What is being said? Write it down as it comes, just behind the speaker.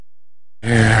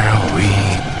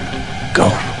Go.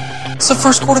 It's the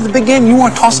first quarter of the big game. You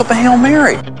want to toss up a Hail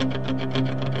Mary.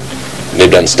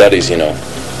 They've done studies,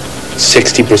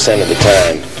 60% of the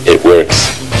time, it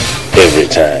works every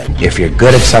time. If you're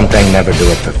good at something, never do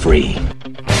it for free.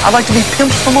 I'd like to be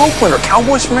pimps from Oakland or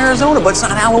cowboys from Arizona, but it's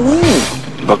not Halloween.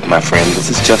 Look, my friend, this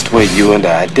is just where you and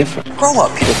I differ. Grow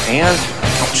up, Peter Pan.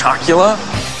 Don't Chocula.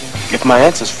 If my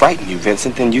answers frighten you,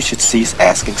 Vincent, then you should cease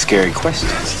asking scary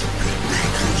questions.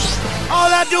 All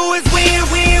I do is win,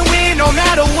 win, win, no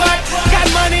matter what.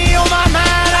 Got money on my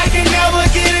mind, I can never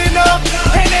get enough.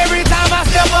 And every time I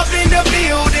step up in the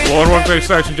building. Well, in one place,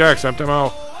 Action Jacks,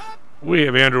 MTML. We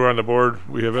have Andrew on the board.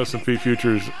 We have S&P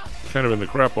futures kind of in the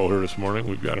crapo here this morning.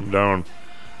 We've got them down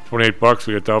 $28.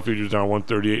 We got Dow futures down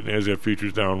 138 and NASDAQ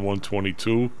futures down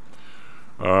 122.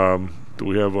 Do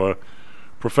we have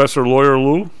Professor Lawyer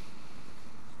Lou?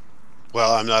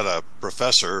 Well, I'm not a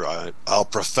professor. I'll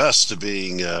profess to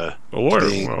being a lawyer.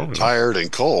 Being tired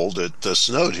and cold. It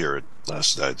snowed here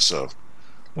last night, so.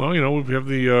 Well, we have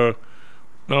the.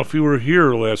 Now, if you were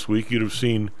here last week, you'd have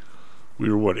seen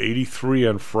we were 83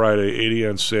 on Friday, 80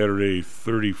 on Saturday,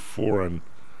 34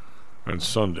 on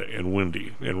Sunday, and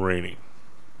windy and rainy.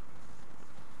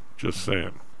 Just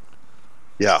saying.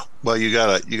 Yeah, well, you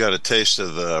got a taste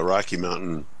of the Rocky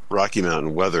Mountain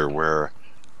weather, where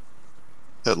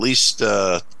at least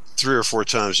 3 or 4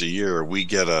 times a year we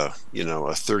get a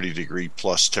 30-degree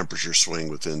plus temperature swing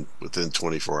within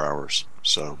 24 hours.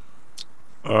 So,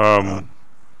 can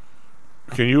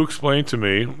you explain to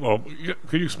me? Well,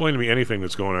 can you explain to me anything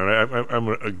that's going on? I'm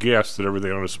aghast at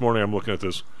everything. On this morning, I'm looking at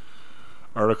this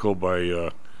article by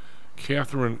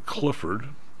Catherine Clifford.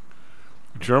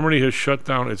 Germany has shut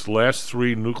down its last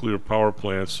 3 nuclear power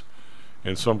plants,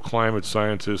 and some climate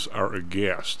scientists are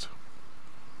aghast.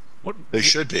 What they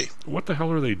should be. What the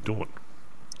hell are they doing?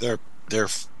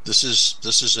 This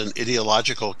is an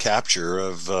ideological capture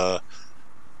of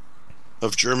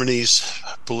Germany's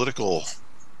political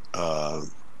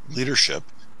leadership.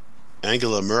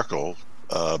 Angela Merkel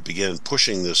began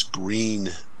pushing this green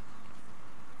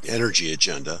energy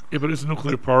agenda. Yeah, but is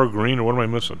nuclear power green, or what am I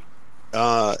missing?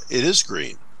 It is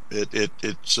green.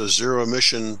 It's a zero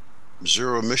emission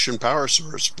power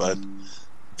source, but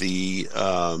the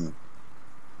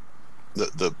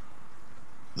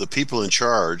people in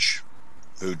charge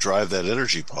who drive that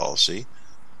energy policy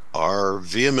are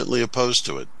vehemently opposed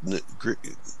to it.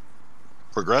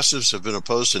 Progressives have been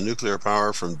opposed to nuclear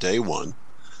power from day one,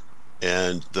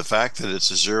 and the fact that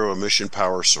it's a zero emission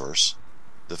power source,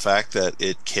 the fact that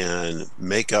it can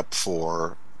make up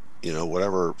for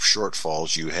whatever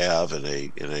shortfalls you have in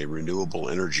a renewable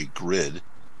energy grid,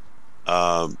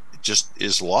 just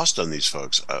is lost on these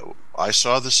folks. I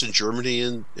saw this in Germany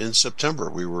in September.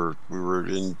 We were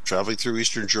traveling through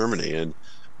Eastern Germany, and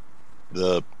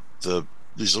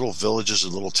these little villages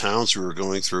and little towns we were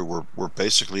going through were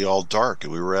basically all dark,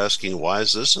 and we were asking, why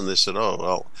is this? And they said, oh,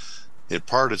 well, in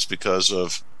part it's because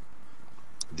of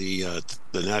the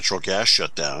natural gas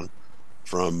shutdown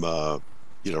from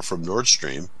Nord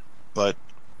Stream, but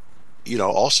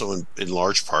also in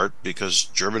large part because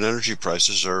German energy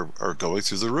prices are going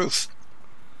through the roof,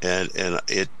 and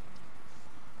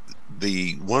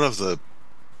one of the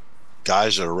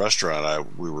guys at a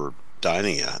restaurant we were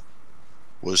dining at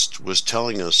was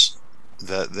telling us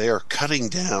that they are cutting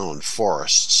down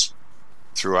forests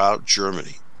throughout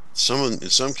Germany. In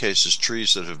some cases,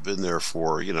 trees that have been there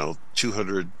for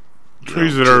 200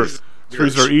 trees that are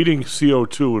eating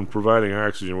CO2 and providing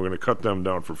oxygen. We're going to cut them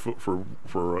down for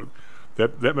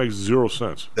that makes zero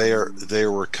sense. They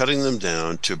were cutting them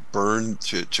down to burn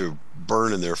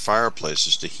in their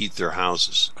fireplaces to heat their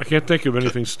houses. I can't think of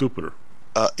anything stupider.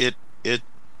 I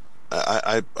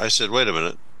said, wait a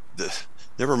minute.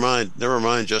 Never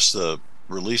mind just the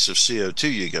release of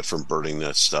CO2 you get from burning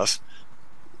that stuff.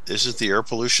 Isn't the air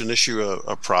pollution issue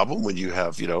a problem when you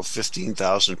have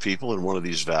 15,000 people in one of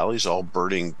these valleys all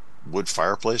burning wood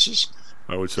fireplaces?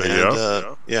 I would say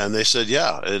yeah, and they said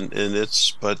and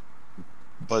it's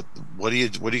but what are you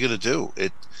going to do?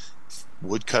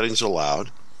 Wood cutting's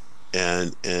allowed,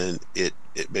 and it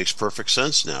makes perfect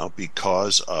sense now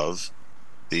because of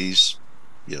these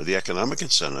the economic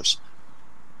incentives.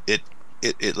 It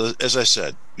as I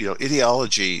said,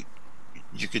 ideology.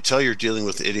 You could tell you're dealing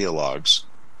with ideologues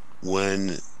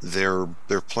when their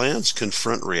plans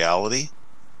confront reality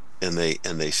and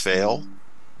they fail,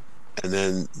 and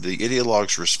then the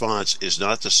ideologue's response is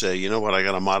not to say, I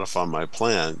got to modify my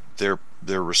plan.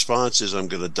 Their response is, I'm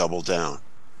going to double down,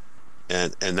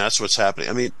 and that's what's happening.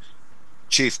 I mean,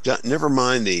 Chief, never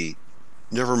mind the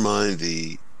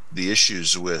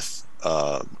issues with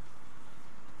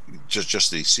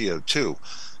just the CO2.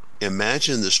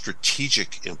 imagine the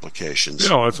strategic implications.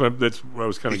 That's what I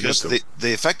was kind of because getting to.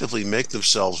 they effectively make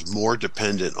themselves more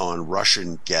dependent on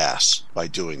Russian gas by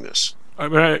doing this.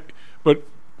 But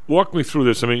walk me through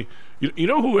this. I mean, you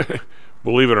know who?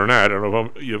 Believe it or not, I don't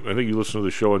know. I think you listened to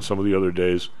the show on some of the other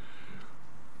days.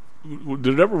 Would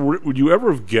you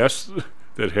ever have guessed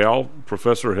that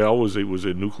Professor Hal, was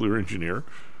a nuclear engineer?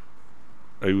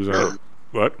 He was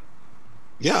what?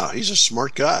 Yeah, he's a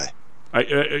smart guy.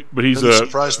 But he's doesn't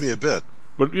surprise me a bit.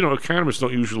 But economists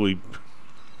don't usually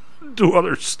do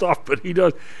other stuff, but he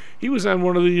does. He was on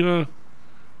one of the.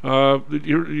 Did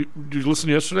you listen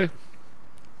yesterday?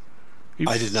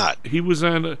 I did not. He was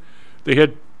on. They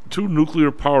had 2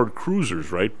 nuclear-powered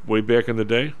cruisers, right, way back in the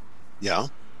day. Yeah.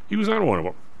 He was on one of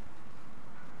them,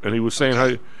 and he was saying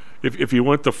how if you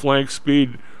went to flank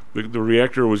speed, the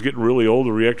reactor was getting really old.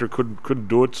 The reactor couldn't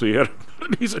do it, so he had.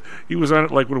 He was on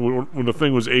it like when the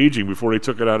thing was aging before they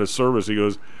took it out of service. He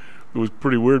goes, it was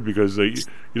pretty weird because you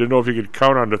didn't know if you could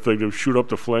count on the thing to shoot up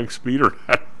to flank speed or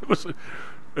not.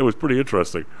 It was pretty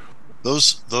interesting.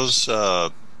 Those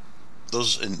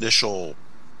initial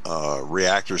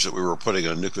reactors that we were putting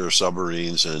on nuclear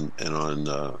submarines and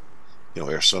on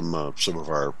some of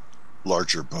our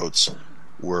larger boats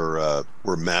were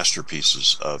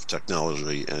masterpieces of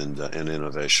technology and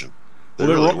innovation. They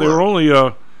were only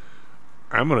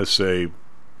I'm going to say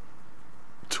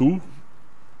 2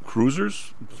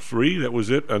 cruisers, 3. That was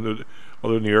it, other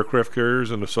than the aircraft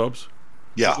carriers and the subs.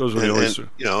 Yeah, those were the only.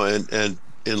 And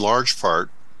in large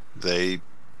part, they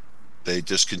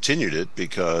discontinued it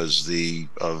because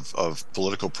of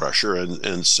political pressure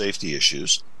and safety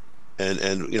issues, and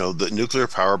the nuclear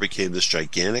power became this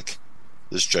gigantic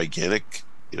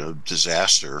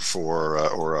disaster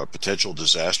or a potential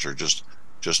disaster just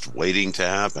waiting to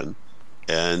happen,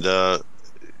 and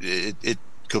it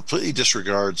completely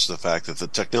disregards the fact that the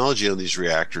technology on these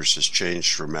reactors has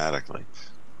changed dramatically.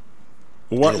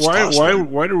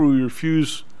 Why do we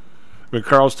refuse? I mean,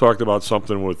 Carl's talked about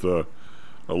something with a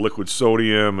liquid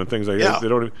sodium and things like that. They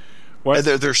don't. Why?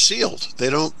 They're sealed. They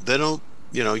don't.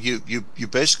 You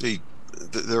basically.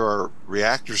 There are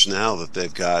reactors now that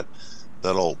they've got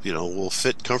that'll will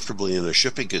fit comfortably in a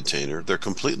shipping container. They're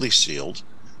completely sealed,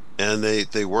 and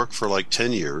they work for like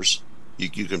 10 years. You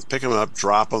can pick them up,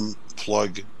 drop them,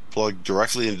 plug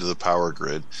directly into the power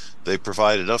grid. They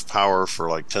provide enough power for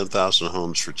like 10,000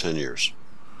 homes for 10 years.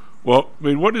 Well,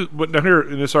 I mean, but down here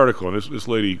in this article, and this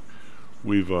lady,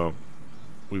 we've read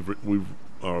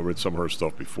some of her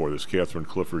stuff before. This Catherine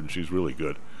Clifford, and she's really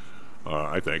good.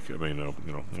 I think. I mean,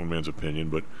 one man's opinion,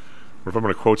 but if I'm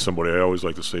going to quote somebody, I always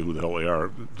like to say who the hell they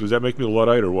are. Does that make me a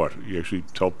Luddite or what? You actually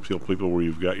tell people where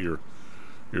you've got your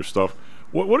stuff.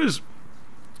 What is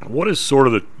sort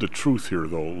of the truth here,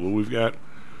 though? We've got.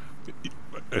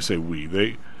 I say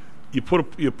we. You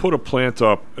put a plant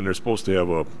up, and they're supposed to have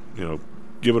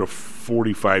give it a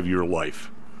 45-year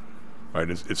life, right?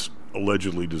 It's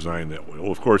allegedly designed that way.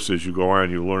 Well, of course, as you go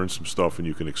on, you learn some stuff, and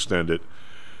you can extend it.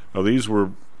 Now, these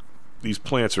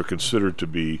plants are considered to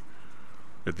be,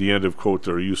 at the end of quote,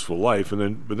 their useful life,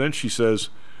 but then she says,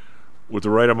 with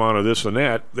the right amount of this and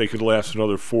that, they could last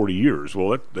another 40 years.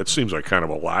 Well, that seems like kind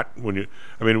of a lot.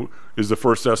 Is the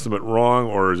first estimate wrong,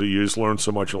 or is it you just learned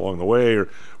so much along the way? Or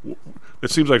it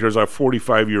seems like there's a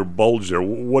 45-year bulge there.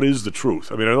 What is the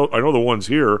truth? I mean, I know the ones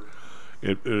here,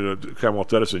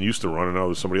 Commonwealth Edison used to run, and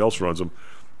now somebody else runs them.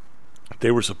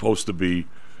 They were supposed to be,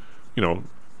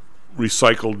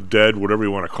 recycled, dead, whatever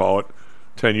you want to call it,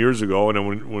 10 years ago. And then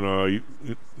when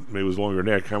maybe it was longer than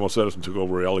that, Commonwealth Edison took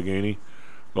over Allegheny.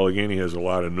 Allegheny has a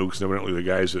lot of nukes. Evidently, the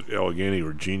guys at Allegheny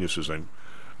are geniuses and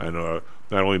not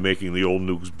only making the old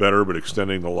nukes better, but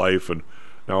extending the life. And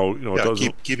now, it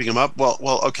doesn't keeping them up.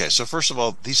 Well, okay. So first of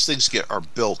all, these things are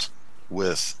built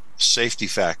with safety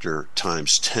factor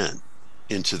times 10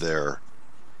 into their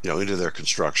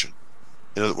construction.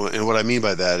 And what I mean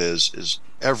by that is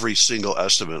every single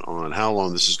estimate on how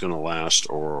long this is going to last,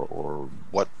 or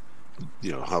what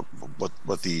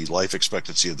the life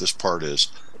expectancy of this part is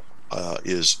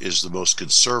the most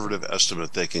conservative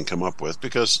estimate they can come up with,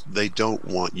 because you don't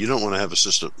want to have a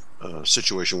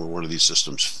situation where one of these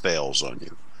systems fails on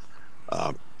you.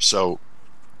 So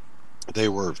they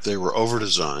were over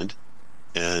designed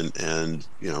and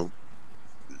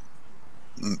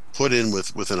put in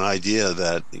with an idea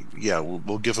that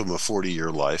we'll give them a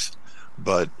 40-year life,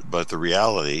 but the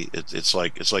reality it's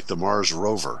like the Mars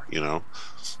rover.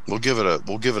 We'll give it a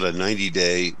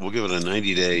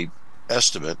 90-day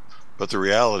estimate. But the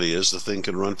reality is the thing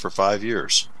can run for 5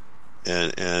 years,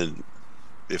 and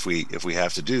if we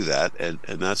have to do that,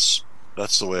 and that's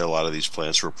the way a lot of these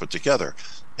plants were put together.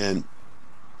 And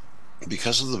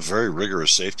because of the very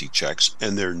rigorous safety checks,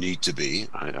 and there need to be,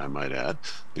 I might add,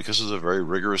 because of the very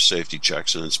rigorous safety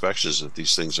checks and inspections that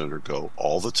these things undergo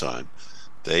all the time,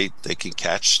 they can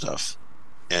catch stuff,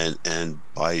 and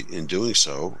by in doing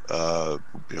so,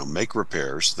 make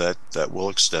repairs that will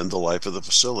extend the life of the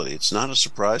facility. It's not a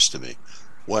surprise to me.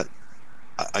 What,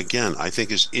 again, I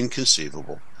think is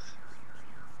inconceivable.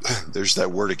 There's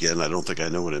that word again. I don't think I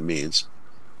know what it means.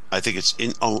 I think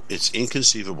it's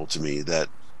inconceivable to me that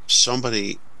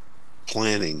somebody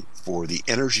planning for the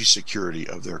energy security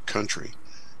of their country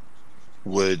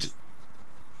would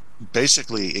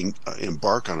basically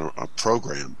embark on a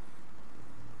program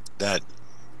that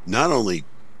not only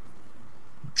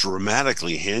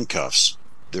dramatically handcuffs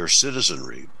their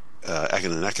citizenry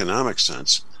in an economic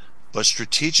sense, but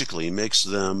strategically makes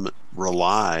them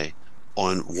rely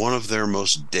on one of their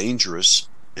most dangerous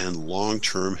and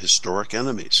long-term historic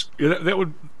enemies. Yeah,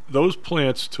 those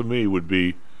plants to me would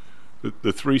be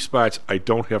the three spots I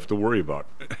don't have to worry about.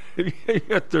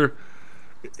 Yet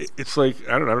it's like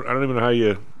I don't even know how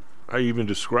you even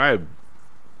describe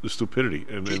the stupidity.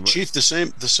 Chief, the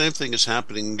same thing is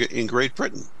happening in Great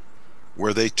Britain,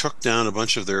 where they took down a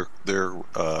bunch of their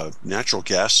natural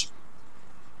gas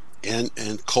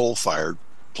and coal-fired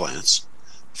plants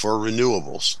for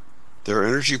renewables. Their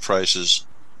energy prices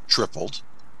tripled,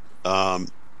 and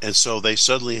so they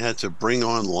suddenly had to bring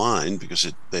online,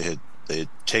 because they had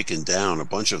taken down a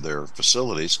bunch of their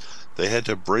facilities. They had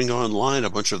to bring online a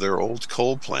bunch of their old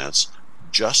coal plants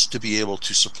just to be able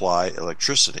to supply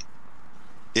electricity.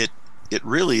 It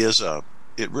really is a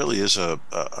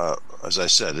as I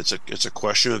said, it's a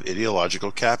question of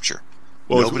ideological capture.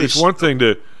 Well, it's one thing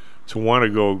to want to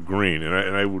go green,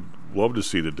 and I would love to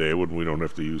see the day when we don't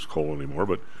have to use coal anymore.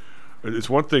 But it's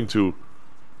one thing to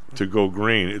go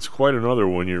green. It's quite another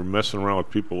when you're messing around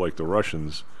with people like the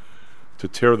Russians to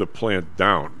tear the plant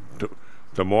down,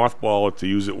 to mothball it, to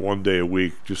use it one day a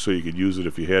week just so you could use it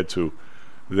if you had to.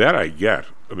 That I get.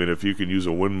 I mean, if you can use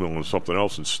a windmill and something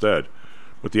else instead.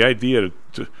 But the idea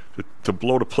to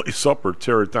blow the place up or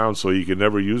tear it down so you can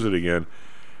never use it again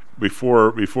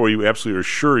before you absolutely are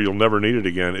sure you'll never need it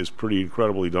again is pretty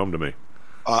incredibly dumb to me.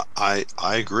 I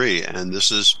agree, and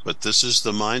this is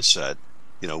the mindset.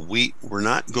 We're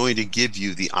not going to give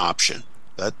you the option.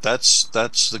 That's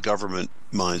the government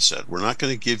mindset. We're not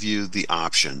going to give you the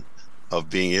option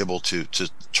of being able to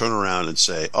turn around and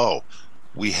say, oh,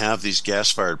 we have these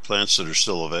gas-fired plants that are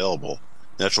still available,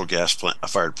 natural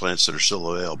gas-fired plants that are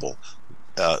still available.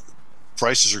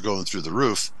 Prices are going through the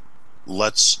roof.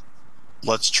 Let's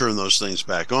turn those things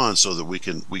back on so that we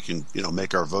can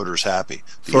make our voters happy.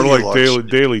 Sort of like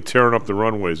daily tearing up the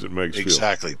runways at Meigs Field.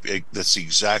 Exactly. That's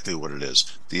exactly what it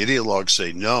is. The ideologues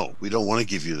say, no, we don't want to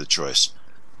give you the choice.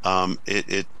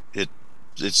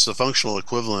 It's the functional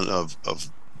equivalent of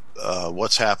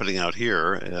what's happening out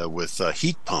here with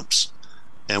heat pumps,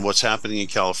 and what's happening in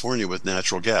California with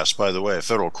natural gas. By the way, a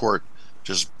federal court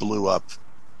just blew up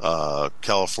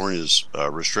California's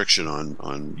restriction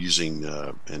on using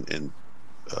and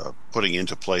putting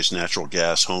into place natural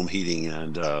gas home heating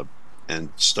and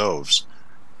stoves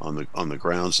on the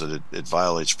grounds that it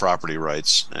violates property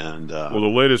rights. And well, the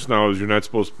latest now is you're not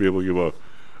supposed to be able to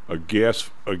give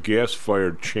a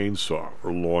gas-fired chainsaw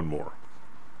or lawnmower.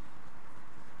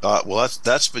 Well,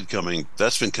 that's been coming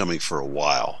for a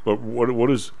while. But what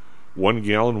is 1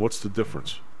 gallon? What's the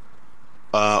difference?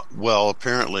 Well,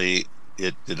 apparently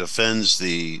it offends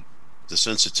the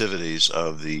sensitivities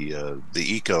of the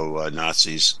eco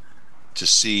Nazis to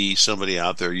see somebody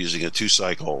out there using a two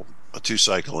cycle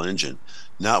engine,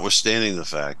 notwithstanding the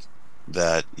fact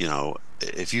that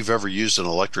if you've ever used an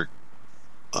electric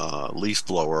leaf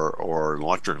blower or an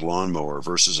electric lawnmower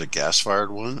versus a gas-fired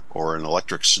one, or an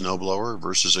electric snowblower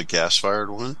versus a gas-fired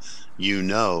one, you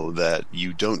know that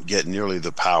you don't get nearly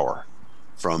the power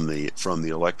from the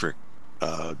electric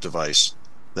device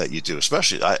that you do.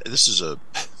 Especially, this is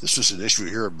an issue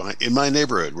here in my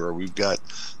neighborhood, where we've got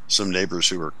some neighbors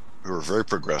who are very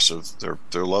progressive.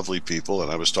 They're lovely people,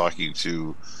 and I was talking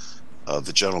to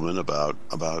the gentleman about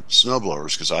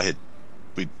snowblowers, because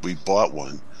we bought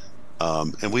one.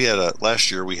 And last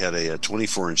year we had a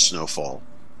 24-inch snowfall.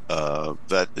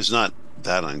 That is not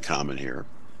that uncommon here.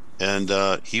 And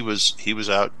he was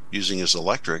out using his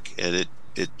electric, and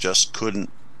it just couldn't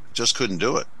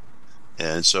do it.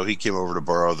 And so he came over to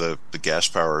borrow the gas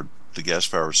powered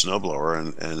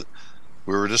snowblower, and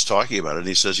we were just talking about it. And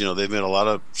he says, they've made a lot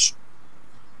of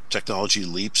technology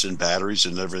leaps in batteries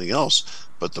and everything else,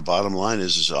 but the bottom line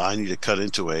is I need to cut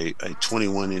into a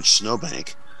 21-inch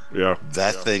snowbank. Yeah,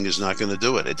 that thing is not going to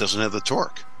do it. It doesn't have the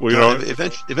torque. Well,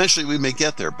 eventually we may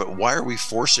get there, but why are we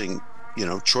forcing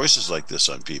choices like this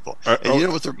on people. And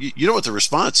you know what the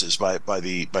response is by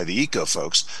the eco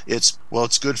folks?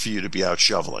 It's good for you to be out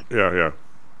shoveling. Yeah.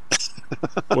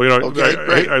 Well,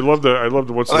 Okay, I love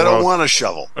the once in a I while. don't want to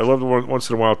shovel. I love the once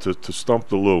in a while to stump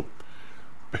the Lou.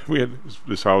 We had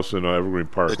this house in Evergreen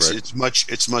Park, right?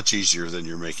 It's much easier than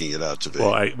you're making it out to be.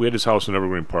 Well, we had this house in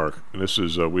Evergreen Park, and this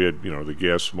is we had the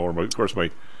gas mower. Of course,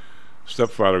 my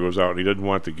stepfather goes out and he didn't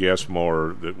want the gas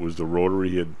mower that was the rotary.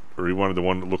 He wanted the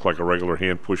one that looked like a regular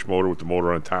hand push motor with the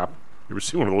motor on top. You ever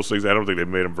see one of those things? I don't think they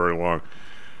made them very long.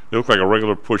 They look like a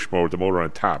regular push mower with the motor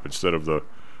on top instead of the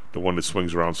one that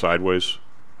swings around sideways.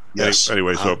 Yes.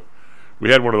 Anyway, so we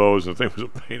had one of those, and the thing was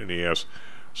a pain in the ass.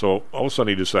 So all of a sudden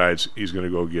he decides he's going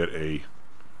to go get an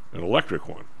electric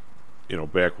one.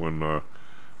 Back when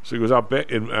so he goes out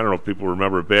back, and I don't know if people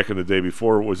remember back in the day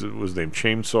before was named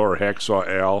Chainsaw or Hacksaw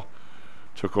Al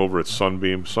took over at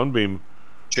Sunbeam.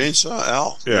 Chainsaw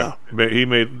Al. Yeah. He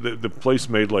made the place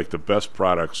made like the best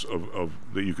products of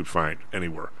that you could find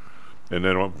anywhere. And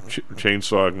then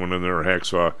Chainsaw went in there, or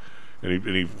Hacksaw, and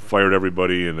he fired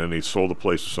everybody, and then he sold the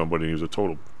place to somebody, and he was a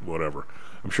total whatever.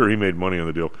 I'm sure he made money on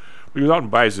the deal. But he goes out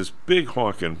and buys this big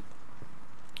honking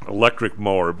electric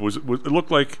mower. It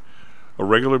looked like a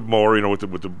regular mower, with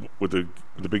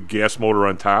the big gas motor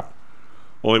on top.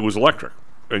 Only it was electric.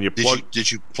 And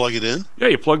did you plug it in? Yeah,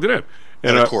 you plugged it in.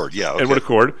 And a cord, yeah. Okay. And with a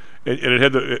cord, and it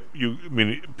had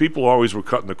people always were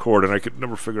cutting the cord, and I could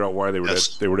never figure out why they were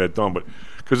that dumb. But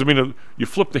because you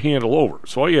flip the handle over,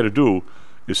 so all you had to do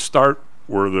is start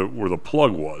where the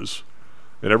plug was,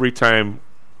 and every time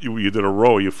you did a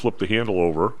row, you flipped the handle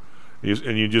over,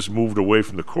 and you just moved away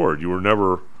from the cord. You were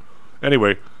never.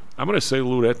 Anyway, I'm going to say,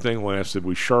 Lou, that thing lasted.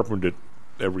 We sharpened it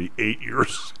every 8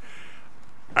 years.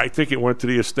 I think it went to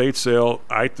the estate sale.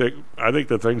 I think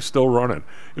the thing's still running.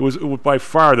 It was by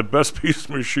far the best piece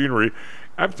of machinery.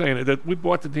 I'm saying that we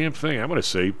bought the damn thing. I'm going to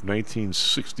say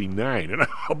 1969, and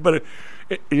I'll bet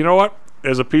it. You know what?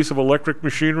 As a piece of electric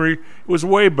machinery, it was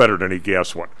way better than any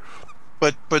gas one.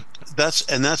 But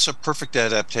that's a perfect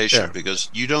adaptation because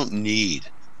you don't need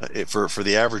for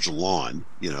the average lawn.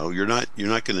 You're not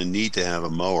going to need to have a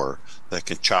mower that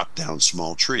can chop down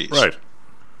small trees. Right.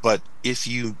 But if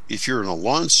you're in a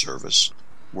lawn service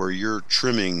where you're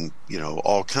trimming,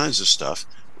 all kinds of stuff,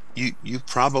 you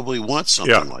probably want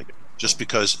something like it. Just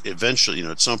because eventually,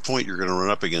 at some point, you're going to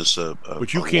run up against a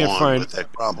lawn with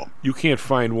that problem. You can't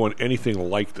find anything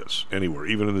like this anywhere,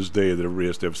 even in this day that everybody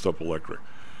has to have stuff electric.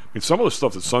 I mean, some of the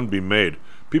stuff that Sunbeam made,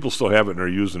 people still have it and they're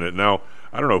using it now.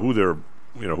 I don't know who they're,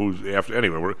 who's after.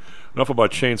 Anyway, enough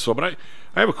about Chainsaw. But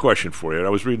I have a question for you. I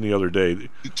was reading the other day.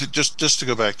 Just to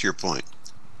go back to your point.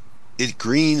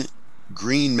 Green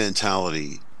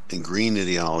mentality and green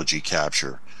ideology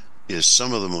capture is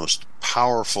some of the most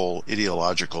powerful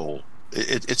ideological.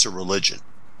 It's a religion.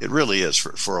 It really is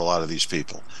for a lot of these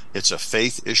people. It's a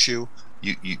faith issue.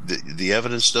 The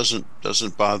evidence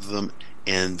doesn't bother them,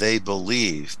 and they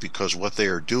believe because what they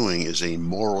are doing is a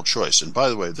moral choice. And by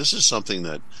the way, this is something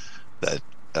that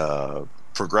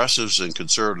progressives and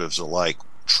conservatives alike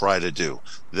try to do.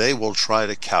 They will try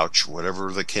to couch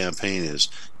whatever the campaign is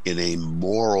in a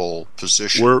moral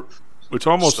position.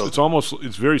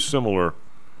 It's very similar.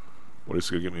 What is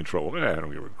going to get me in trouble? I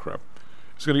don't give a crap.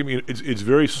 It's going to get me. It's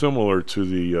very similar to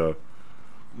the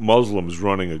Muslims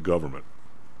running a government.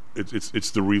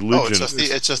 It's the religion.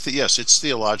 It's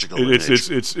theological.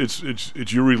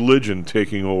 It's your religion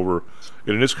taking over.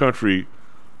 And in this country,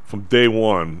 from day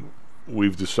one,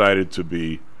 we've decided to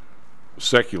be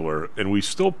secular, and we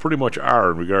still pretty much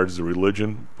are in regards to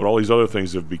religion. But all these other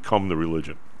things have become the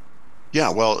religion. Yeah,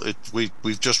 well,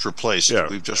 we've just replaced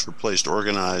an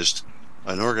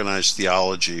organized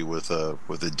theology with a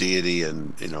deity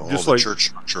and all the church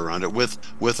structure around it with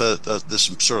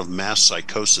this sort of mass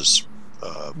psychosis.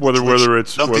 Whether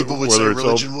it's some people would say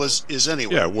religion is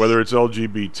anyway. Yeah, whether it's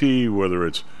LGBT, whether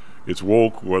it's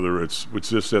woke, whether it's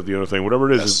this, that, the other thing, whatever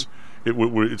it is,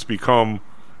 it's become.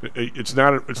 It's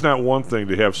not one thing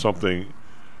to have something,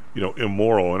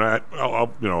 immoral, and I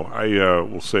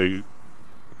will say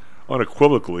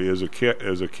unequivocally as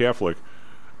a Catholic,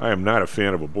 I am not a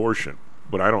fan of abortion,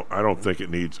 but I don't think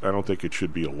it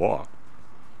should be a law.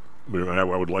 I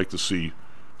would like to see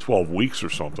 12 weeks or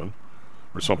something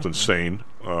sane.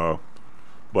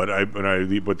 But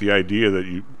the idea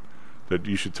that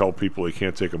you should tell people they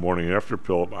can't take a morning after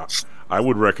pill, I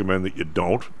would recommend that you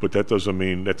don't. But that doesn't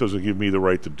give me the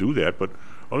right to do that. But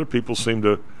other people seem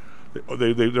to,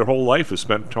 their whole life is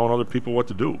spent telling other people what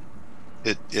to do.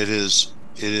 It is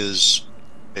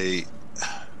a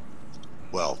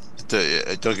well.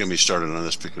 Don't get me started on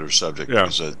this particular subject. Yeah.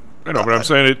 Because I know, but I'm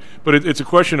saying it. But it's a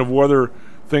question of whether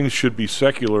things should be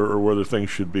secular or whether things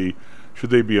should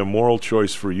they be a moral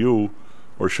choice for you,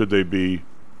 or should they be,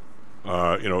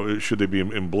 should they be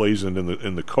emblazoned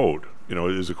in the code?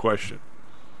 Is a question.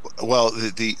 Well,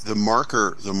 the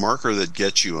marker that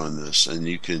gets you on this, and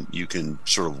you can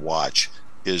sort of watch,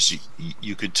 is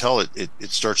you could tell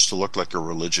it starts to look like a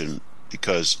religion,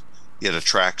 because it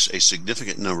attracts a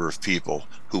significant number of people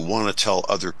who want to tell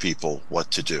other people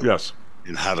what to do. Yes.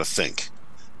 And how to think,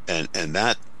 and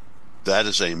that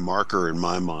is a marker in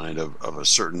my mind of a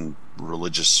certain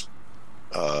religious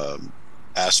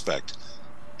aspect,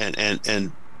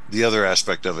 and the other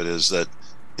aspect of it is that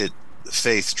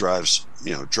faith drives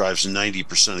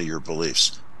 90% of your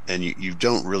beliefs, and you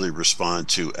don't really respond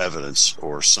to evidence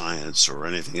or science or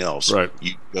anything else. Right.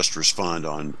 You just respond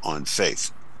on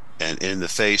faith, and in the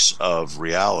face of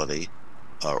reality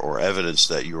or evidence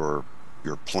that your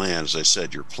plan, as I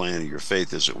said, your plan or your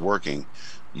faith isn't working,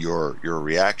 your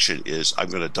reaction is, I'm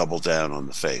going to double down on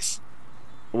the faith.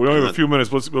 We only have a few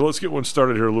minutes. Let's get one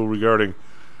started here, Lou, regarding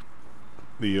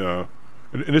the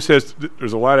and this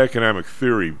there's a lot of economic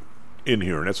theory in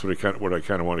here, and that's what I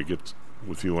kind of want to get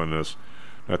with you on this.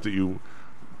 Not that you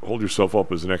hold yourself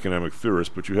up as an economic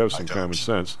theorist, but you have some common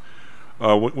sense.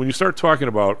 When you start talking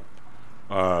about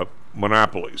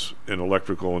monopolies and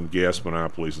electrical and gas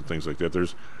monopolies and things like that,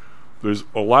 there's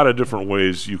a lot of different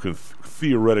ways you can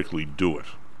theoretically do it.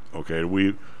 Okay,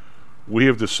 we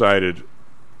have decided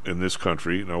in this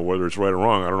country, now whether it's right or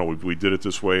wrong, I don't know. We did it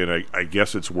this way, and I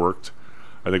guess it's worked.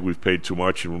 I think we've paid too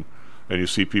much, and you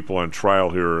see people on trial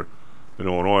here in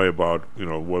Illinois about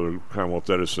whether Commonwealth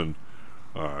Edison,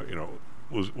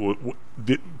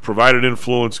 provided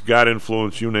influence, got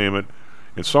influence, you name it,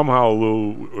 and somehow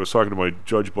Lou, I was talking to my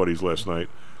judge buddies last night.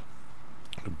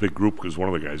 A big group, because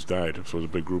one of the guys died, so it was a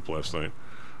big group last night.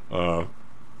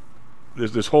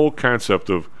 There's this whole concept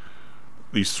of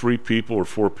these 3 people or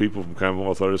 4 people from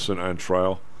Commonwealth Edison on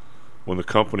trial, when the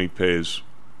company pays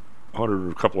a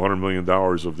couple $100 million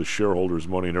of the shareholders'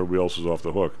 money and everybody else is off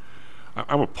the hook.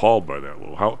 I'm appalled by that,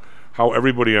 Lou. How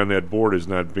everybody on that board is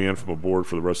not banned from a board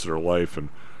for the rest of their life, and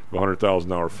a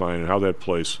 $100,000 fine, and how that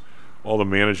place, all the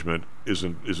management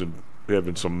isn't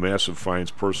having some massive fines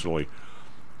personally.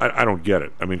 I don't get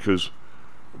it. I mean,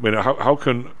 how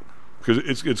can, because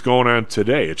it's going on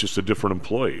today. It's just a different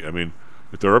employee. I mean,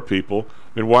 if there are people,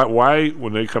 why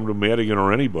when they come to Madigan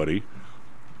or anybody,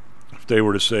 if they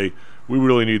were to say, we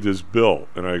really need this bill,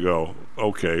 and I go,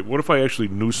 okay, what if I actually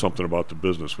knew something about the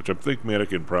business, which I think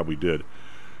Madigan probably did,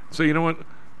 say, you know what,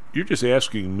 you're just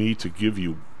asking me to give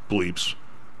you bleeps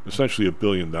essentially $1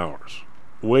 billion,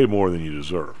 way more than you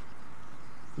deserve.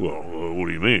 Well, what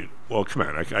do you mean? Well, come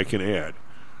on, I can add.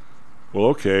 Well,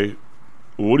 okay,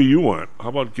 what do you want? How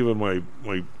about giving my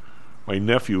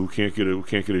nephew who can't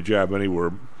get a job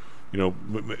anywhere, have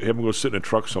him go sit in a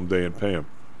truck someday and pay him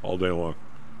all day long?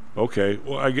 Okay,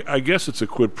 well, I guess it's a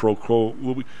quid pro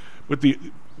quo. But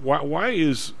why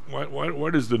does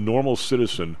the normal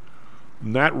citizen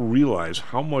not realize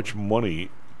how much money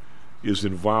is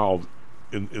involved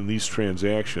in these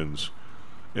transactions?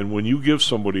 And when you give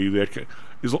somebody that,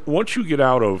 once you get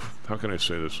out of, how can I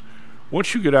say this?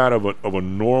 Once you get out of a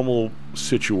normal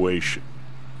situation,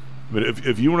 I mean,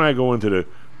 if you and I go into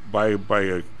buy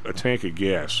a tank of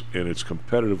gas and it's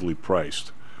competitively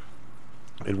priced,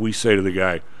 and we say to the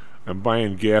guy, I'm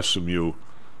buying gas from you,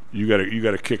 you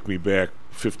gotta kick me back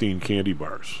 15 candy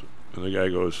bars. And the guy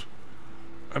goes,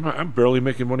 I'm barely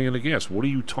making money on the gas. What are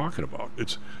you talking about?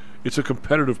 It's a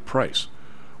competitive price.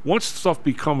 Once stuff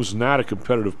becomes not a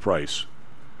competitive price,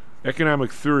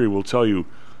 economic theory will tell you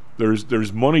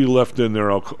there's money left in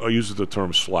there. I'll use the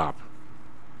term slop.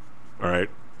 All right,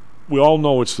 we all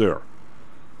know it's there.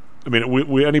 I mean,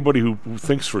 anybody who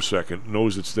thinks for a second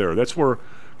knows it's there. That's why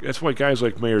guys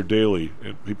like Mayor Daley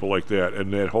and people like that,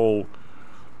 and that whole,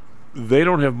 they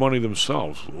don't have money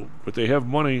themselves, but they have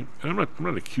money. And I'm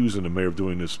not accusing the mayor of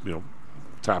doing this,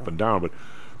 top and down. But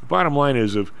the bottom line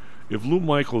is, if Lou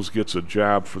Michaels gets a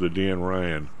job for the Dan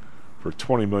Ryan for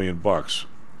 $20 million,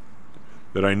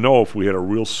 that I know if we had a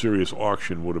real serious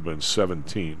auction would have been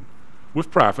 17,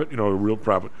 with profit, a real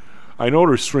profit. I know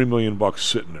there's $3 million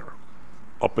sitting there,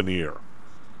 up in the air,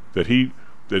 that he'd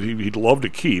love to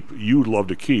keep, you'd love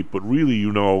to keep, but really,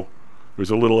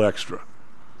 there's a little extra.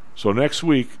 So next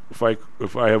week, if I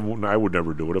have one, I would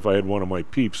never do it. If I had one of my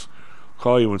peeps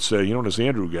call you and say, this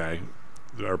Andrew guy,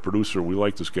 our producer, we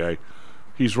like this guy.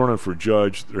 He's running for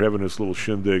judge. They're having this little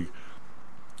shindig.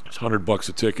 It's $100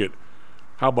 a ticket.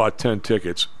 How about 10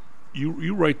 tickets?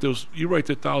 You write that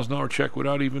 $1,000 check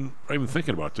without even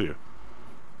thinking about it, do you?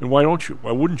 And why don't you?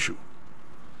 Why wouldn't you?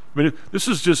 I mean, this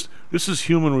is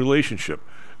human relationship.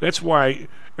 That's why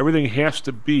everything has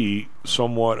to be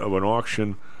somewhat of an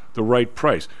auction, the right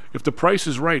price. If the price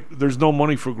is right, there's no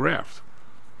money for graft,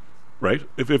 right?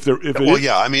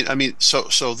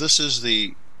 So this is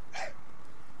the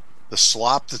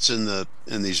slop that's in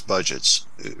these budgets,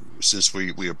 since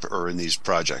we are in these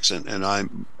projects, and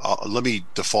let me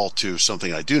default to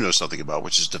something I do know something about,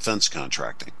 which is defense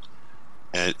contracting,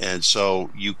 and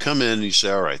so you come in and you say,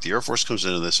 all right, the Air Force comes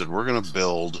in and they said, we're going to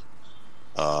build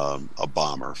a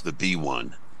bomber, the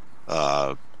B-1,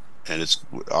 and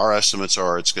our estimates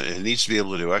are it needs to be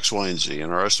able to do X, Y, and Z,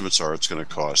 and our estimates are it's going to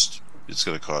cost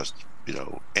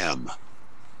M.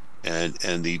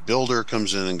 And the builder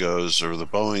comes in and goes, or the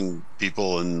Boeing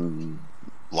people and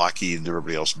Lockheed and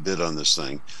everybody else bid on this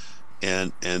thing,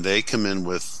 and they come in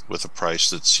with a price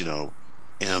that's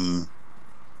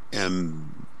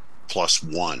M plus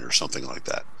 1 or something like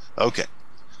that. Okay,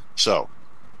 so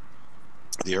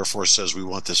the Air Force says we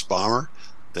want this bomber.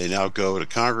 They now go to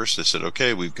Congress. They said,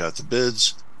 okay, we've got the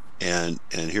bids, and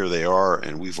here they are,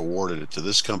 and we've awarded it to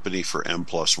this company for M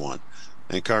plus 1.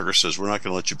 And Congress says, we're not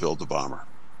going to let you build the bomber.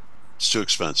 It's too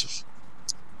expensive.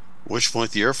 At which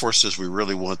point the Air Force says, we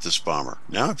really want this bomber.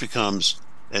 Now it becomes,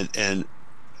 and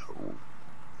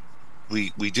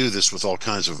we do this with all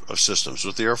kinds of systems.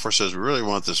 But the Air Force says, we really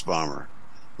want this bomber.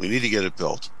 We need to get it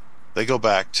built. They go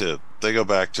back to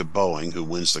Boeing, who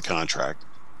wins the contract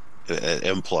at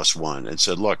M plus 1, and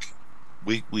said, look,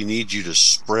 we need you to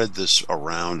spread this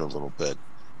around a little bit,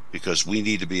 because we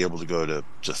need to be able to go to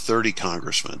 30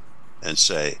 congressmen and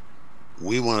say,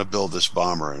 we want to build this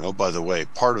bomber, and oh, by the way,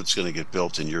 part of it's going to get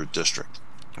built in your district.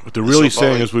 What they're really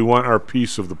saying is we want our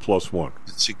piece of the plus 1.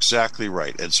 That's exactly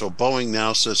right. And so Boeing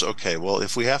now says, okay, well,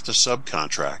 if we have to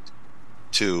subcontract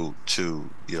to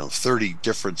 30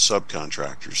 different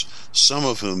subcontractors, some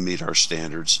of whom meet our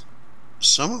standards,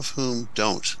 some of whom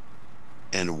don't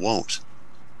and won't,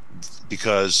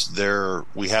 because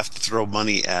we have to throw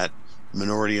money at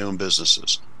minority-owned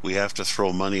businesses. We have to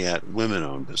throw money at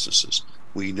women-owned businesses.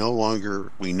 We no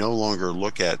longer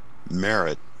look at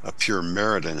merit, a pure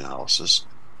merit analysis,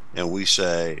 and we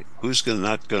say who's going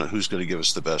to give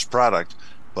us the best product,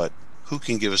 but who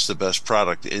can give us the best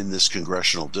product in this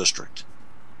congressional district,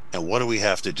 and what do we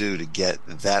have to do to get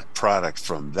that product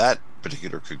from that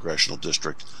particular congressional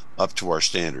district up to our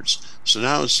standards. So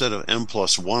now instead of M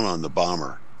plus 1 on the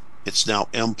bomber, it's now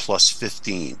M plus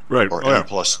 15, right, or M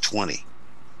plus 20,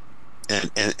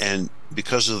 and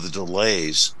because of the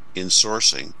delays in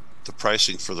sourcing, the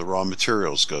pricing for the raw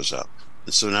materials goes up,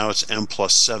 and so now it's M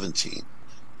plus 17.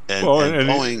 And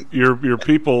Boeing, your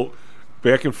people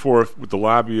back and forth with the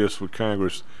lobbyists with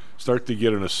Congress start to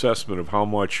get an assessment of how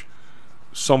much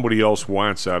somebody else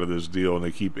wants out of this deal, and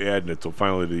they keep adding it till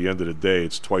finally, at the end of the day,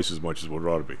 it's twice as much as what it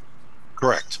ought to be.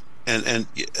 Correct. And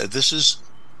this is,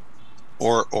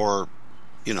 and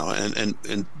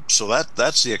so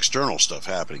that's the external stuff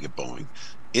happening at Boeing.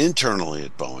 Internally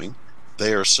at Boeing,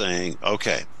 they are saying,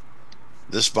 okay,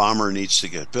 this bomber needs to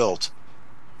get built.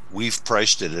 We've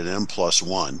priced it at M plus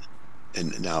 1,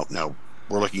 and now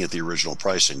we're looking at the original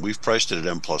pricing. We've priced it at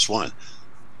M plus 1,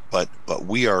 but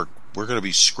we're going to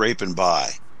be scraping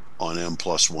by on M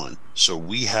plus 1. So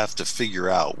we have to figure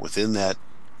out within that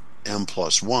M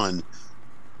plus 1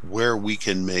 where we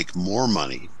can make more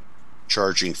money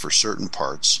charging for certain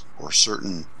parts or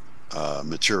certain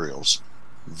materials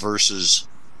versus.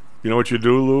 You know what you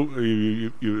do,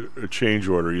 Lou? You a change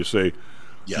order. You say,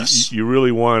 yes, you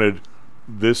really wanted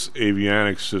this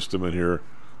avionics system in here.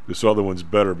 This other one's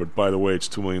better, but by the way, it's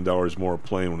 $2 million more a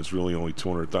plane when it's really only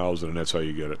 $200,000, and that's how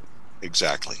you get it.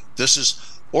 Exactly. This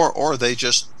is, or they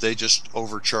just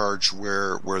overcharge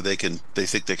where they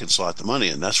think they can slot the money,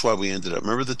 and that's why we ended up.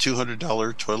 Remember the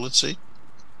 $200 toilet seat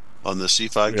on the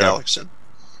C5 Galaxy?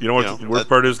 You know what the worst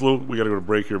part is, Lou? We got to go to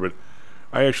break here, but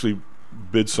I actually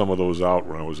bid some of those out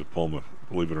when I was at Pullman.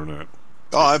 Believe it or not.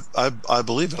 Oh, I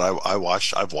believe it. I've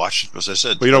watched it, as I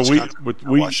said. But I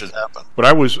watched it happen. But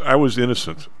I was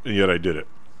innocent, and yet I did it.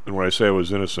 And when I say I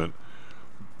was innocent,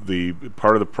 the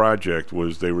part of the project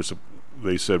was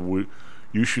they said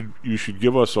you should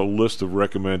give us a list of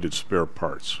recommended spare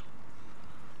parts.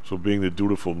 So being the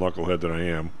dutiful knucklehead that I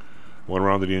am, I went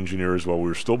around to the engineers while we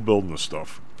were still building the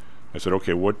stuff. I said,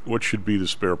 okay, what should be the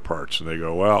spare parts? And they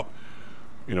go, well,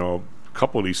 a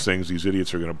couple of these things, these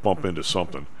idiots are going to bump into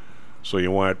something. So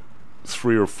you want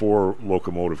 3 or 4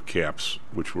 locomotive caps,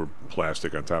 which were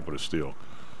plastic on top of the steel.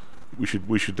 They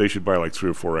should buy like 3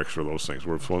 or 4 extra of those things.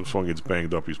 Where if someone gets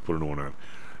banged up, he's putting one on.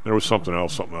 There was something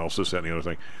else, this, that, and the other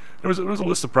thing. There was a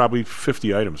list of probably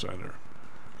 50 items on there.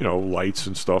 Lights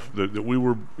and stuff that we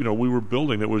were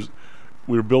building.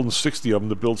 We were building 60 of them.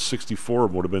 To build 64 of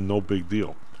them would have been no big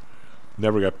deal.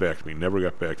 Never got back to me. And I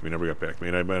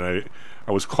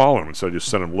was calling them instead of just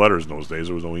sending them letters in those days.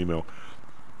 There was no email.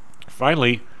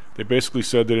 Finally, they basically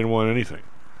said they didn't want anything.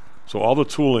 So all the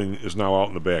tooling is now out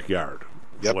in the backyard,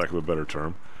 for lack of a better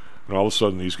term. And all of a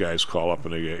sudden, these guys call up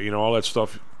and they go, all that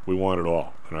stuff, we want it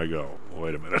all. And I go,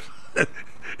 wait a minute.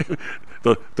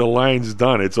 the line's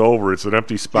done. It's over. It's an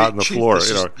empty spot on the floor.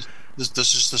 This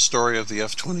is the story of the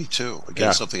F-22.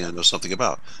 Again, something I know something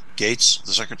about. Gates,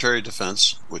 the Secretary of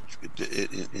Defense, which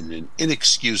in an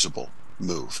inexcusable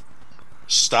move,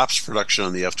 stops production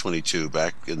on the F-22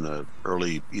 back in the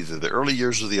early years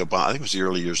of the Obama. I think it was the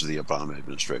early years of the Obama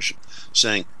administration,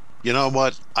 saying, you know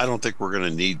what? I don't think we're going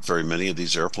to need very many of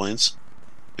these airplanes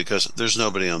because there's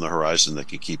nobody on the horizon that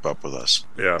can keep up with us.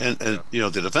 Yeah. And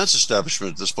the defense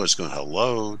establishment at this point is going,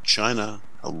 hello, China,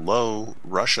 hello,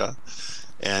 Russia.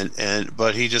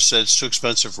 But he just said it's too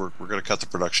expensive. We're going to cut the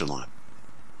production line.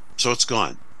 So it's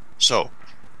gone. So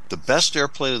the best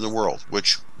airplane in the world,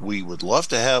 which we would love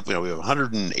to have, we have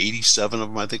 187 of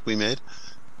them, I think we made.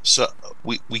 So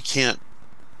we can't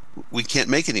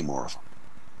make any more of them.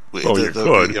 You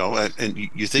could. And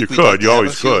you think you could. You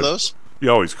always could. Of those?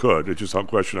 You always could. It's just a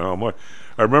question of how much.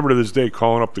 I remember to this day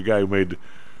calling up the guy who made,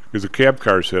 because the cab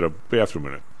cars had a bathroom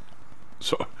in it.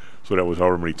 So that was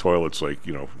however many toilets,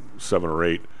 7 or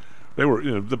 8. They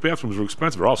were, the bathrooms were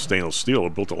expensive. They're all stainless steel.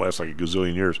 They're built to last like a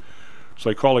gazillion years. So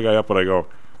I call the guy up and I go,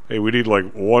 hey, we need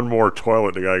one more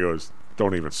toilet. The guy goes,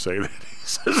 don't even say that. He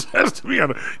says to me,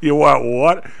 you want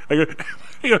what? I go,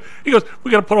 he goes,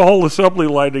 we got to put a whole assembly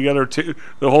line together,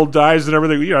 the whole dies and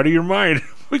everything. You're out of your mind.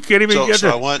 We can't even get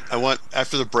there. So I want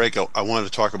after the break, I want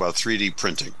to talk about 3D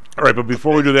printing. All right, but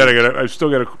before we do that, I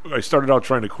started out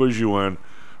trying to quiz you on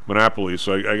Monopoly,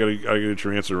 so I got to get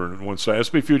your answer on one side.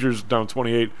 SP futures down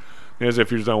 28, NASDAQ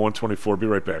futures down 124. Be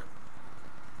right back.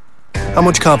 How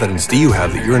much confidence do you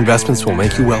have that your investments will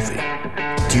make you wealthy?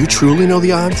 Do you truly know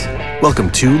the odds?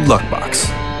 Welcome to Luckbox,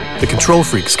 the control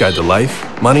freak's guide to life,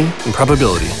 money, and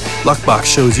probability. Luckbox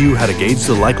shows you how to gauge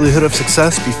the likelihood of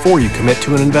success before you commit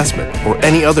to an investment or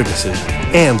any other decision.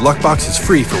 And Luckbox is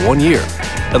free for 1 year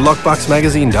at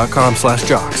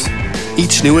luckboxmagazine.com/jocks.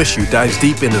 Each new issue dives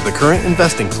deep into the current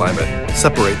investing climate,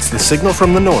 separates the signal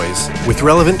from the noise with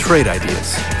relevant trade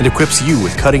ideas, and equips you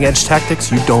with cutting-edge tactics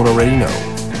you don't already know.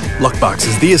 Luckbox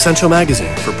is the essential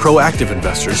magazine for proactive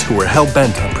investors who are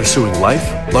hell-bent on pursuing life,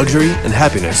 luxury, and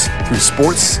happiness through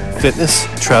sports, fitness,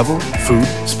 travel, food,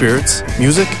 spirits,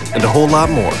 music, and a whole lot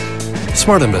more.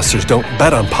 Smart investors don't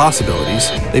bet on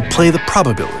possibilities, they play the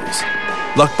probabilities.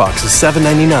 Luckbox is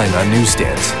 $7.99 on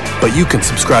newsstands, but you can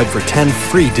subscribe for 10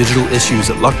 free digital issues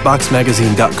at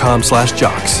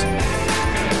luckboxmagazine.com/jocks.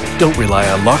 Don't rely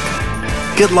on luck.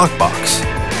 Get Luckbox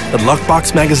at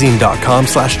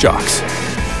luckboxmagazine.com/jocks.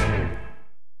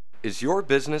 Is your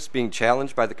business being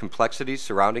challenged by the complexities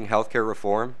surrounding healthcare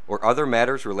reform or other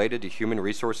matters related to human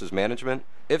resources management?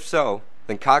 If so,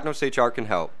 then Cognos HR can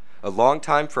help. A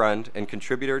longtime friend and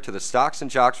contributor to the Stocks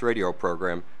and Jocks radio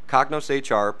program, Cognos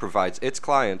HR provides its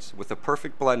clients with a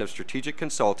perfect blend of strategic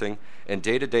consulting and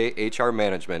day-to-day HR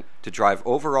management to drive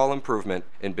overall improvement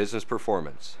in business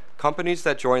performance. Companies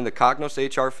that join the Cognos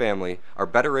HR family are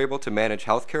better able to manage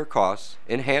healthcare costs,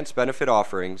 enhance benefit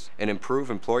offerings, and improve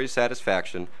employee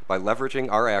satisfaction by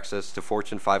leveraging our access to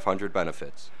Fortune 500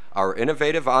 benefits. Our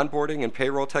innovative onboarding and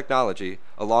payroll technology,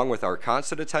 along with our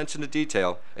constant attention to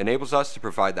detail, enables us to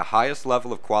provide the highest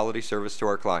level of quality service to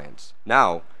our clients.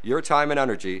 Now, your time and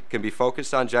energy can be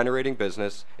focused on generating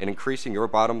business and increasing your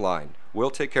bottom line. We'll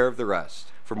take care of the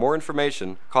rest. For more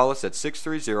information, call us at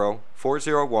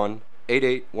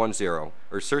 630-401-8810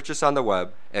 or search us on the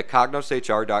web at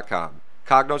cognoshr.com.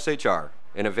 Cognos HR,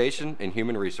 Innovation in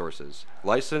Human Resources,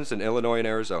 licensed in Illinois and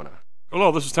Arizona. Hello,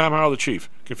 this is Tom Howell, the Chief.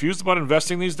 Confused about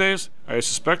investing these days? I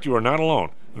suspect you are not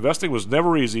alone. Investing was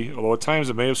never easy, although at times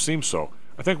it may have seemed so.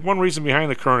 I think one reason behind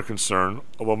the current concern,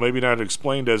 although maybe not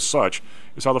explained as such,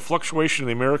 is how the fluctuation in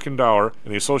the American dollar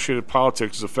and the associated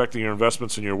politics is affecting your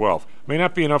investments and your wealth. It may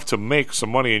not be enough to make some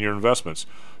money in your investments.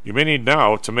 You may need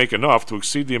now to make enough to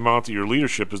exceed the amount that your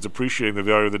leadership is depreciating the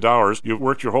value of the dollars you've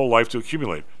worked your whole life to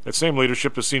accumulate. That same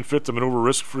leadership has seen fit to maneuver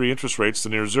risk-free interest rates to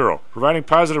near zero. Providing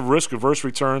positive risk-averse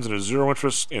returns in a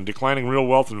zero-interest and declining real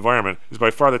wealth environment is by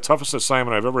far the toughest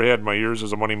assignment I've ever had in my years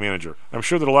as a money manager. I'm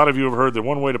sure that a lot of you have heard that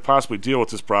one way to possibly deal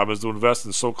with this problem is to invest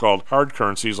in so-called hard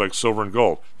currencies like silver and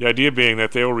gold. The idea being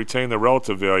that they will retain their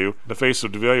relative value in the face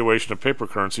of devaluation of paper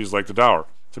currencies like the dollar.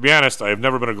 To be honest, I have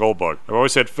never been a gold bug. I've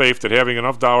always had faith that having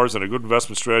enough dollars and a good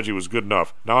investment strategy was good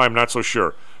enough. Now I'm not so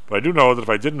sure. But I do know that if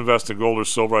I did invest in gold or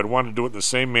silver, I'd want to do it in the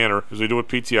same manner as we do with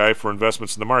PTI for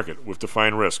investments in the market, with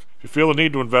defined risk. If you feel the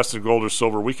need to invest in gold or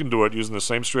silver, we can do it using the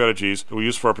same strategies that we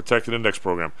use for our protected index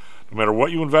program. No matter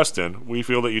what you invest in, we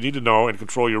feel that you need to know and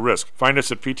control your risk. Find us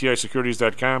at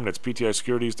PTIsecurities.com. That's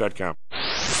PTIsecurities.com.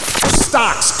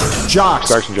 Stocks, jocks,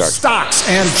 Stocks and jocks. Stocks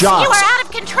and jocks. You are out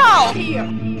of control. Here,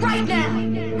 right now,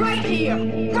 right here,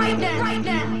 right now, right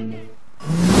now.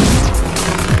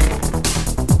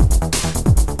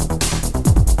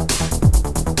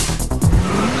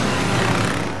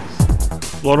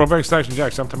 Lord Bank Stocks and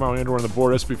Jocks. I'm Tom Allen, Andrew on the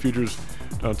board. SP futures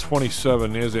down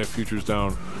 27. NASDAQ futures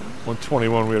down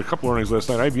 121. We had a couple earnings last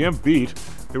night. IBM beat.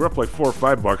 They were up like $4 or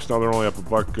 $5. Now they're only up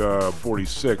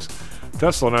 $1.46.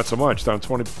 Tesla not so much. Down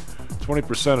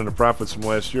 20% in the profits from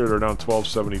last year. They're down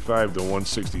 12.75 to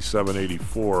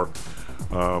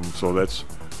 167.84. So that's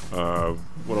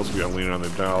what else we got leaning on the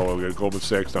Dow? We got Goldman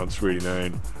Sachs down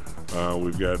 389.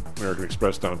 We've got American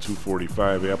Express down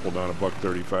 245. Apple down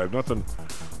 $1.35. Nothing.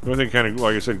 The only thing kind of,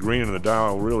 like I said, green in the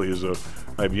Dow really is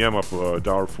IBM up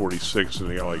 $1.46,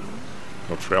 and they got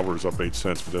Travelers up 8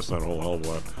 cents, but that's not a whole hell of a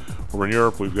lot. Over in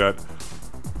Europe, we've got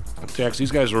DAX.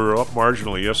 These guys were up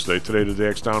marginally yesterday. Today, the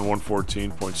DAX down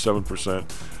 114.7%.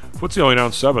 FTSE only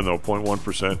down 7 though,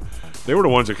 0.1%. They were the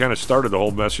ones that kind of started the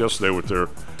whole mess yesterday with their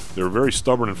very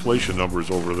stubborn inflation numbers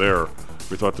over there.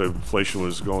 We thought the inflation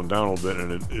was going down a little bit,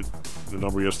 and the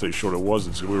number yesterday showed it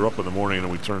wasn't. So we were up in the morning,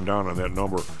 and we turned down on that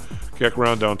number. CAC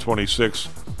round down 26,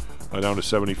 down to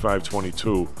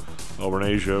 75.22. Over in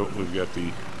Asia, we've got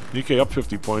the Nikkei up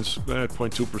 50 points,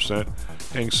 0.2%.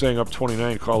 Hang Seng up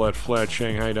 29, call that flat.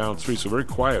 Shanghai down 3, so very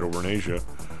quiet over in Asia.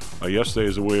 Yesterday,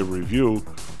 as a way of review,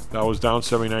 Dow was down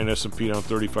 79, S&P down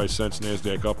 35 cents,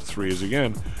 NASDAQ up 3. As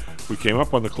again, we came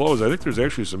up on the close. I think there's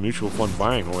actually some mutual fund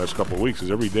buying the last couple of weeks,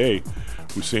 because every day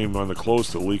we seem on the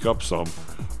close to leak up some.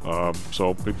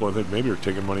 So people, I think, maybe are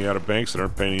taking money out of banks that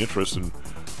aren't paying any interest and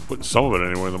putting some of it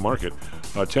anywhere in the market.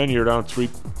 10-year down 3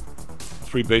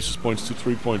 basis points to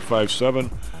 3.57.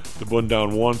 The Bund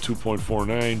down 1,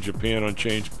 2.49. Japan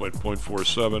unchanged by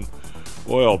 0.47.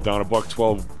 Oil down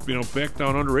 $1.12. Back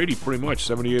down under 80 pretty much,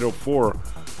 78.04.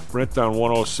 Brent down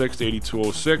 106 to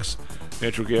 82.06.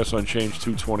 Natural gas unchanged,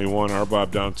 2.21.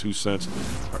 RBOB down 2 cents,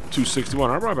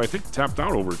 2.61. RBOB, I think, tapped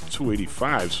out over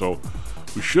 2.85. So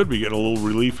we should be getting a little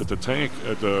relief at the tank,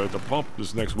 at the pump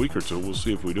this next week or two. We'll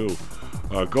see if we do.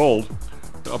 Gold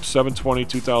up 720,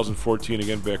 2014,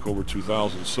 again back over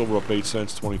 2000. Silver up 8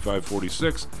 cents,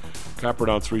 25.46. Copper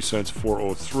down 3 cents,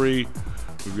 4.03.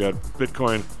 We've got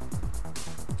Bitcoin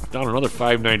down another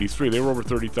 593. They were over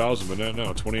 30,000, but not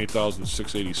now,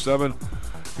 28,687.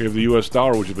 We have the U.S.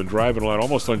 dollar, which has been driving a lot,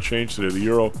 almost unchanged today. The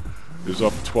euro is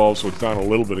up 12, so it's down a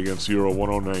little bit against the euro,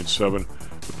 109.7.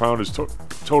 The pound is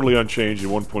totally unchanged at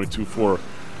 1.24.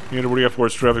 Andrew, what do you have for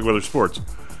us, traffic, weather, sports?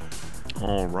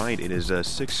 All right, it is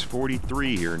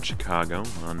 6:43 here in Chicago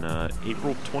on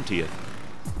April 20th.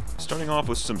 Starting off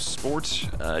with some sports,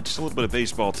 just a little bit of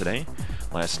baseball today.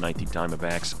 Last night, the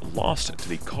Diamondbacks lost to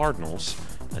the Cardinals,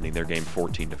 ending their game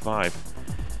 14-5.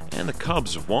 And the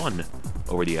Cubs won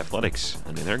over the Athletics,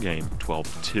 ending their game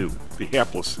 12-2. The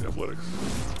hapless Athletics.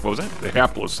 What was that? The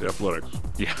hapless Athletics.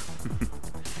 Yeah.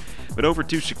 But over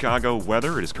to Chicago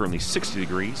weather. It is currently 60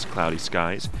 degrees, cloudy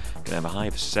skies. Going to have a high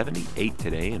of 78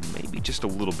 today and maybe just a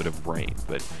little bit of rain,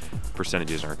 but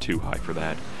percentages aren't too high for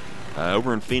that.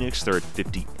 Over in Phoenix, they're at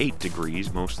 58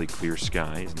 degrees, mostly clear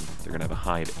skies, and they're going to have a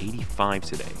high of 85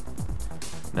 today.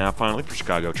 Now, finally, for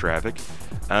Chicago traffic,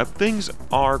 things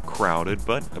are crowded,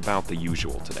 but about the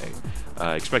usual today.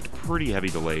 Expect pretty heavy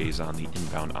delays on the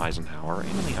inbound Eisenhower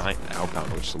and on the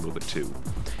outbound just a little bit too.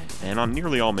 And on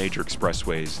nearly all major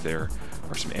expressways, there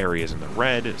are some areas in the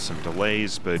red, some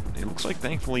delays, but it looks like,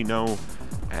 thankfully, no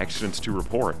accidents to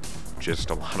report. Just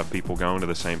a lot of people going to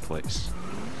the same place.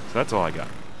 So that's all I got.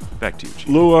 Back to you, Chief.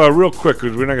 Lou, real quick,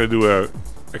 because we're not going to do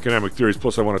economic theories,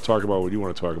 plus I want to talk about what you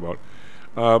want to talk about.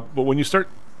 But when we start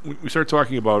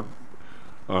talking about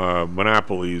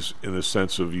monopolies in the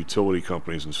sense of utility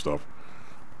companies and stuff,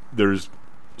 there's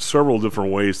several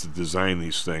different ways to design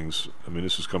these things. I mean,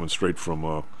 this is coming straight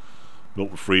from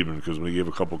Milton Friedman, because when he gave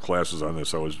a couple classes on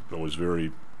this, I was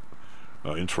very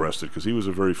interested, because he was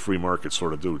a very free market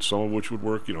sort of dude. Some of which would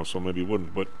work, some maybe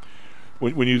wouldn't. But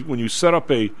when you set up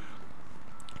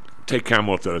take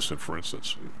Commonwealth Edison for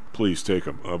instance, please take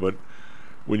them. But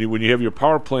when you have your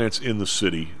power plants in the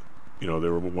city,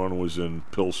 one was in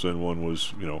Pilsen, one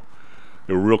was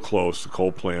they were real close, the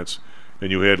coal plants,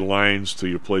 and you had lines to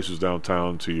your places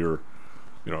downtown, to your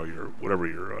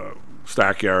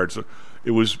stockyards.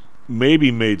 It was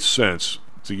maybe made sense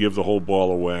to give the whole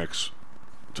ball of wax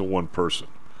to one person.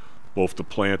 both the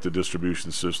plant, the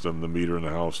distribution system, the meter in the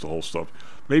house, the whole stuff.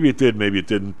 Maybe it did, maybe it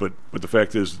didn't, but the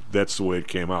fact is that's the way it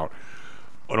came out.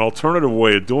 An alternative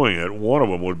way of doing it, one of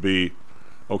them would be,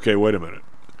 okay, wait a minute.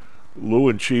 Lou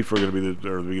and Chief are going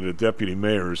to be the deputy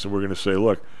mayors, and we're going to say,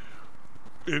 look,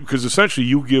 because essentially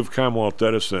you give Commonwealth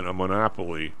Edison a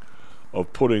monopoly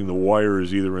of putting the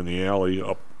wires either in the alley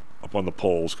up on the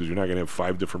poles, because you're not going to have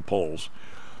 5 different poles.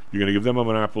 You're going to give them a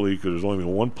monopoly because there's only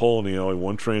one pole in the alley,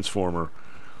 one transformer,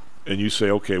 and you say,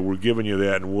 okay, we're giving you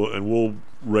that, and we'll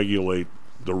regulate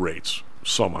the rates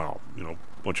somehow. A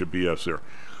bunch of BS there.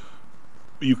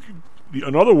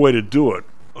 Another way to do it,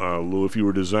 Lou, if you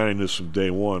were designing this from day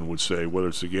one, would say, whether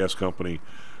it's the gas company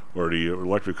or the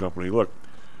electric company, look,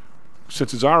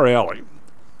 since it's our alley,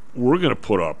 we're going to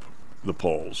put up the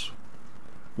poles.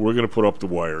 We're going to put up the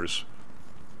wires.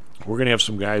 We're going to have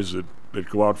some guys that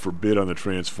go out for bid on the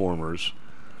transformers.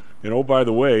 And oh, by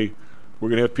the way, we're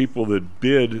going to have people that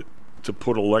bid to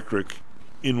put electric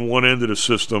in one end of the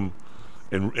system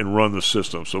and run the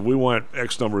system. So if we want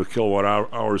X number of kilowatt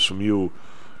hours from you,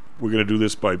 we're going to do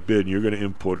this by bid, and you're going to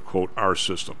input, quote, our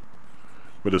system.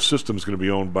 But the system's going to be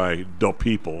owned by the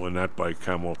people and not by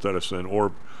Commonwealth Edison,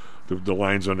 or the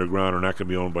lines underground are not going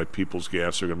to be owned by People's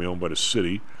Gas. They're going to be owned by the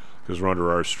city because we're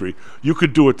under our street. You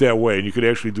could do it that way, and you could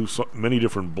actually do many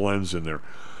different blends in there.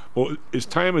 Well, as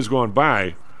time has gone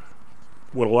by,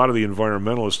 what a lot of the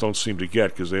environmentalists don't seem to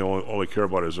get, because all they care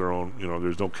about is their own,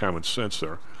 there's no common sense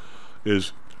there,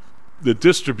 is the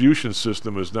distribution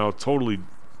system is now totally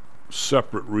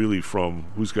separate really from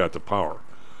who's got the power.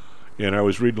 And I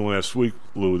was reading last week,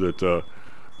 Lou, that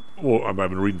I've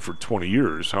been reading for 20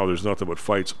 years how there's nothing but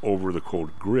fights over the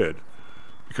quote grid,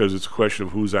 because it's a question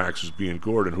of whose axe is being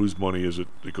gored and whose money is it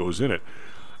that goes in it.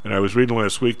 And I was reading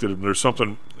last week that there's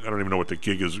something, I don't even know what the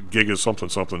gig is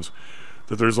something's,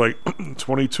 that there's like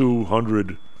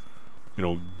 2,200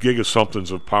 giga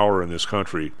somethings of power in this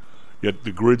country, yet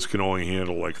the grids can only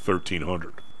handle like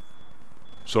 1,300.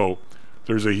 So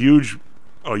there's a huge,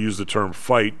 I'll use the term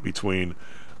fight between,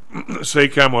 say,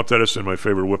 Commonwealth Edison, my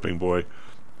favorite whipping boy.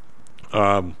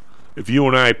 If you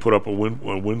and I put up a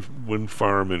wind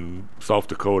farm in South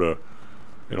Dakota,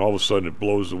 and all of a sudden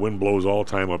the wind blows all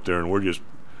the time up there, and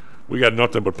we got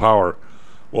nothing but power.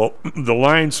 Well, the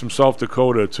lines from South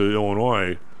Dakota to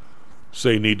Illinois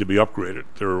say need to be upgraded.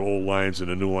 There are old lines, and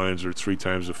the new lines are 3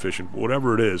 times efficient.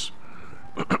 Whatever it is,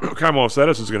 Commonwealth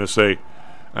Edison's going to say,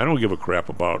 I don't give a crap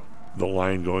about the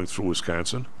line going through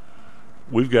Wisconsin.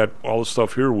 We've got all the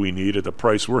stuff here we need at the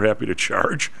price we're happy to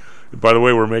charge. And by the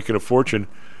way, we're making a fortune.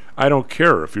 I don't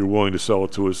care if you're willing to sell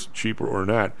it to us cheaper or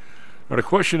not. Now the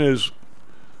question is,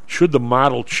 should the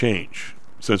model change?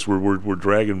 Since we're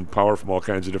dragging power from all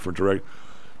kinds of different directions,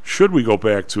 should we go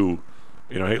back to,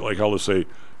 I hate like how to say,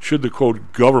 should the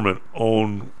quote government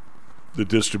own the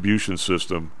distribution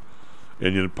system,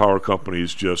 and the power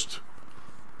companies just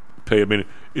pay? I mean,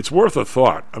 it's worth a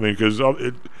thought. I mean, because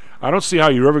I don't see how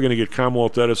you're ever going to get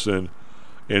Commonwealth Edison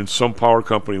and some power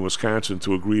company in Wisconsin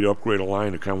to agree to upgrade a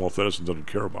line that Commonwealth Edison doesn't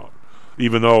care about.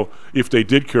 Even though if they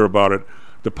did care about it,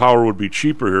 the power would be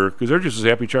cheaper here because they're just as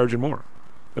happy charging more.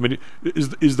 I mean,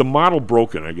 is the model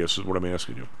broken, I guess, is what I'm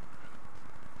asking you.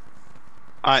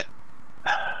 I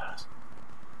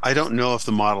don't know if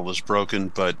the model is broken,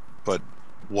 but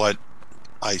what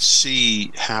I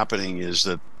see happening is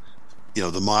that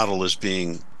the model is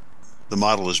being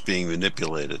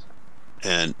manipulated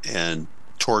and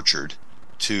tortured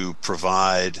to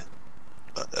provide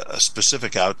a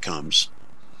specific outcomes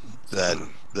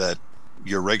that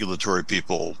your regulatory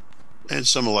people and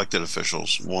some elected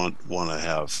officials want to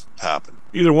have happen.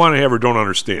 Either want to have or don't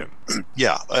understand.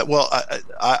 Yeah. Well,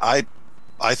 I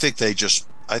think they just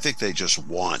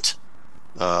want.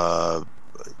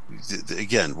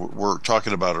 Again, we're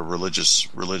talking about a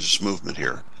religious movement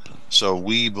here. So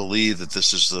we believe that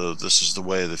this is the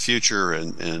way of the future,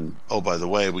 and oh, by the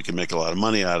way, we can make a lot of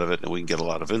money out of it, and we can get a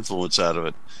lot of influence out of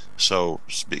it. So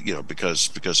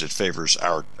because it favors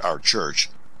our church.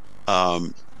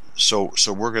 So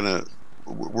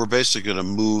we're basically gonna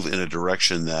move in a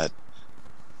direction that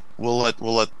we'll let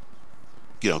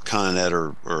Con Ed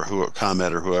or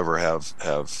ComEd or whoever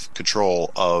have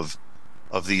control of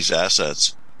these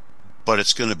assets, but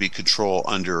it's going to be control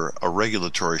under a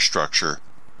regulatory structure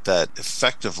that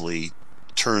effectively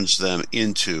turns them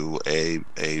into a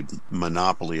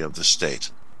monopoly of the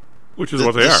state, which is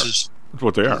what they are. That's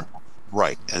what they are,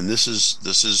 right? And this is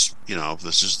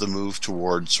the move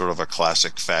toward sort of a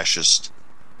classic fascist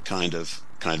kind of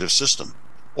system,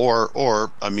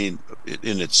 or I mean,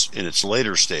 in its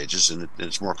later stages, in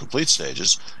its more complete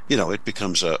stages, it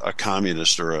becomes a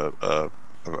communist or an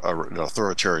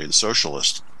authoritarian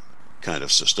socialist kind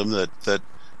of system that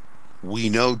we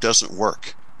know doesn't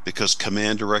work because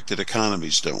command-directed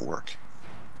economies don't work,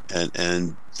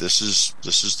 and this is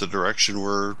the direction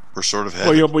we're sort of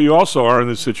headed. Well, but you also are in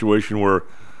this situation where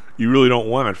you really don't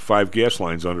want 5 gas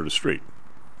lines under the street.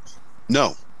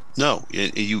 No.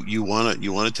 You want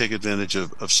to take advantage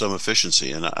of some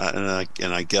efficiency, and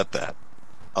I get that.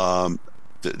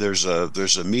 There's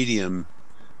a medium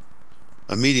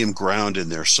ground in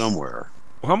there somewhere.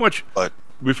 Well, how much? But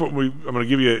I'm going to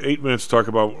give you 8 minutes to talk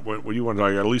about what you want to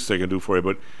talk. At least I can do for you.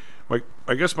 But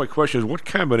I guess my question is, what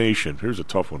combination? Here's a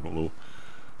tough one, Lou.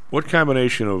 What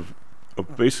combination of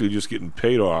basically just getting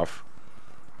paid off?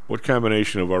 What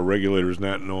combination of our regulators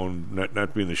not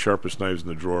being the sharpest knives in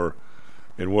the drawer,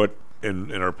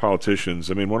 and our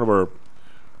politicians? I mean, one of our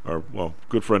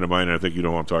good friend of mine, and I think you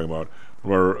know who I'm talking about.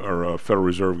 One of our Federal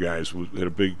Reserve guys had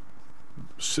a big.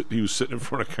 He was sitting in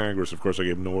front of Congress. Of course, I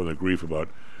gave him no more than grief about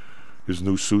his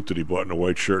new suit that he bought in a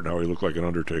white shirt and how he looked like an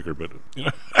Undertaker. But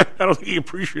I don't think he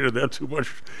appreciated that too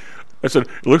much. I said,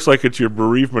 it looks like it's your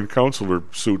bereavement counselor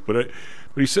suit. But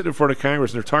he's sitting in front of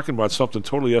Congress, and they're talking about something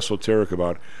totally esoteric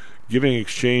about giving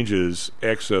exchanges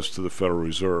access to the Federal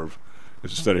Reserve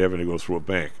instead of having to go through a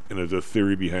bank. And there's a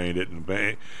theory behind it. And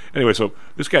anyway, so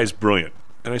this guy's brilliant.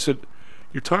 And I said,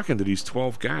 you're talking to these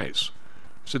 12 guys.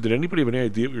 I said, did anybody have any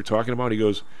idea what you're talking about? He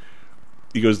goes,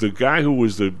 the guy who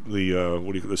was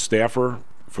the staffer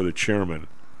for the chairman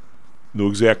knew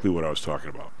exactly what I was talking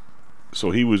about.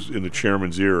 So he was in the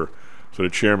chairman's ear, so the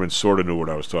chairman sort of knew what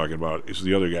I was talking about. It's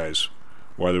the other guys,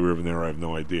 why they were even there, I have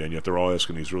no idea. And yet they're all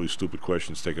asking these really stupid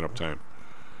questions, taking up time.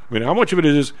 I mean, how much of it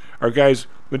is our guys?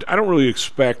 I don't really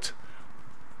expect,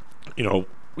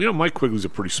 Mike Quigley's a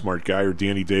pretty smart guy, or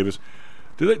Danny Davis.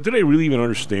 Do they really even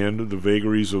understand the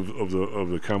vagaries of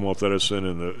the Commonwealth Edison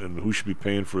and who should be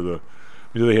paying for the?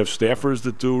 Do they have staffers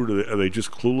that do? Or are they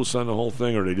just clueless on the whole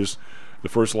thing? Or are they just the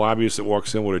first lobbyist that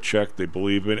walks in with a check they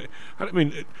believe in it? I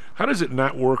mean, how does it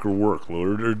not work or work, Lou?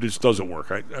 Or it just doesn't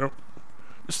work? I don't.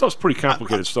 This stuff's pretty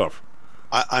complicated stuff.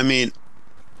 I mean,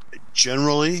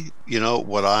 generally,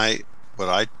 what I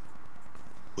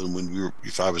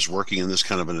if I was working in this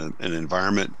kind of an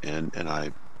environment and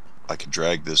I could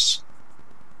drag this.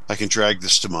 I can drag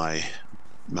this to my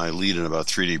lead in about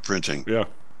 3D printing. Yeah.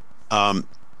 I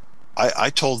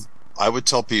would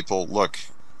tell people, look,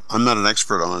 I'm not an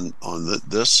expert on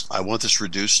this. I want this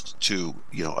reduced to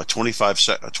a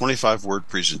 25 word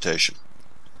presentation.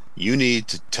 You need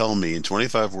to tell me in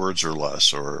 25 words or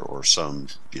less, or some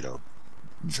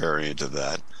variant of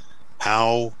that,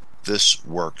 how this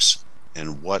works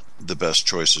and what the best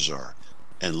choices are,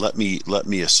 and let me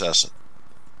assess it.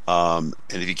 And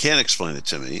if you can't explain it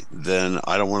to me, then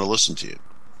I don't want to listen to you,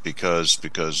 because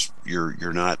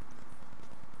you're not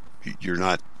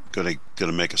going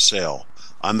to make a sale.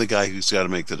 I'm the guy who's got to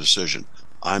make the decision.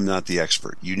 I'm not the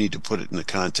expert. You need to put it in the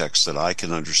context that I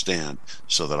can understand,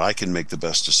 so that I can make the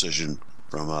best decision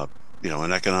from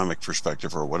an economic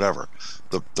perspective or whatever.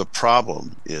 The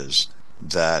problem is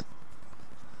that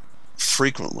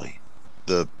frequently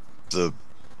the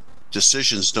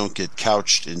decisions don't get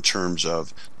couched in terms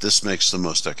of this makes the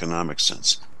most economic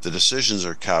sense. The decisions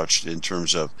are couched in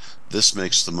terms of this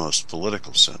makes the most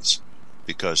political sense,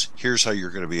 because here's how you're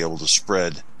going to be able to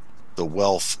spread the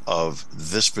wealth of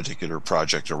this particular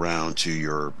project around to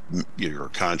your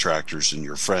contractors and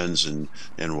your friends and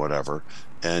whatever,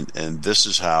 and this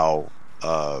is how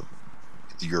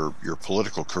your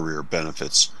political career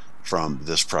benefits from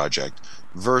this project,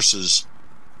 versus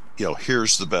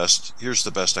here's the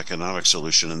best economic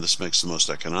solution, and this makes the most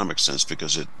economic sense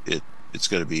because it's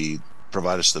going to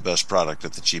provide us the best product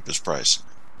at the cheapest price.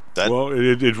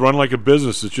 It's run like a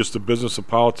business. It's just the business of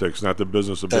politics, not the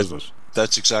business of business.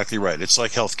 That's exactly right. It's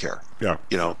like healthcare.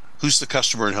 Yeah. Who's the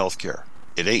customer in healthcare?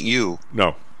 It ain't you.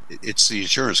 No. It's the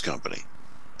insurance company.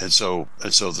 And so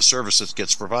the service that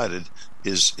gets provided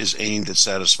is aimed at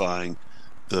satisfying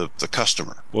the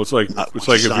customer. Well, it's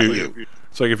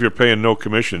like if you're paying no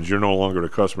commissions, you're no longer the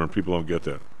customer, and people don't get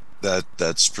that.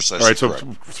 That's precisely all right. So correct.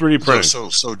 3D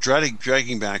printing. So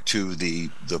dragging back to the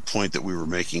point that we were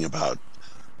making about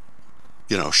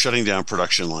shutting down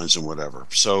production lines and whatever.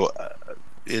 So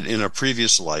in a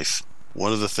previous life,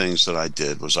 one of the things that I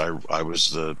did was I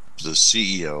was the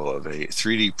CEO of a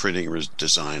 3D printing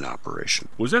design operation.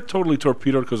 Was that totally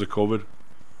torpedoed because of COVID?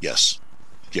 Yes.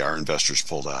 Yeah, our investors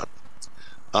pulled out.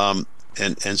 And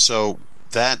so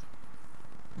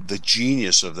the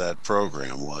genius of that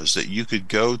program was that you could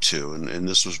go to, and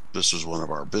this was one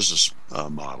of our business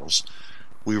models.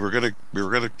 We were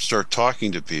gonna start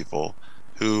talking to people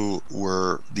who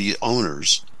were the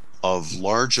owners of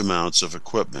large amounts of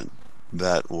equipment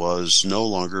that was no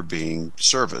longer being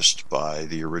serviced by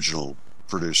the original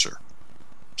producer,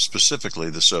 specifically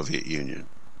the Soviet Union.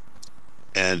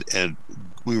 And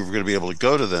we were going to be able to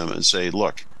go to them and say,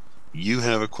 look, you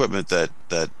have equipment that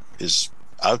is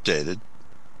outdated,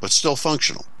 but still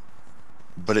functional.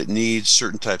 But it needs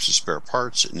certain types of spare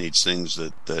parts. It needs things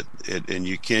and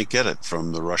you can't get it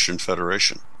from the Russian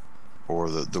Federation, or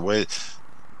the way,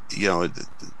 to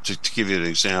give you an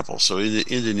example. So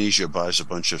Indonesia buys a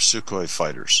bunch of Sukhoi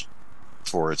fighters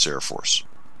for its Air Force,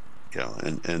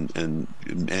 and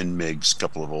MiGs, a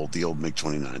couple of the old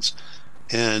MiG-29s.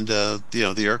 And,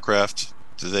 the aircraft,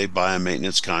 they buy a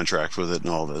maintenance contract with it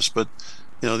and all this, but,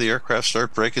 the aircraft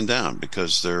start breaking down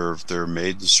because they're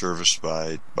made and serviced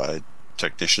by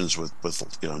technicians with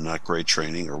not great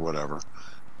training or whatever.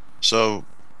 So,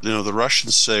 the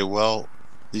Russians say, well,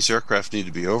 these aircraft need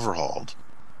to be overhauled,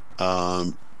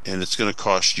 and it's going to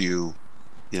cost you,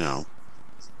 $20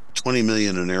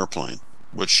 million an airplane,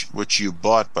 which you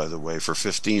bought, by the way, for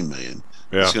 $15 million.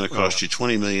 Yeah. It's going to cost you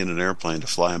 $20 million an airplane to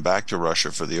fly them back to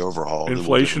Russia for the overhaul.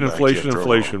 Inflation.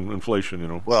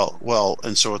 Well,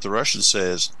 and so what the Russians say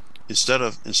is, instead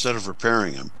of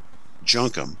repairing them,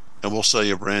 junk them, and we'll sell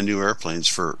you brand new airplanes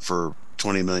for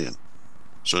 $20 million.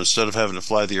 So instead of having to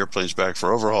fly the airplanes back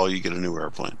for overhaul, you get a new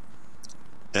airplane.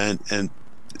 And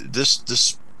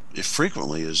this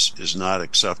frequently is not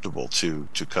acceptable to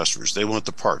customers. They want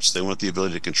the parts. They want the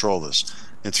ability to control this.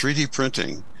 And 3D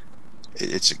printing,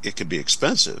 it can be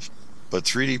expensive, but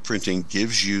 3D printing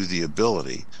gives you the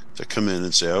ability to come in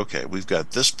and say, okay, we've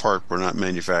got this part, we're not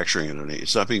manufacturing it anymore.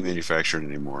 It's not being manufactured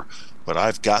anymore, but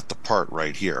I've got the part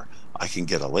right here. I can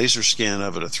get a laser scan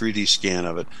of it, a 3D scan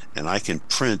of it, and I can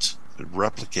print and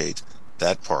replicate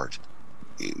that part.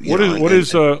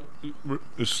 A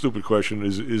stupid question,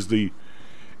 is the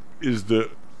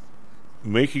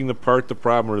making the part the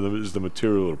problem, or is the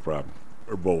material the problem,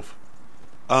 or both?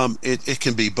 It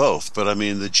can be both, but I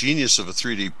mean, the genius of a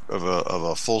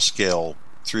full scale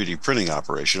 3D printing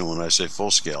operation, and when I say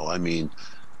full scale, I mean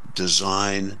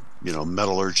design,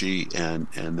 metallurgy, and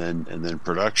then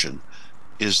production,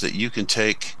 is that you can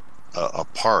take a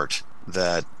part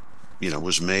that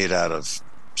was made out of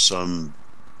some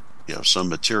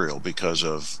material because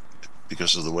of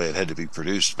the way it had to be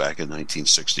produced back in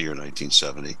 1960 or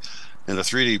 1970. And a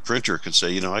 3D printer could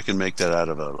say, I can make that out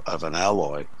of an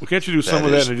alloy. Well, can't you do some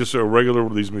of that in just a regular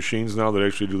with these machines now that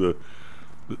actually do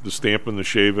the stamping, the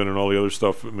shaving, and all the other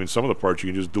stuff? I mean, some of the parts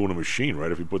you can just do in a machine,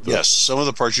 right? If you put yes, some of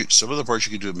the parts you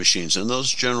can do with machines, and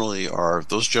those generally are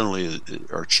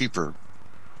cheaper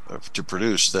to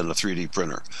produce than a 3D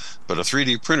printer. But a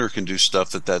 3D printer can do stuff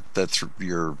that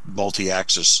your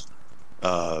multi-axis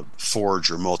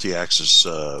forge or multi-axis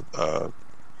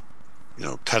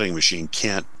cutting machine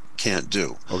can't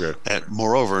do. Okay. And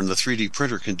moreover, and the 3D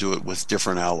printer can do it with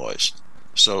different alloys.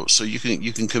 So you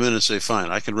can come in and say, fine,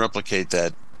 I can replicate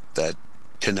that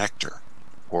connector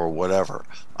or whatever.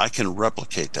 I can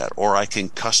replicate that, or I can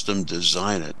custom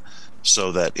design it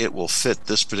so that it will fit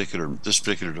this particular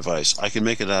device. I can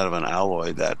make it out of an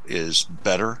alloy that is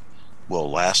better, will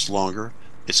last longer.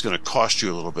 It's going to cost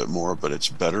you a little bit more, but it's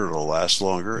better. It'll last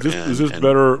longer. Is this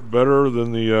better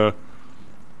than the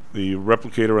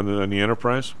replicator on the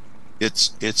Enterprise? It's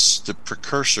the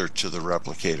precursor to the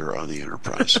replicator on the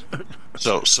Enterprise.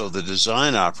 So the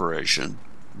design operation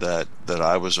that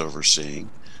I was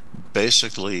overseeing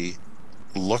basically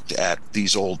looked at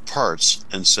these old parts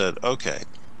and said, okay,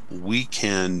 we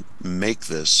can make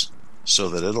this so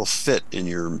that it'll fit in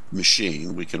your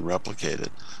machine. We can replicate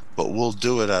it, but we'll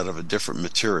do it out of a different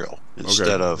material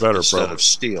instead of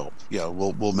steel. Yeah,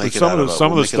 we'll make it out of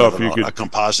a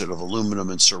composite of aluminum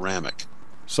and ceramic.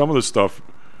 Some of the stuff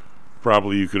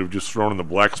probably you could have just thrown in the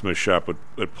blacksmith shop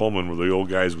at Pullman, where the old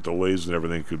guys with the lathes and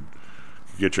everything could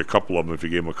get you a couple of them if you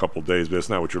gave them a couple of days. But that's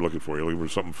not what you're looking for. You're looking for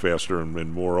something faster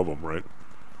and more of them, right?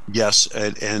 Yes,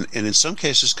 and in some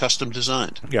cases custom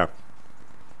designed. Yeah.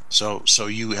 So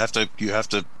you have to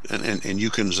and you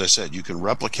can, as I said, you can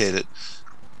replicate it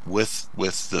with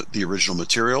the original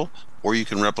material, or you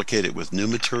can replicate it with new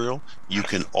material. You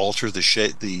can alter the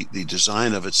shape, the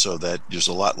design of it, so that there's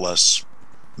a lot less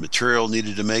material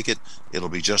needed to make it. It'll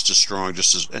be just as strong,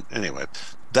 anyway.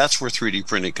 That's where 3D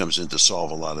printing comes in to solve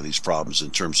a lot of these problems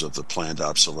in terms of the planned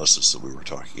obsolescence that we were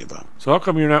talking about. So how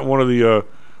come you're not one of the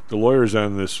lawyers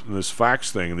on this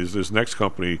Fox thing? This next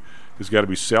company has got to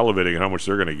be salivating at how much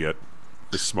they're going to get.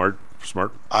 This smart.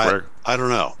 I don't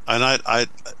know, and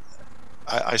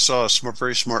I saw a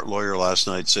very smart lawyer last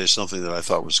night say something that I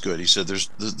thought was good. He said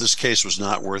this case was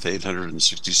not worth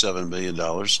 $867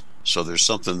 million, so there's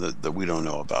something that we don't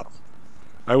know about.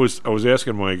 I was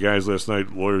asking my guys last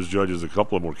night, lawyers, judges, a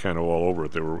couple of them were kind of all over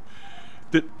it. They were,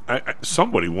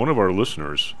 somebody, one of our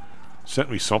listeners, sent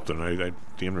me something. I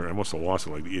damn near, I must have lost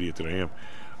it like the idiot that I am.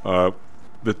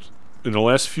 That in the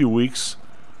last few weeks,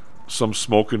 some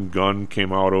smoking gun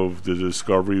came out of the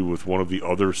discovery with one of the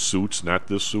other suits. Not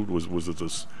this suit. Was it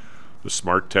the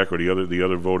Smart Tech or the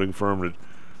other voting firm?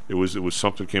 It was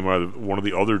something came out of one of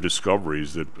the other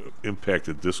discoveries that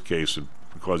impacted this case and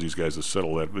caused these guys to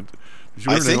settle that. But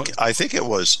I think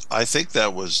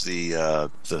that was the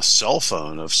cell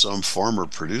phone of some former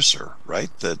producer, right?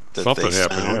 That something they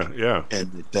happened, found, yeah.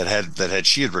 And that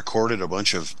she had recorded a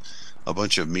bunch of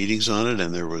meetings on it,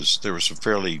 and there was some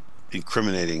fairly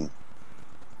incriminating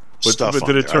stuff. But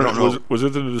did it turn out? Was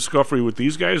it the discovery with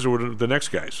these guys or the next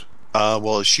guys?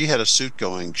 Well, she had a suit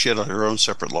going. She had her own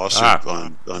separate lawsuit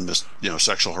on this,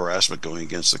 sexual harassment going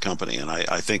against the company, and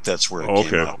I think that's where it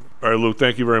came out. All right, Lou,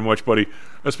 thank you very much, buddy.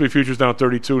 SP Futures down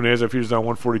 32, NASDAQ Futures down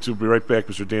 142. Be right back,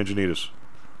 Mr. Dan Janitas.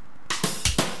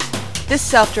 This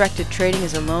self-directed trading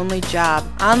is a lonely job.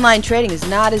 Online trading is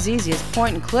not as easy as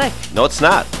point and click. No, it's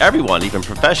not. Everyone, even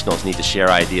professionals, need to share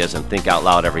ideas and think out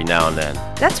loud every now and then.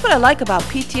 That's what I like about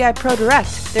PTI Pro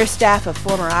Direct. Their staff of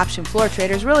former option floor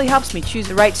traders really helps me choose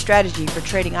the right strategy for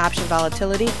trading option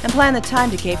volatility and plan the time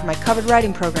decay for my covered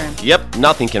writing program. Yep,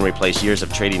 nothing can replace years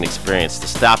of trading experience to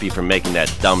stop you from making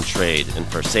that dumb trade and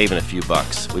for saving a few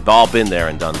bucks. We've all been there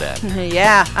and done that.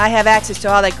 Yeah, I have access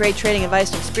to all that great trading advice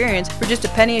and experience for just a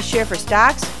penny a share for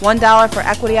stocks, $1 for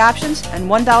equity options, and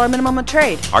 $1 minimum a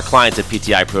trade. Our clients at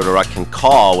PTI Pro Direct can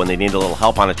call when they need a little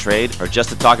help on a trade or just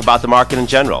to talk about the market in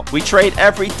general. We trade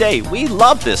every day. We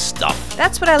love this stuff.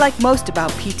 That's what I like most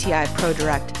about PTI Pro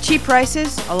Direct. Cheap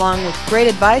prices, along with great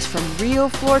advice from real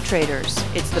floor traders.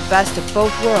 It's the best of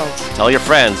both worlds. Tell your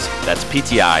friends. That's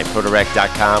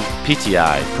PTIProDirect.com,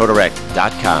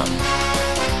 PTIProDirect.com.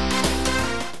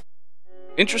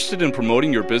 Interested in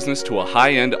promoting your business to a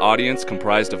high-end audience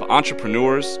comprised of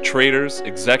entrepreneurs, traders,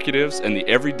 executives, and the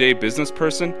everyday business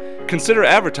person? Consider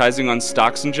advertising on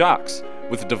Stocks and Jocks.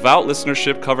 With a devout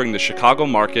listenership covering the Chicago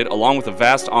market along with a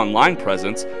vast online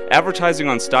presence, advertising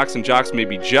on Stocks and Jocks may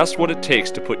be just what it takes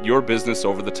to put your business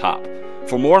over the top.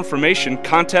 For more information,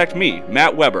 contact me,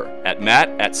 Matt Weber, at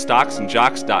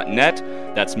matt@stocksandjocks.net.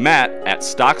 That's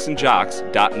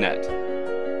matt@stocksandjocks.net.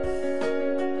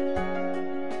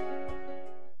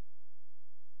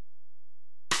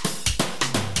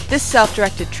 This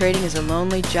self-directed trading is a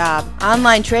lonely job.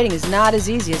 Online trading is not as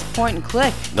easy as point and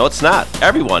click. No, it's not.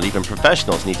 Everyone, even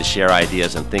professionals, need to share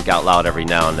ideas and think out loud every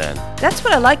now and then. That's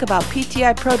what I like about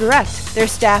PTI Pro Direct. Their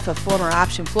staff of former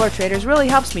option floor traders really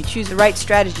helps me choose the right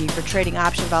strategy for trading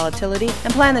option volatility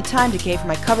and plan the time decay for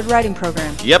my covered writing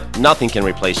program. Yep, nothing can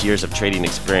replace years of trading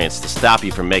experience to stop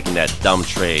you from making that dumb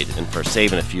trade and for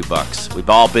saving a few bucks. We've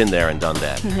all been there and done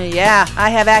that. Yeah, I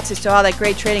have access to all that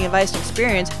great trading advice and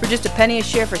experience for just a penny a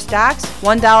share for stocks,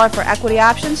 $1 for equity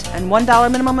options, and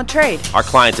 $1 minimum a trade. Our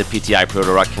clients at PTI Pro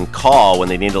Direct can call when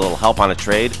they need a little help on a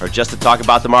trade or just to talk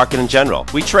about the market in general.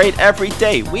 We trade every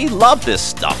day. We love this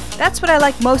stuff. That's what I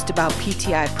like most about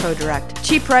PTI Pro Direct.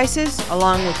 Cheap prices,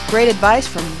 along with great advice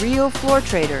from real floor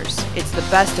traders. It's the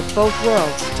best of both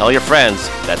worlds. Tell your friends.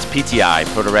 That's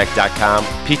PTIProDirect.com,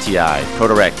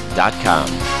 PTIProDirect.com.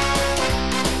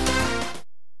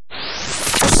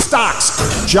 Stocks,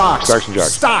 jocks, Stocks and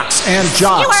jocks. Stocks and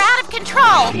jocks. You are out of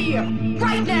control. Here,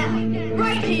 right now,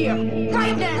 right here,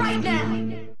 right now, right now.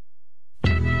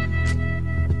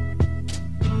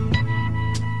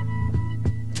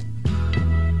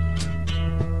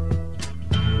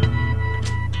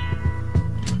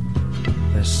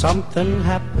 There's something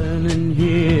happening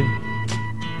here.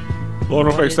 Hello,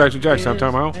 no fake Stocks and Jocks.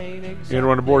 Time out. And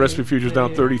we're on the board. SP Futures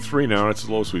down 33 now. That's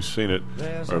the lowest we've seen it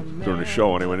during the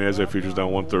show anyway. NASDAQ Futures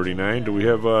down 139. Do we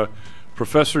have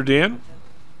Professor Dan?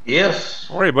 Yes.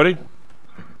 All right, buddy.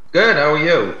 Good. How are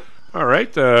you? All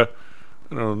right. I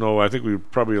don't know. I think we're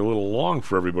probably a little long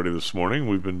for everybody this morning.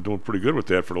 We've been doing pretty good with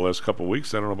that for the last couple of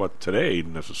weeks. I don't know about today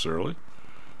necessarily.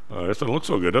 It doesn't look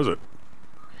so good, does it?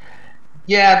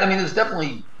 Yeah, I mean, there's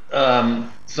definitely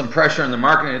some pressure in the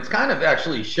market, and it's kind of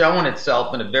actually showing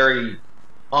itself in a very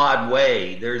odd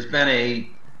way. There's been a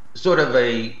sort of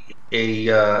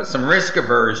some risk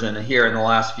aversion here in the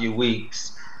last few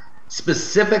weeks,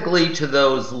 specifically to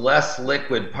those less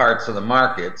liquid parts of the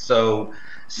market. So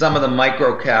some of the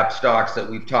micro cap stocks that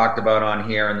we've talked about on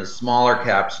here and the smaller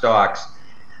cap stocks,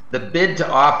 the bid to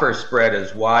offer spread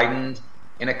has widened.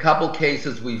 In a couple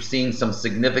cases, we've seen some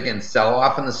significant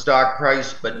sell-off in the stock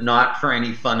price, but not for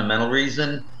any fundamental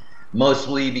reason,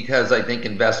 mostly because I think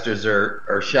investors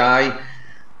are shy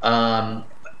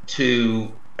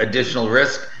to additional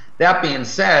risk. That being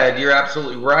said, you're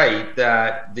absolutely right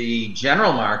that the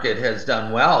general market has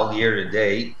done well year to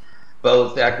date,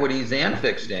 both equities and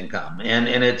fixed income, and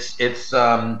it's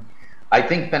I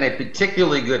think been a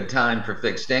particularly good time for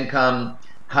fixed income.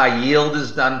 High yield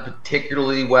has done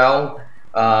particularly well.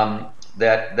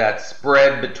 That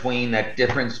spread between that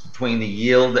difference between the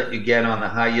yield that you get on the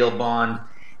high yield bond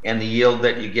and the yield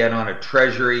that you get on a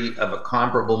treasury of a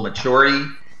comparable maturity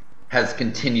has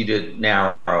continued to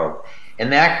narrow.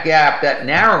 And that gap, that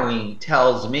narrowing,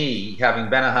 tells me,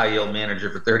 having been a high yield manager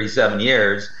for 37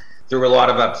 years, through a lot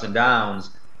of ups and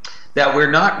downs, that we're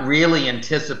not really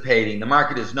anticipating, the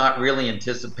market is not really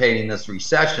anticipating this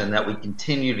recession that we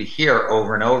continue to hear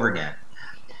over and over again.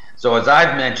 So as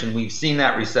I've mentioned, we've seen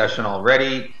that recession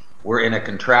already. We're in a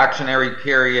contractionary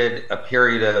period, a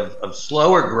period of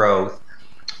slower growth,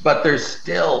 but there's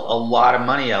still a lot of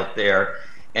money out there.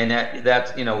 And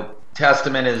that's,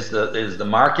 testament is the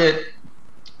market,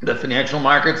 the financial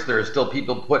markets. There are still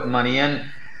people putting money in.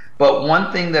 But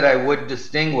one thing that I would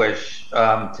distinguish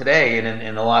today and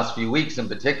in the last few weeks in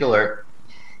particular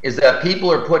is that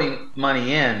people are putting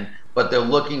money in, but they're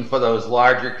looking for those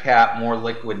larger cap, more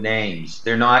liquid names.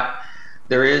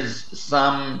 There is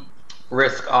some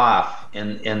risk off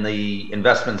in the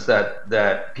investments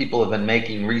that people have been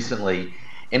making recently.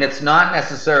 And it's not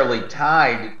necessarily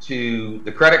tied to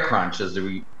the credit crunch as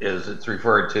it's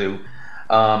referred to.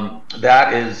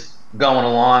 That is going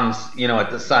along,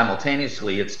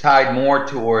 simultaneously. It's tied more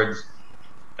towards,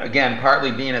 again,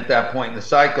 partly being at that point in the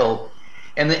cycle.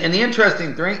 And the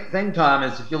interesting thing, Tom,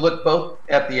 is if you look both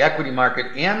at the equity market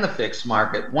and the fixed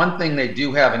market, one thing they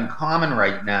do have in common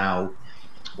right now,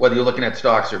 whether you're looking at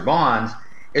stocks or bonds,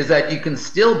 is that you can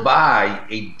still buy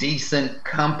a decent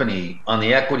company on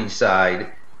the equity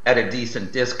side at a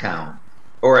decent discount,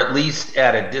 or at least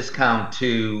at a discount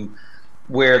to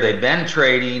where they've been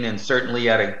trading, and certainly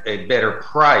at a better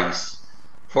price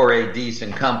for a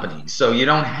decent company. So you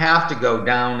don't have to go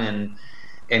down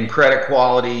in credit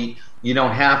quality. You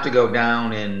don't have to go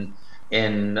down in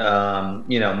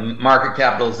market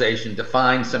capitalization to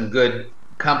find some good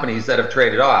companies that have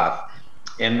traded off.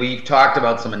 And we've talked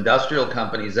about some industrial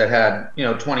companies that had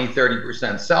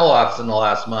 20-30% sell-offs in the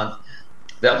last month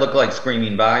that look like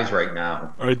screaming buys right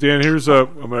now. All right, Dan. Here's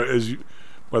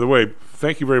by the way,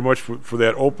 thank you very much for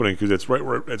that opening, because it's right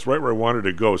where I wanted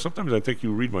to go. Sometimes I think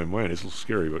you read my mind. It's a little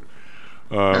scary, but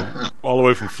all the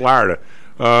way from Florida.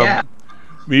 Yeah.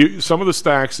 Some of the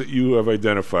stocks that you have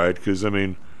identified, because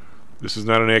this is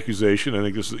not an accusation. I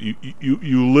think this is,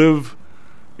 you live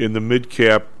in the mid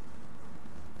cap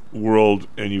world,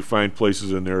 and you find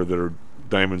places in there that are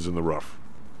diamonds in the rough.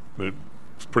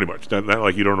 It's pretty much not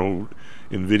like you don't know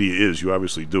who NVIDIA is. You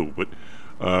obviously do, but.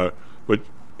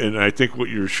 And I think what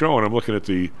you're showing, I'm looking at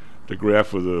the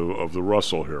graph of the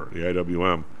Russell here, the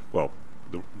IWM, well,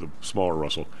 the smaller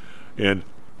Russell, and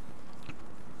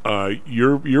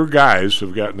your guys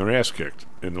have gotten their ass kicked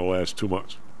in the last 2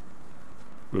 months.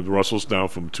 The Russell's down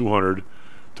from 200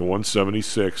 to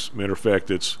 176. Matter of fact,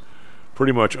 it's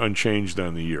pretty much unchanged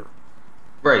on the year.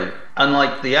 Right,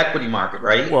 unlike the equity market,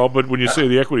 right? Well, but when you say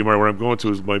the equity market, what I'm going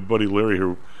to is my buddy Larry,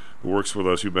 who works with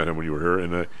us. You met him when you were here,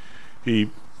 and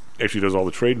he actually does all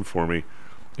the trading for me.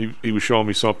 He was showing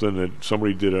me something that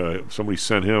somebody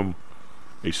sent him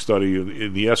a study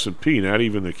in the S&P, not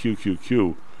even the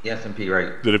QQQ. The S&P,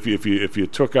 right? That if you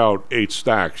took out 8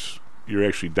 stocks, you're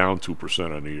actually down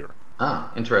 2% on the year.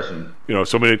 Ah, interesting.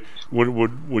 So when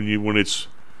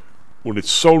it's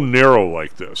so narrow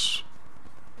like this,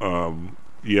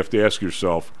 you have to ask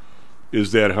yourself,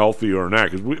 is that healthy or not?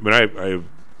 Because I have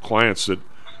clients that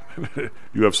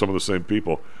you have some of the same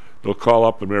people. They'll call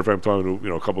up, and matter of fact, I'm talking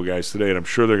to a couple guys today, and I'm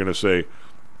sure they're going to say,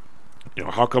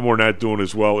 how come we're not doing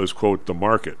as well as, quote, the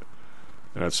market?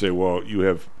 And I'd say, well, you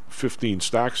have 15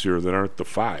 stocks here that aren't the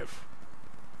 5,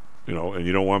 and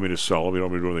you don't want me to sell them, you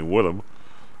don't want me to do anything with them.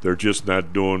 They're just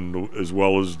not doing as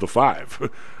well as the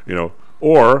 5,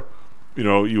 or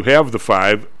you have the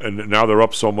 5, and now they're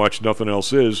up so much, nothing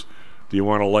else is. Do you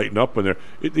want to lighten up in there?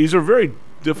 These are very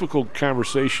difficult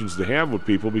conversations to have with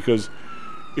people, because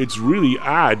it's really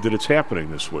odd that it's happening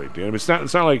this way, Dan. It's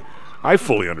not like I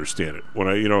fully understand it. When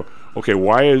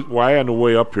why on the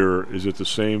way up here is it the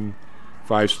same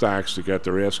 5 stocks that got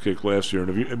their ass kicked last year?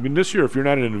 And this year, if you're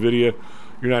not in NVIDIA,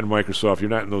 you're not in Microsoft, you're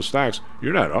not in those stocks,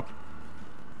 you're not up.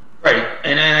 Right,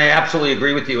 and I absolutely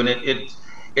agree with you. And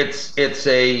it's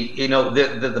a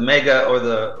the mega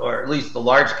or at least the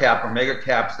large cap or mega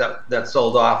caps that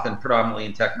sold off predominantly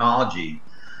in technology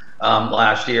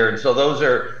last year. And so those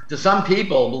are, to some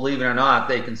people, believe it or not,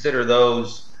 they consider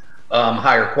those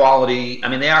higher quality.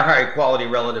 They are higher quality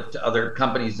relative to other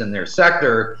companies in their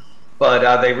sector. but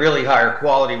are they really higher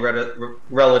quality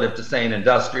relative to, say, an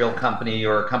industrial company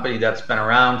or a company that's been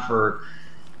around for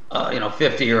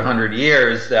 50 or 100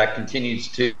 years that continues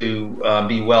to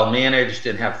be well managed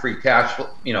and have free cash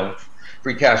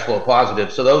flow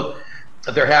positive. So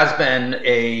there has been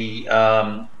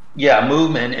a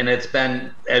movement, and it's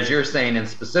been, as you're saying, in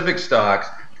specific stocks.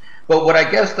 But what I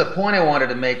guess the point I wanted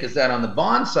to make is that on the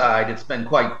bond side, it's been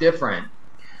quite different.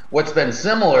 What's been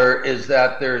similar is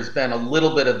that there's been a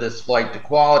little bit of this flight to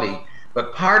quality,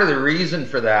 but part of the reason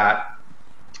for that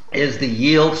is the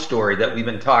yield story that we've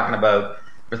been talking about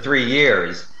for 3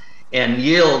 years. And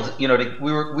yield,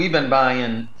 we've been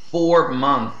buying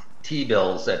 4-month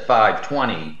T-bills at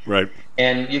 5.20. Right.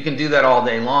 And you can do that all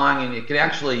day long, and you can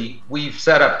actually, we've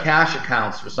set up cash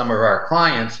accounts for some of our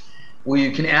clients where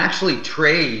you can actually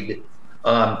trade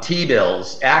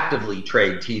T-bills, actively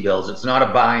trade T-bills. It's not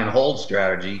a buy and hold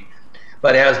strategy,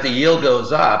 but as the yield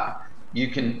goes up, you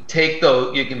can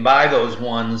buy those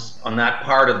ones on that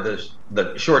part of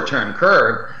the short-term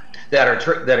curve that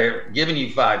are giving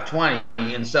you 5.20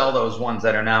 and sell those ones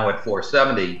that are now at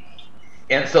 4.70.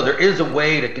 And so there is a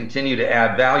way to continue to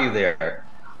add value there.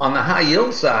 On the high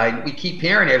yield side, we keep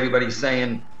hearing everybody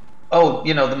saying, oh,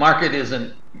 the market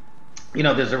isn't,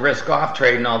 there's a risk off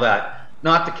trade and all that.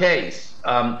 Not the case.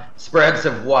 Spreads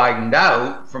have widened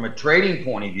out from a trading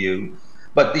point of view,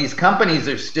 but these companies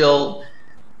are still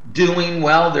doing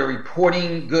well. They're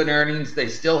reporting good earnings. They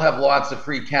still have lots of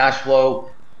free cash flow,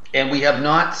 and we have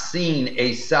not seen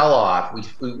a sell-off.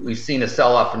 We've seen a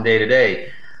sell-off from day to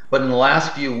day, but in the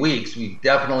last few weeks, we've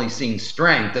definitely seen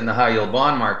strength in the high-yield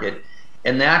bond market,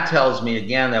 and that tells me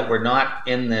again that we're not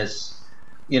in this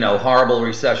horrible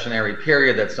recessionary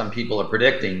period that some people are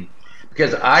predicting,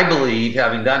 because I believe,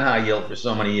 having done high yield for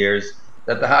so many years,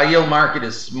 that the high yield market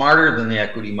is smarter than the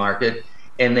equity market,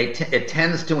 and it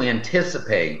tends to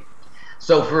anticipate.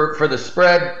 So for the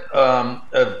spread of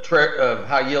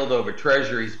high yield over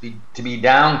treasuries to be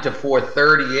down to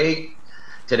 438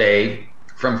 today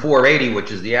from 480,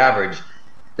 which is the average,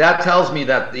 that tells me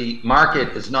that the market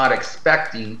is not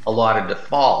expecting a lot of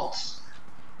defaults,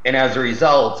 and as a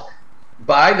result,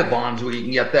 buy the bonds where you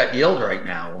can get that yield right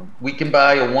now. We can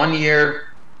buy a 1-year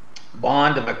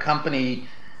bond of a company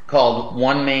called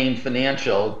One Main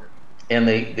Financial, and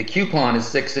the coupon is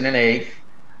 6 1/8.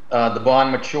 The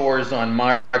bond matures on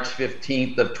March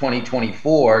 15th of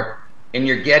 2024, and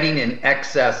you're getting in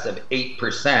excess of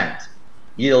 8%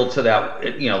 yield to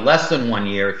that, less than 1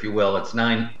 year, if you will. It's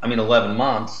 11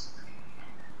 months.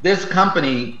 This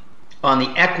company on the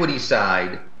equity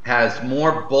side has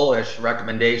more bullish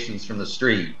recommendations from the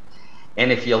street.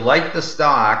 And if you like the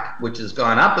stock, which has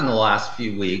gone up in the last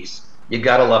few weeks, you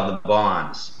got to love the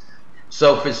bonds.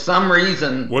 So for some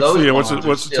reason, what's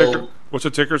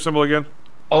the ticker symbol again?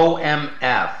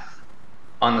 OMF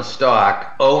on the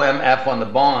stock, OMF on the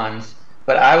bonds.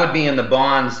 But I would be in the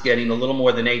bonds getting a little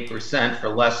more than 8% for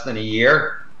less than a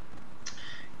year.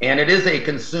 And it is a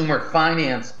consumer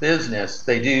finance business.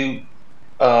 They do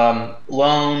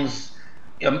loans,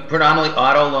 predominantly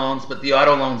auto loans, but the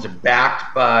auto loans are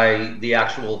backed by the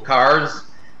actual cars.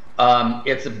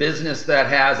 It's a business that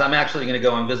I'm actually going to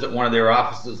go and visit one of their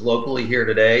offices locally here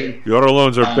today. The auto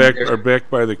loans are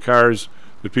backed by the cars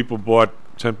that people bought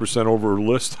 10% over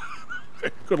list.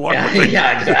 Good luck with that.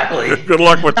 Yeah, exactly. Good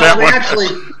luck with that one. Actually,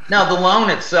 now the loan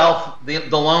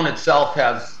itself,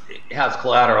 has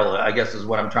collateral, I guess is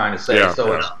what I'm trying to say.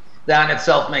 That in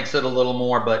itself makes it a little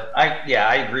more, but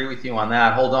I agree with you on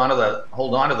that. Hold on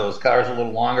to those cars a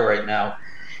little longer right now,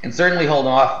 and certainly hold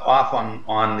off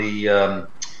on the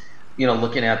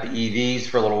looking at the EVs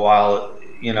for a little while,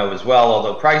 as well.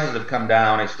 Although prices have come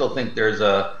down, I still think there's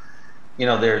going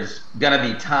to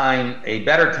be a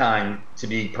better time to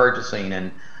be purchasing,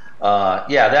 and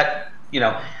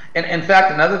and in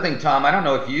fact, another thing, Tom, I don't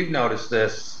know if you've noticed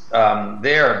this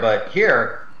there, but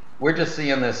here we're just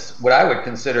seeing this, what I would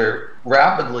consider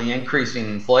rapidly increasing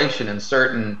inflation in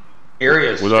certain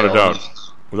areas. Without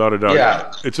a doubt.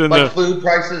 Yeah. It's in like food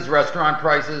prices, restaurant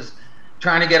prices,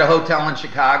 trying to get a hotel in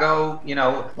Chicago.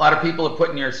 A lot of people are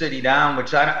putting your city down,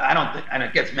 which I don't think, and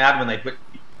it gets me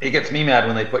mad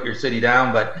when they put your city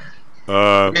down, but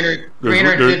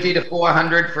 350 to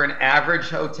 400 for an average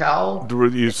hotel.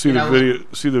 You see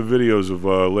the videos of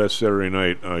last Saturday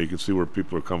night. You can see where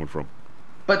people are coming from.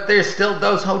 But there's still,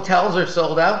 those hotels are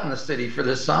sold out in the city for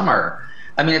this summer.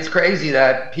 I mean, it's crazy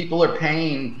that people are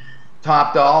paying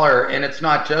top dollar, and it's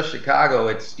not just Chicago.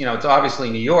 It's it's obviously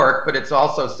New York, but it's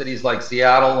also cities like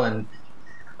Seattle and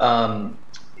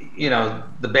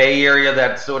the Bay Area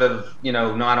that's sort of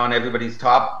not on everybody's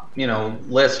top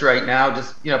list right now.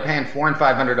 Just paying $400 and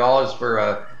 $500 for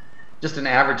a just an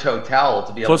average hotel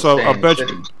to be able Plus, to stay in the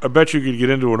city. I bet you could get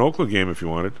into an Oakland game if you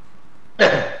wanted.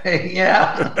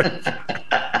 Yeah.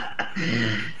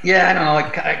 Yeah, I don't know.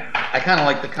 I kind of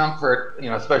like the comfort,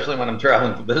 especially when I'm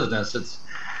traveling for business.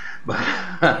 You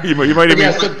might even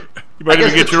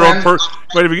get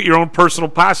your own personal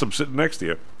possum sitting next to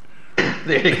you.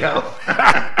 There you go.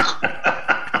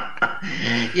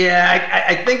 Yeah,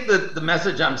 I think that the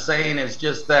message I'm saying is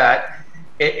just that,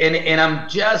 and I'm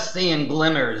just seeing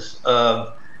glimmers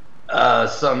of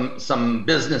some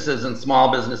businesses and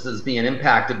small businesses being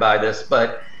impacted by this,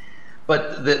 but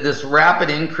this rapid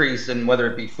increase in whether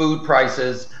it be food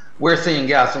prices, we're seeing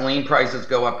gasoline prices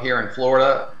go up here in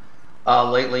Florida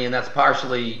lately, and that's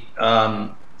partially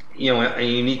a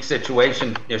unique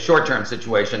situation, a short-term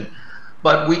situation.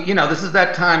 But this is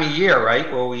that time of year,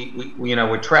 right, where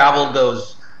with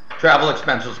travel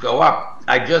expenses go up.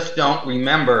 I just don't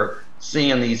remember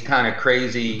seeing these kind of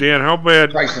crazy Dan, how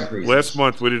bad price increases. Last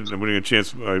month we didn't get a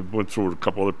chance. I went through with a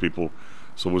couple other people,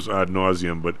 so it was ad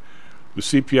nauseum. But the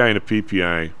CPI and the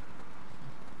PPI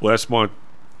last month,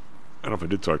 I don't know if I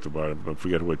did talk about it, but I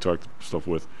forget who I talked stuff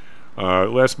with.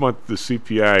 Last month the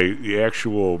CPI, the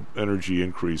actual energy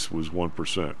increase was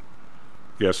 1%,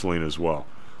 gasoline as well.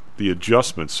 The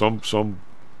adjustment, some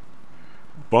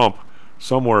bump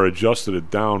somewhere adjusted it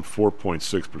down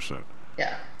 4.6%.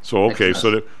 Yeah. So okay,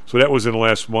 so that was in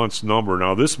last month's number.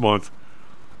 Now this month,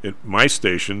 at my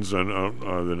stations, and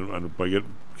I get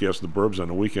gas in the burbs on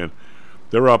the weekend,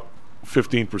 they're up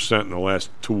 15% in the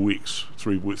last 2 weeks,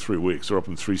 3 weeks. They're up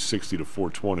from 360 to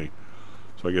 420.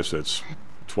 So I guess that's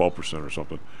 12% or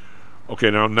something. Okay,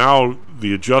 now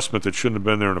the adjustment that shouldn't have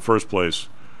been there in the first place,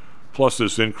 plus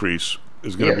this increase,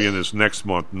 is going to be in this next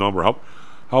month number.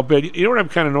 How bad? You know what I'm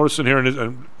kind of noticing here,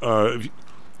 and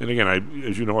again,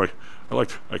 as you know,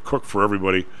 I cook for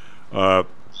everybody.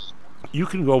 You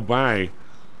can go buy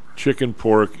chicken,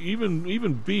 pork,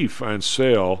 even beef on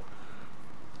sale,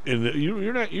 and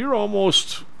you're not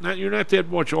that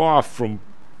much off from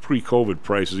pre-COVID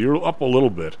prices. You're up a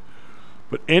little bit,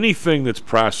 but anything that's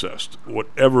processed,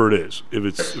 whatever it is, if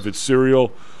it's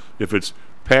cereal, if it's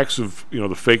packs of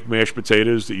the fake mashed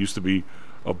potatoes that used to be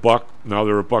 $1, now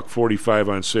they're $1.45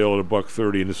 on sale at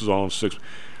 $1.30, and this is all in 6.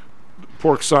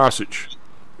 Pork sausage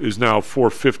is now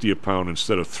 $4.50 a pound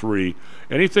instead of $3.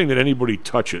 Anything that anybody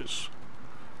touches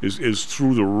is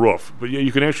through the roof. But yeah,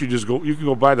 you can actually you can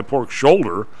go buy the pork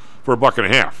shoulder for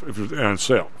 $1.50 if it's on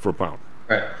sale for a pound.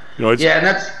 Right. And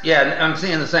I'm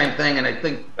seeing the same thing, and I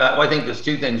think there's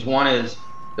two things. One is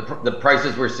the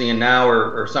prices we're seeing now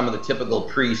are some of the typical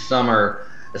pre-summer,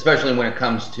 especially when it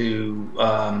comes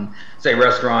to say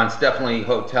restaurants, definitely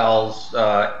hotels,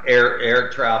 air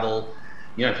travel.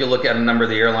 If you look at a number of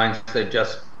the airlines, they've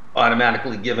just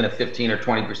automatically given a 15 or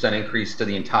 20% increase to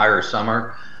the entire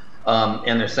summer,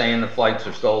 and they're saying the flights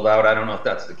are sold out. I don't know if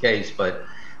that's the case, but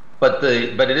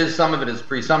it is, some of it is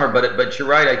pre-summer. But you're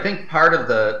right. I think part of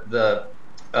the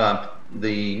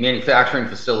manufacturing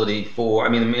facility the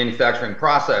manufacturing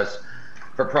process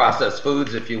for processed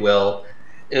foods, if you will,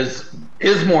 is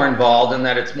more involved in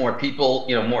that it's more people.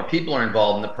 More people are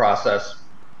involved in the process,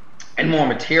 and more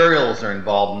materials are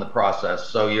involved in the process.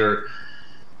 So you're,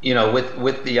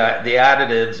 with the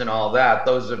additives and all that,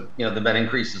 those are, there've been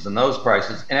increases in those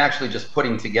prices, and actually just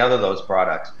putting together those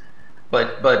products.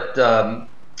 But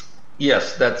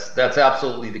yes, that's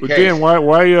absolutely the case. But Dan,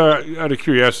 why out of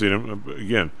curiosity, and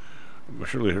again, I'm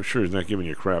sure he's not giving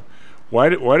you crap. Why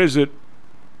does it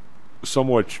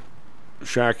somewhat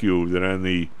shock you that on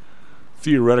the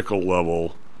theoretical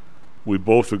level, we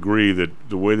both agree that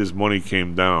the way this money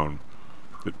came down,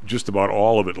 that just about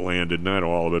all of it landed, not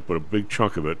all of it, but a big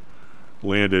chunk of it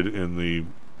landed in the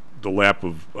lap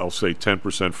of, I'll say, 10%,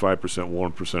 5%,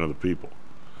 1% of the people.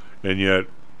 And yet,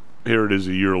 here it is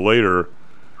a year later,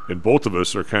 and both of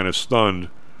us are kind of stunned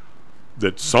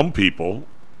that some people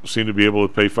seem to be able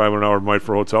to pay $500 a night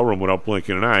for a hotel room without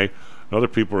blinking an eye, and other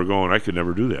people are going, I could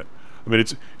never do that. I mean,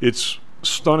 it's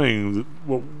stunning.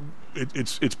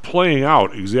 It's playing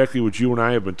out exactly what you and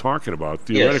I have been talking about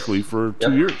theoretically for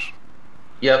 2 years.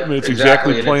 Yep, I mean, it's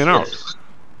exactly playing out.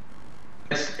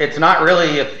 It's not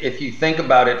really, if you think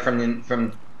about it from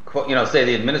say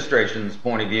the administration's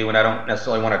point of view, and I don't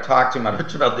necessarily want to talk too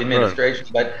much about the administration,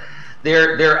 but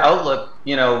their outlook,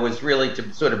 was really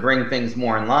to sort of bring things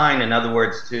more in line. In other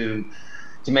words, to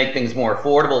make things more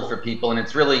affordable for people, and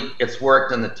it's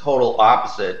worked in the total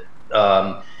opposite.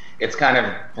 It's kind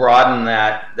of broadened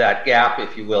that gap,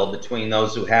 if you will, between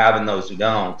those who have and those who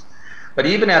don't. But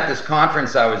even at this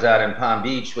conference I was at in Palm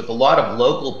Beach with a lot of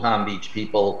local Palm Beach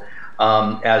people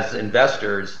as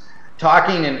investors,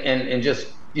 talking and just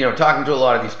talking to a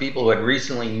lot of these people who had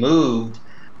recently moved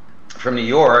from New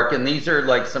York, and these are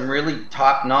like some really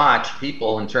top-notch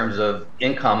people in terms of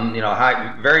income,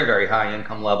 high, very, very high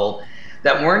income level,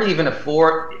 that weren't even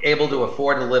able to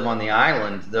afford to live on the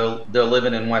island. They're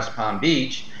living in West Palm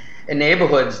Beach, in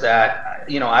neighborhoods that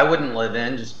I wouldn't live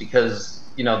in, just because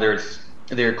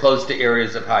they're close to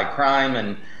areas of high crime,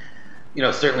 and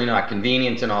certainly not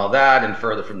convenient and all that, and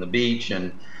further from the beach.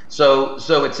 And so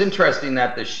it's interesting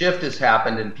that the shift has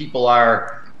happened, and people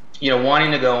are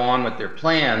wanting to go on with their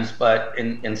plans, but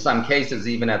in some cases,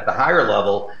 even at the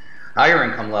higher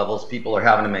income levels, people are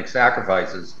having to make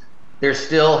sacrifices. There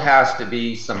still has to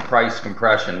be some price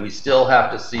compression. We still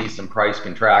have to see some price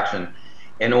contraction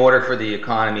in order for the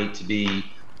economy to be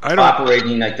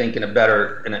operating, I think, in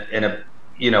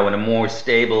a more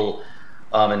stable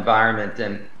environment.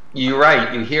 And you're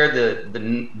right. You hear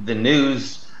the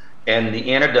news and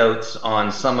the anecdotes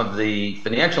on some of the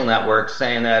financial networks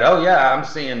saying that, oh yeah, I'm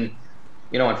seeing,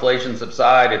 inflation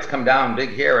subside. It's come down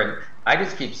big here. And I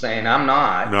just keep saying I'm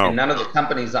not. No. And none of the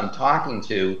companies I'm talking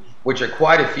to, which are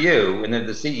quite a few, and they're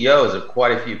the CEOs of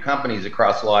quite a few companies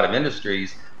across a lot of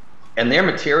industries, and their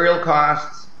material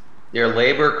costs, their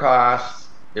labor costs,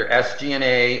 their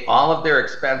SG&A, all of their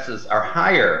expenses are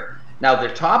higher. Now,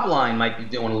 their top line might be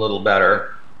doing a little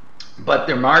better, but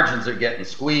their margins are getting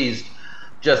squeezed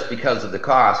just because of the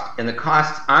cost. And the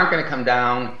costs aren't going to come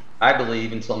down, I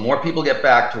believe, until more people get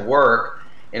back to work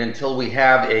and until we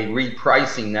have a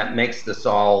repricing that makes this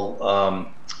all,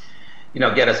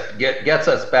 gets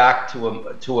us back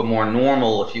to a more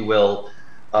normal, if you will,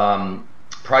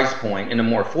 price point, and a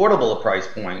more affordable price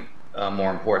point,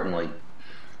 more importantly.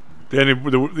 Danny,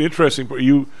 the interesting part,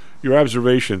 your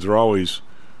observations are always,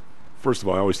 first of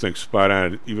all, I always think spot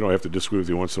on, even though I have to disagree with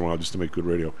you once in a while just to make good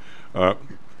radio. But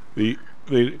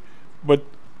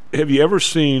have you ever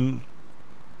seen,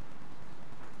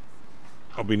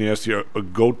 I'll be nasty, a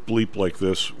goat bleep like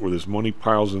this, where this money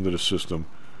piles into the system?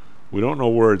 We don't know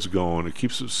where it's going. It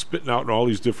keeps spitting out in all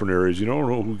these different areas. You don't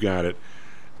know who got it.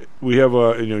 We have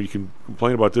you can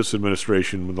complain about this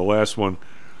administration. When the last one,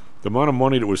 the amount of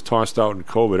money that was tossed out in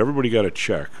COVID, everybody got a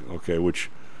check, okay, which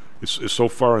is so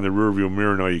far in the rearview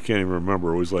mirror now you can't even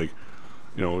remember. It was like,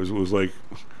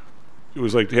 it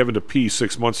was like having to pee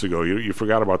 6 months ago. You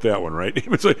forgot about that one, right?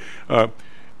 It's like,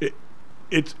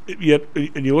 yet,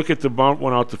 and you look at the amount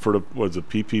went out for the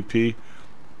PPP,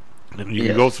 and you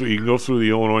can go through the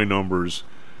Illinois numbers,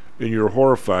 and you're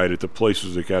horrified at the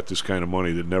places that got this kind of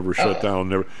money that never shut down,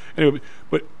 never. Anyway,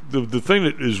 but the thing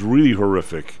that is really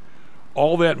horrific,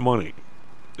 all that money,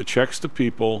 the checks to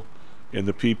people, and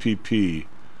the PPP,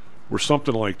 were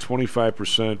something like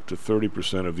 25% to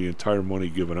 30% of the entire money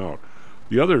given out.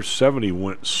 The other 70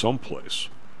 went someplace,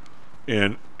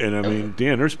 and I mean,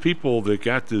 Dan, there's people that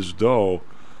got this dough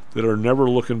that are never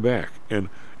looking back, and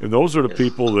those are the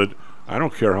people that, I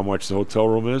don't care how much the hotel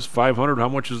room is, $500. How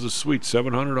much is the suite?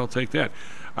 $700. I'll take that.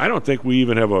 I don't think we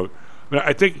even have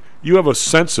I think you have a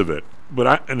sense of it,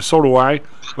 and so do I.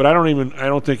 But I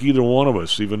don't think either one of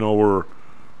us, even though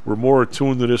we're more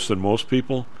attuned to this than most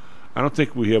people, I don't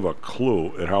think we have a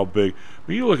clue at how big.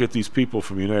 When you look at these people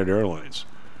from United Airlines,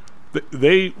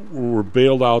 they were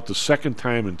bailed out the second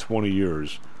time in 20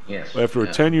 years. Yes. After a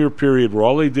 10-year period where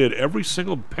all they did, every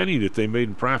single penny that they made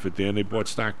in profit, Dan, they bought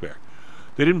stock back.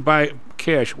 They didn't buy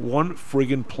cash one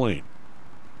friggin' plane.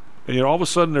 And yet all of a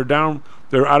sudden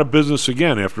they're out of business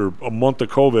again after a month of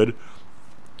COVID.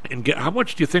 And how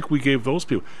much do you think we gave those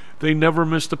people? They never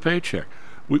missed a paycheck.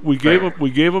 We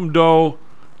gave them dough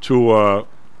to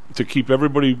keep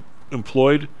everybody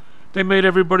employed. They made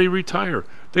everybody retire.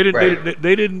 They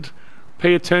didn't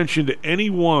pay attention to any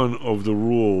one of the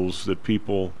rules that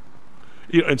people,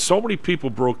 and so many people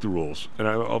broke the rules. And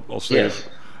I'll say this.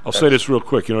 I'll say this real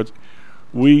quick.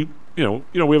 We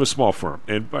have a small firm,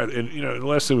 and the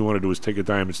last thing we want to do is take a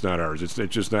dime. It's not ours. It's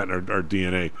just not in our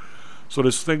DNA. So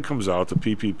this thing comes out, the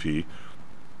PPP.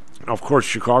 Now, of course,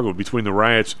 Chicago, between the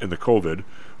riots and the COVID,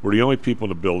 were the only people in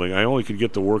the building. I only could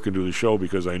get to work and do the show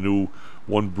because I knew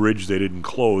one bridge they didn't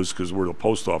close because where the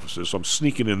post office is. So I'm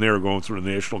sneaking in there, going through the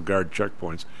National Guard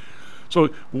checkpoints. So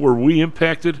were we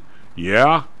impacted?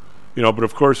 Yeah. But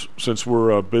of course, since we're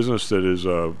a business that is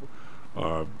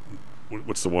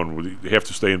what's the one where you have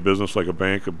to stay in business like a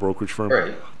bank, a brokerage firm?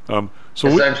 Right.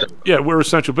 We're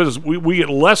essential business. We get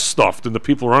less stuff than the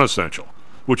people who are unessential,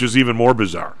 which is even more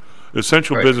bizarre.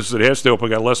 Essential business that has to open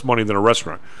got less money than a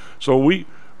restaurant. So we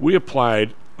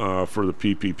applied for the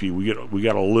PPP. We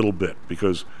got a little bit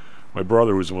because my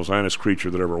brother, who's the most honest creature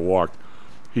that ever walked,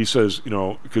 he says,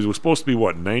 because it was supposed to be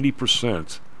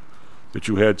 90% that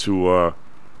you had to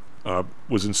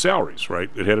was in salaries, right?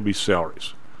 It had to be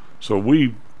salaries. So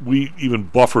we we even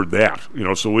buffered that,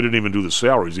 so we didn't even do the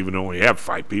salaries, even though we have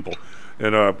 5 people.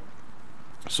 And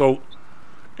so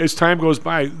as time goes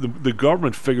by, the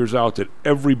government figures out that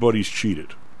everybody's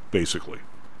cheated, basically,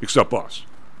 except us.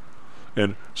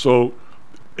 And so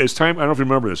as time, I don't know if you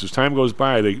remember this, as time goes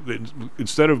by, they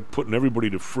instead of putting everybody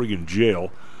to friggin'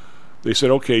 jail, they said,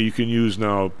 okay, you can use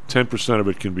now 10% of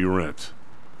it can be rent.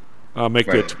 Make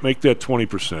that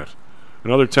 20%.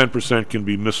 Another 10% can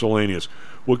be miscellaneous.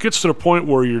 Well, it gets to the point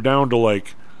where you're down to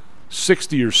like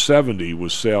 60 or 70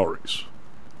 with salaries.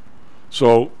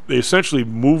 So they essentially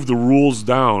moved the rules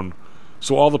down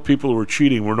so all the people who were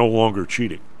cheating were no longer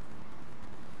cheating.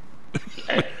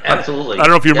 Absolutely. I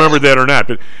don't know if you remember that or not,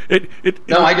 but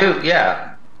I do.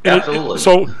 Yeah, absolutely.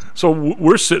 So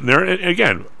we're sitting there, and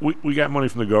again, we got money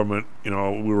from the government. We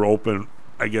were open.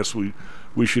 I guess we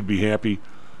should be happy.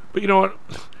 But you know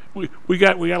what? We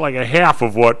got like a half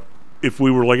of what if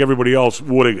we were like everybody else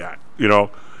would have got.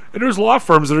 And there's law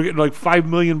firms that are getting like $5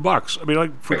 million. I mean,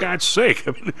 like, for God's sake.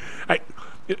 I mean,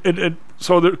 and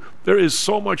so there is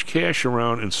so much cash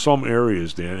around in some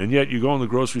areas, Dan, and yet you go in the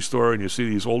grocery store and you see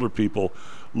these older people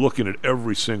looking at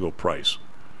every single price,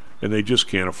 and they just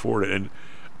can't afford it. And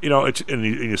and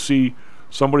you see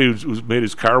somebody who's made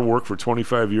his car work for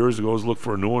 25 years goes look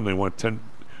for a new one. They want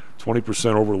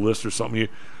 20% over the list or something. I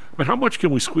mean, how much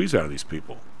can we squeeze out of these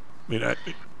people? I mean,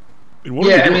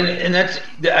 and that's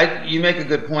you make a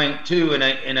good point too, and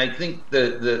I think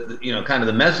the kind of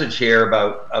the message here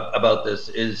about this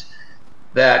is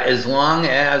that as long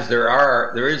as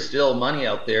there is still money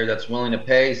out there that's willing to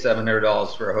pay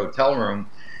 $700 for a hotel room,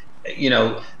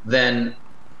 then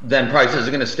prices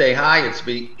are going to stay high. It's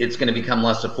going to become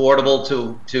less affordable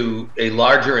to a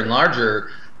larger and larger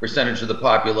percentage of the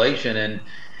population, and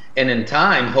in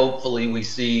time, hopefully, we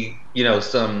see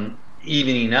some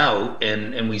evening out,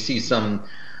 and we see some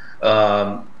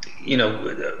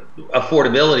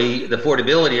affordability. The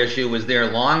affordability issue was there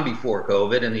long before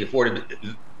COVID, and the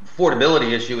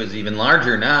affordability issue is even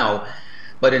larger now.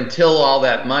 But until all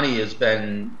that money has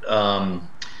been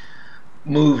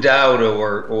moved out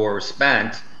or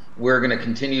spent, we're going to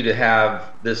continue to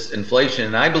have this inflation.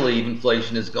 And I believe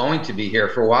inflation is going to be here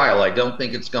for a while. I don't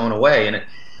think it's going away. And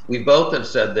we both have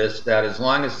said this, that as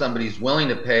long as somebody's willing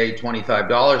to pay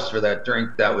 $25 for that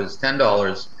drink that was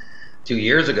 $10 2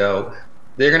 years ago,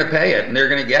 they're going to pay it and they're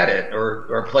going to get it.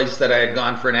 Or a place that I had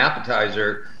gone for an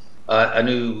appetizer, a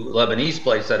new Lebanese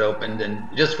place that opened, and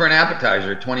just for an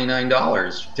appetizer,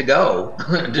 $29 to go,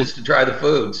 just to try the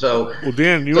food. So,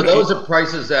 Dan, those are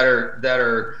prices that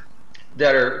are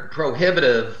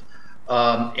prohibitive.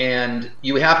 And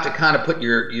you have to kind of put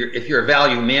your if you're a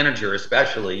value manager,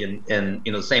 especially, and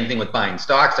same thing with buying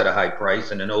stocks at a high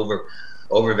price and an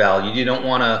overvalued. You don't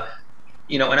want to,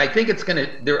 and I think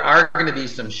there are going to be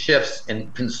some shifts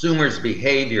in consumers'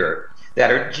 behavior that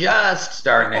are just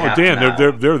starting to happen. Dan,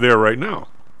 now. they're there right now.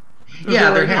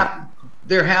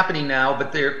 They're happening now,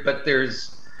 but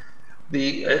there's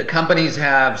the companies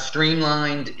have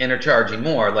streamlined and are charging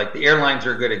more. Like the airlines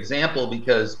are a good example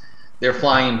because they're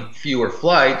flying fewer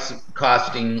flights,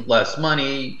 costing less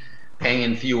money,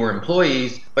 paying fewer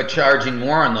employees, but charging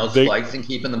more on those flights and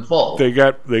keeping them full. They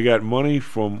got money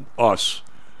from us,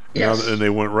 yes, and they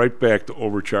went right back to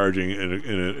overcharging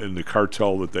in the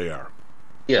cartel that they are.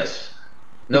 Yes,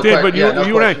 no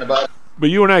question about it.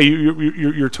 But you and I,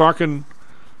 you're talking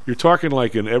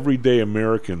like an everyday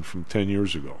American from 10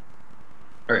 years ago.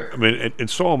 Right. I mean, and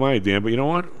so am I, Dan. But you know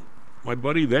what, my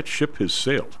buddy, that ship has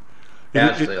sailed.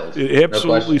 It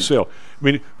absolutely sailed. I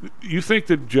mean, you think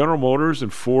that General Motors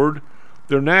and Ford,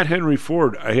 they're not Henry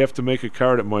Ford. I have to make a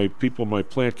car that my people in my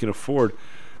plant can afford.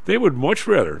 They would much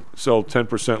rather sell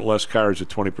 10% less cars at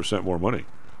 20% more money.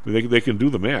 I mean, they can do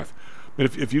the math. I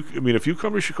mean, if you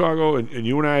come to Chicago and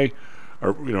you and I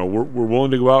are, we're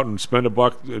willing to go out and spend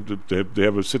 $1 to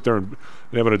have a sit there and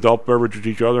have an adult beverage with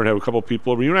each other and have a couple of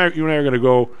people over. You and I are going to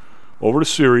go over to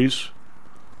Ceres.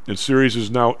 And Ceres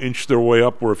has now inched their way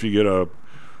up where if you get a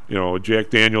Jack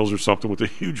Daniels or something with a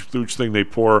huge thing they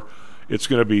pour, it's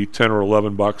going to be $10 or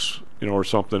 $11, or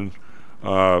something.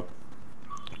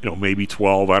 Maybe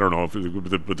 12. I don't know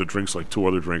but the drinks like 2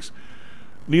 other drinks.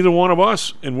 Neither one of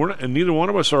us, and neither one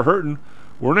of us are hurting.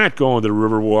 We're not going to the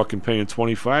Riverwalk and paying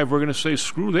 $25. We're going to say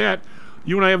screw that.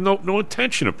 You and I have no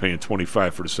intention of paying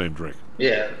 $25 for the same drink.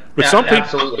 Yeah, but some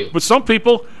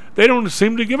people. They don't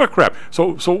seem to give a crap.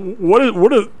 So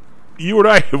what you and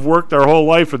I have worked our whole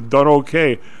life and done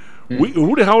okay.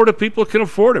 Who the hell are the people that can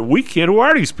afford it? We can't. Who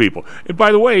are these people? And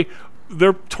by the way,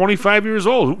 they're 25 years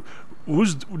old.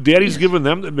 Who's daddy's giving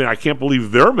them? I mean, I can't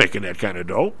believe they're making that kind of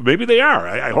dough. Maybe they are.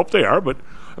 I hope they are. But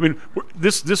I mean,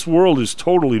 this world is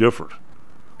totally different.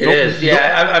 It is,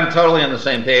 yeah. I'm totally on the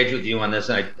same page with you on this,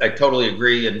 and I totally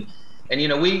agree. And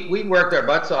we worked our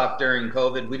butts off during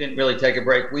COVID. We didn't really take a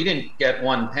break. We didn't get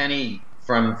one penny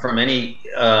from any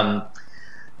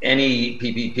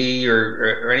PPP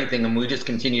or anything, and we just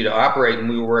continue to operate, and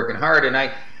we were working hard. And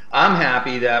I'm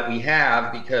happy that we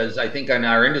have, because I think in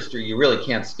our industry you really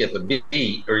can't skip a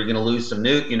beat, or you're going to lose some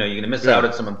news. You're going to miss out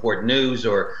on some important news,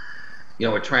 or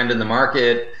a trend in the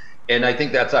market. And I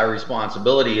think that's our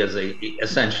responsibility as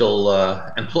essential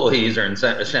employees or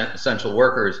essential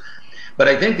workers. But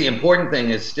I think the important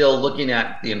thing is still looking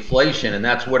at the inflation, and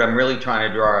that's what I'm really trying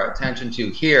to draw our attention to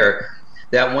here,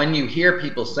 that when you hear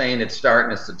people saying it's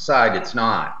starting to subside, it's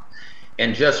not.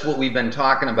 And just what we've been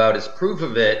talking about is proof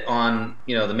of it on,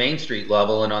 the Main Street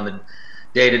level and on the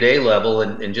day-to-day level,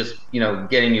 and just,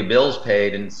 getting your bills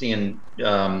paid and seeing,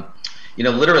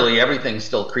 literally everything's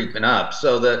still creeping up.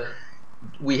 So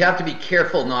we have to be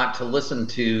careful not to listen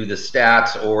to the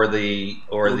stats or the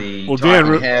talking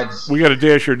Dan, heads. We got a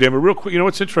dash here, Dan, but real quick,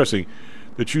 it's interesting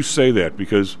that you say that,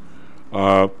 because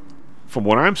from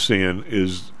what I'm seeing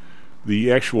is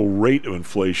the actual rate of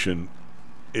inflation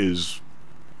is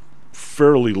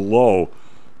fairly low,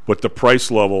 but the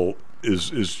price level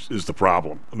is the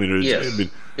problem. I mean,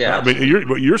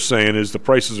 what you're saying is the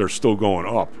prices are still going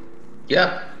up.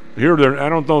 Yeah. Here, I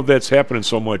don't know if that's happening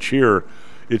so much here.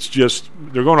 It's just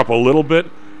they're going up a little bit,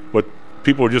 but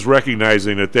people are just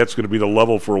recognizing that that's going to be the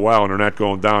level for a while, and they're not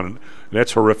going down, and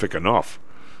that's horrific enough.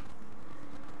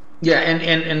 Yeah,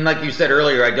 and like you said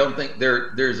earlier, I don't think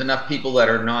there's enough people that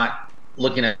are not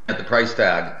looking at the price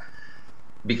tag,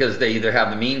 because they either have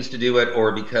the means to do it,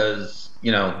 or because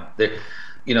they're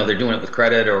doing it with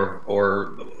credit or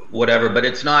whatever. But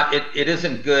it's not. It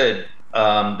isn't good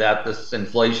that this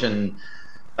inflation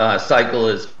cycle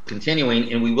is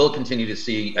continuing, and we will continue to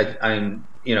see. I'm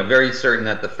very certain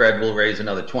that the Fed will raise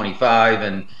another 25,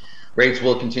 and rates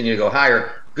will continue to go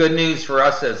higher. Good news for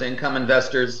us as income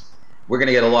investors. We're going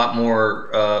to get a lot more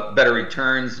better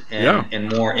returns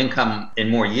and more income and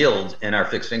more yield in our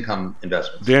fixed income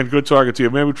investments. Dan, good talking to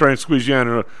you. Maybe we'll try and squeeze you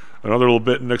in another little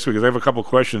bit next week, because I have a couple of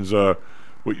questions that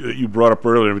you brought up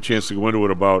earlier. I have a chance to go into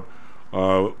it about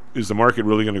is the market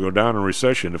really going to go down in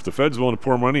recession? If the Fed's willing to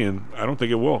pour money in, I don't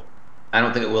think it will. I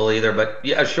don't think it will either, but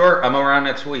yeah, sure. I'm around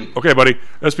next week. Okay, buddy.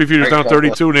 SP Futures down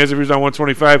 32, NASDAQ Futures down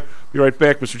 125. Be right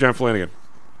back, Mr. John Flanagan.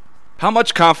 How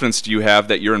much confidence do you have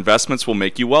that your investments will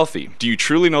make you wealthy? Do you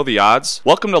truly know the odds?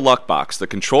 Welcome to Luckbox, the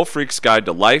control freak's guide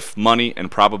to life, money, and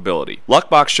probability.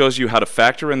 Luckbox shows you how to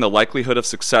factor in the likelihood of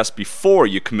success before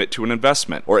you commit to an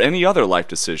investment or any other life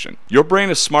decision. Your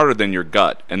brain is smarter than your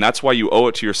gut, and that's why you owe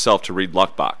it to yourself to read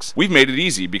Luckbox. We've made it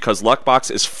easy because Luckbox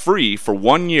is free for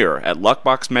 1 year at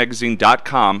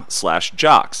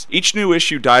luckboxmagazine.com/jocks. Each new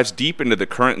issue dives deep into the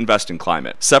current investing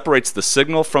climate, separates the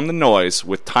signal from the noise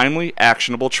with timely,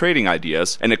 actionable trading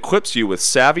ideas, and equips you with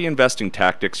savvy investing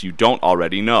tactics you don't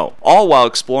already know, all while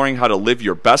exploring how to live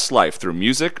your best life through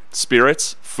music,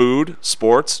 spirits, food,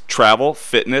 sports, travel,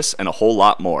 fitness, and a whole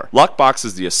lot more. Luckbox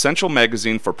is the essential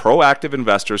magazine for proactive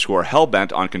investors who are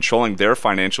hell-bent on controlling their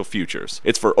financial futures.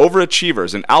 It's for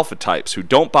overachievers and alpha types who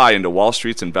don't buy into Wall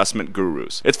Street's investment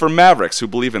gurus. It's for mavericks who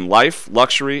believe in life,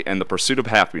 luxury, and the pursuit of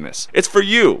happiness. It's for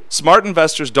you. Smart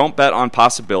investors don't bet on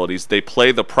possibilities, they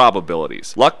play the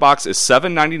probabilities. Luckbox is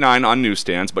 $7.99 on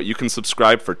newsstands, but you can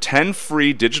subscribe for 10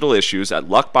 free digital issues at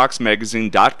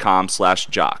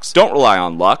luckboxmagazine.com/jocks. Don't rely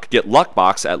on luck. Get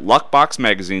Luckbox at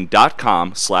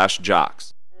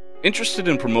luckboxmagazine.com/jocks. Interested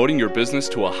in promoting your business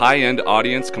to a high-end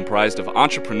audience comprised of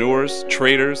entrepreneurs,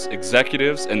 traders,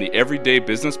 executives, and the everyday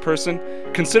business person?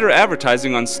 Consider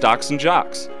advertising on Stocks and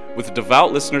Jocks. With a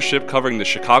devout listenership covering the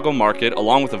Chicago market,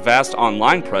 along with a vast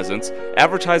online presence,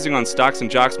 advertising on Stocks and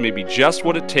Jocks may be just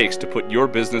what it takes to put your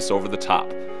business over the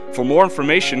top. For more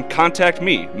information, contact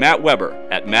me, Matt Weber,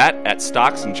 at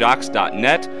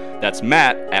matt@stocksandjocks.net. That's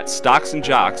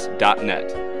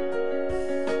matt@stocksandjocks.net.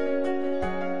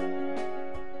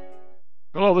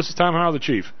 Hello, this is Tom Howell, the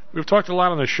Chief. We've talked a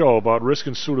lot on the show about risk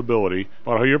and suitability,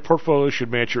 about how your portfolio should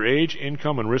match your age,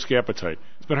 income, and risk appetite.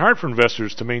 It's been hard for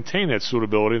investors to maintain that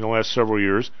suitability in the last several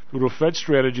years due to a Fed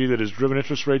strategy that has driven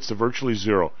interest rates to virtually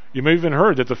zero. You may have even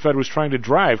heard that the Fed was trying to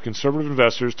drive conservative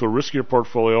investors to a riskier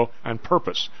portfolio on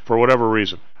purpose, for whatever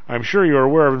reason. I'm sure you are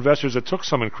aware of investors that took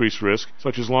some increased risk,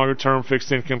 such as longer-term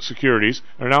fixed income securities,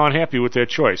 and are now unhappy with that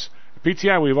choice. At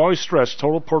PTI, we have always stressed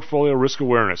total portfolio risk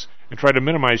awareness and tried to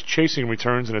minimize chasing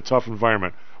returns in a tough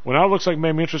environment. Well, now it looks like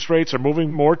maybe interest rates are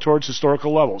moving more towards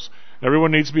historical levels. Everyone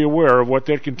needs to be aware of what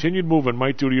that continued movement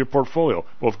might do to your portfolio,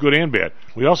 both good and bad.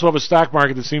 We also have a stock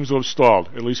market that seems to have stalled,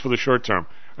 at least for the short term.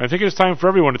 I think it's time for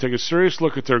everyone to take a serious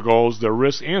look at their goals, their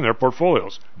risks, and their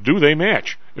portfolios. Do they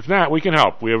match? If not, we can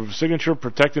help. We have a Signature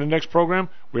Protected Index program.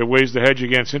 We have ways to hedge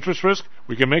against interest risk.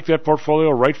 We can make that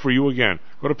portfolio right for you again.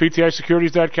 Go to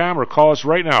PTIsecurities.com or call us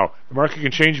right now. The market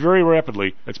can change very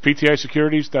rapidly. That's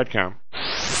PTIsecurities.com.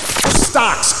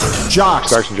 Stocks,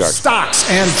 jocks, Stocks and jocks. Stocks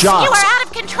and jocks. You are out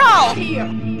of control. Here,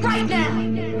 right now,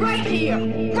 right here,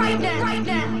 right now, right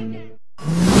now.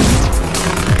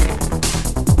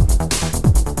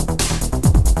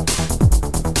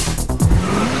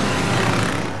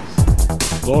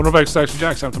 Low Novak Stocks and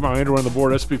Jocks. I'm tomorrow. Andrew on the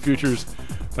board. SP Futures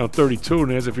down 32,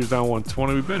 and NASDAQ Futures down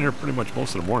 120. We've been here pretty much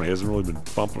most of the morning. It hasn't really been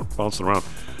bouncing around.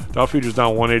 Dow Futures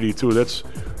down 182. That's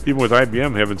even with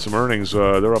IBM having some earnings.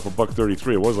 They're up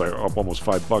 $1.33. It was like up almost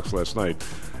 $5 last night.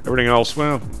 Everything else,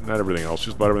 well, not everything else.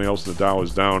 Just about everything else in the Dow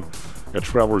is down. Got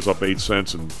Travelers up 8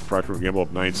 cents and Procter & Gamble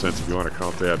up 9 cents if you want to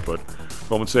count that. But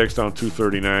Goldman Sachs down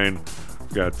 239.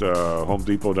 Got Home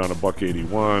Depot down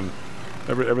 $1.81.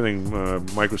 Everything,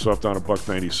 Microsoft down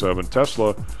 $1.97.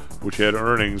 Tesla, which had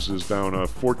earnings, is down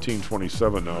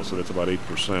 $14.27 now, so that's about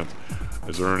 8%,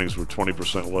 as their earnings were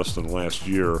 20% less than last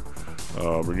year.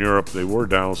 In Europe, they were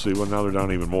down. Well, now they're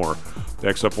down even more.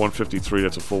 DAX up 153.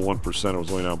 That's a full 1%. It was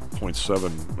only down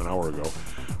 0.7 an hour ago.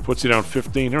 FTSE down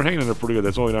 15. They're hanging in there pretty good.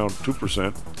 That's only down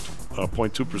 2%,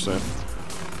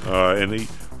 0.2%. And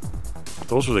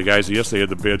those were the guys. Yes, they had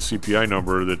the bad CPI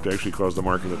number that actually caused the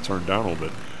market to turn down a little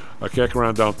bit.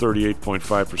 Kekaran down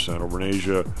 38.5%. Over in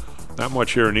Asia, not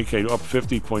much here. Nikkei up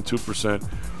 50.2%.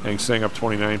 Hang Seng up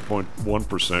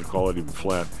 29.1%. Call it even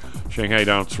flat. Shanghai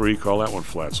down 3. Call that one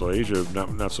flat. So Asia,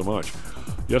 not so much.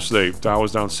 Yesterday, Dow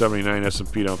was down 79.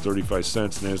 S&P down 35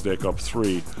 cents. NASDAQ up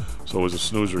 3. So it was a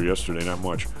snoozer yesterday. Not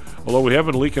much. Although we have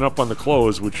been leaking up on the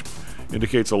close, which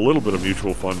indicates a little bit of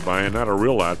mutual fund buying. Not a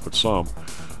real lot, but some.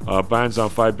 Bonds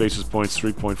down 5 basis points,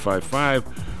 3.55.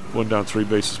 One down 3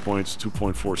 basis points,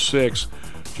 2.46.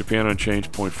 Japan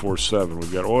unchanged, 0.47.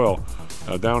 We've got oil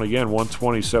down again,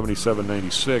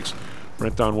 120.77.96.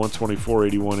 Brent down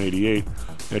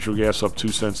 124.81.88. Natural gas up 2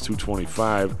 cents,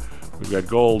 2.25. We've got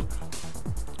gold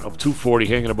up 240,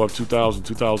 hanging above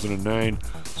 2009.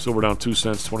 Silver down 2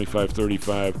 cents,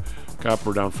 25.35.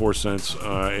 Copper down 4 cents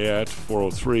at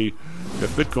 403. Got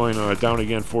Bitcoin down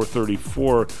again,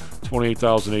 434,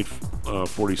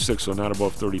 28,846, so not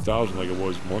above 30,000 like it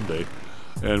was Monday.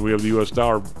 And we have the U.S.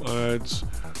 dollar. It's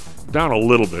down a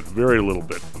little bit, very little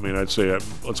bit. I mean, I'd say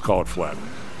let's call it flat.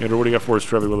 Andrew, what do you got for us,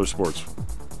 Trevor Weather Sports?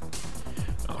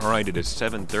 All right, it is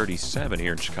 7:37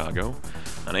 here in Chicago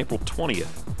on April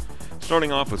 20th.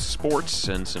 Starting off with sports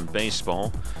and some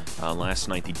baseball. Last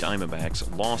night, the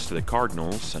Diamondbacks lost to the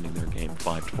Cardinals, sending their game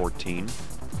 5-14.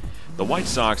 The White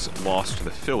Sox lost to the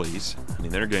Phillies,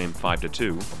 ending their game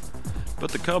 5-2.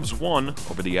 But the Cubs won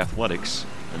over the Athletics,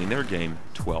 ending their game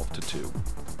 12-2.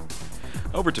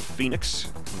 Over to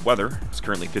Phoenix. The weather is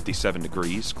currently 57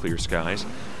 degrees, clear skies.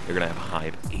 They're going to have a high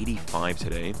of 85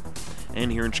 today.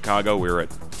 And here in Chicago, we're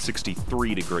at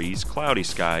 63 degrees, cloudy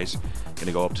skies, going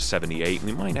to go up to 78.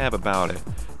 We might have about a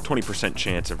 20%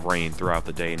 chance of rain throughout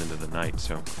the day and into the night,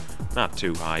 so not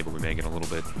too high, but we may get a little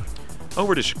bit.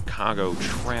 Over to Chicago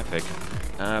traffic,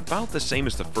 about the same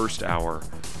as the first hour.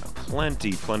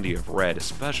 Plenty of red,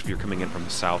 especially if you're coming in from the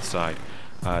south side.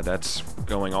 That's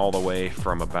going all the way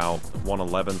from about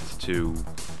 111th to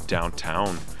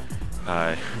downtown.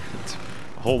 It's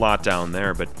a whole lot down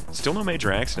there, but still no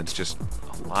major accidents, just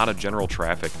a lot of general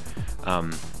traffic.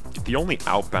 The only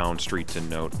outbound street to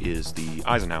note is the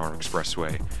Eisenhower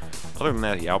Expressway. Other than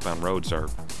that, the outbound roads are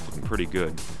looking pretty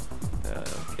good.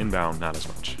 Inbound, not as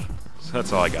much. So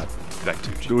that's all I got. Back to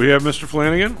you, Jim. Do we have Mr.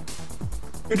 Flanagan?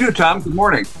 You do, Tom. Good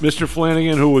morning. Mr.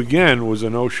 Flanagan, who again was a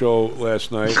no-show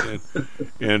last night,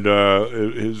 and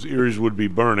his ears would be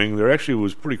burning. There actually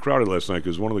was pretty crowded last night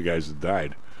because one of the guys had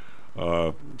died.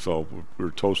 So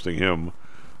we're toasting him.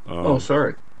 Oh,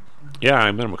 sorry. Yeah,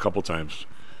 I met him a couple times.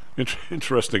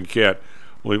 Interesting cat.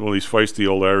 One of these feisty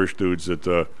old Irish dudes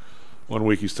that 1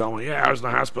 week he's telling me, yeah, I was in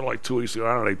the hospital like 2 weeks ago.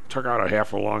 I don't know, they took out a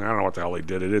half a lung. I don't know what the hell they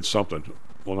did. They did something.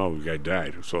 Well, no, the guy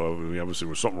died. So obviously there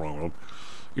was something wrong with him.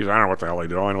 He's like, I don't know what the hell they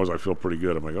did. All I know is I feel pretty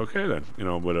good. I'm like, okay then.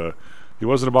 But he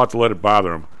wasn't about to let it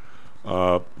bother him.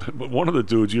 But one of the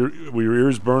dudes, were your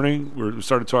ears burning? We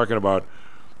started talking about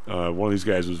one of these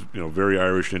guys was very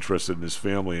Irish, interested in his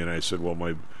family. And I said, well,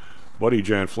 my buddy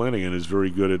John Flanagan is very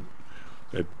good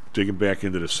at digging back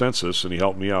into the census, and he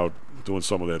helped me out doing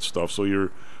some of that stuff. So we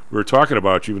were talking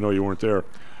about you, even though you weren't there.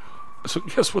 So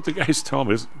guess what the guy's telling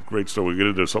me? It's a great story. We'll get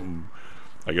into something,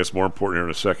 I guess, more important here in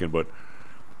a second. But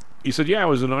he said, yeah, I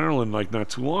was in Ireland like not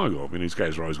too long ago. I mean, these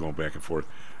guys are always going back and forth.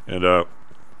 And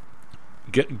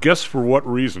Guess for what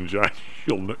reason, John?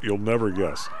 You'll never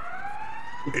guess.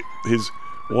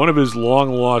 One of his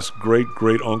long lost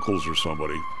great uncles or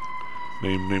somebody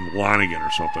named Lonigan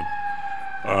or something.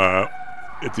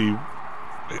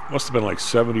 It must have been like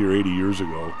 70 or 80 years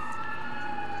ago.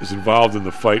 Is involved in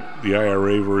the fight, the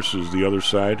IRA versus the other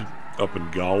side up in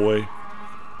Galway,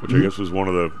 which I guess was one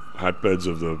of the hotbeds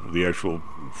of the actual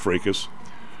fracas.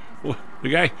 Well, the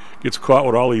guy gets caught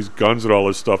with all these guns and all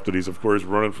this stuff that he's, of course,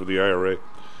 running for the IRA.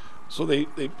 So they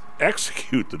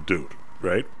execute the dude,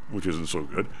 right? Which isn't so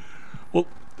good. Well,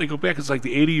 they go back, it's like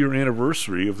the 80-year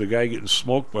anniversary of the guy getting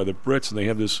smoked by the Brits, and they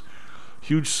have this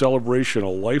huge celebration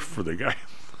of life for the guy.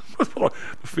 The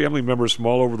family members from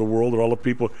all over the world and all the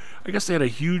people. I guess they had a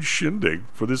huge shindig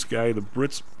for this guy, the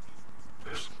Brits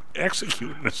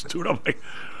executing this dude. I'm like,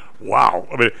 wow.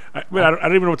 I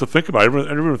don't even know what to think about. I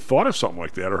never even thought of something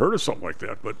like that or heard of something like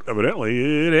that. But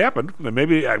evidently, it happened. And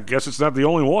maybe, I guess it's not the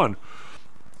only one.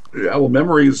 Yeah, well,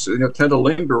 memories tend to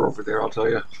linger over there, I'll tell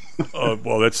you.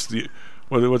 Well, what's the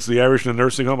Irish in the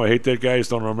nursing home? I hate that guy. I just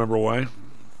don't remember why.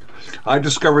 I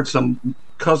discovered some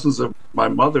cousins of my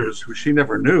mother's who she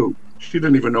never knew. She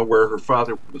didn't even know where her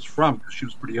father was from because she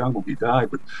was pretty young when he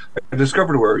died. But I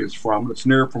discovered where he was from. It's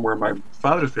near from where my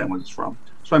father's family was from.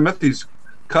 So I met these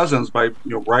cousins by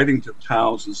writing to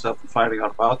towns and stuff and finding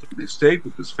out about them. They stayed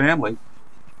with this family,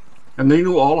 and they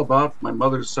knew all about my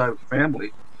mother's side of the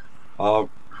family.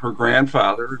 Her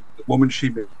grandfather, the woman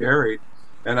she married,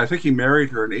 and I think he married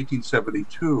her in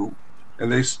 1872,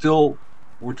 and they still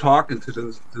were talking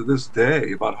to this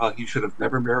day about how he should have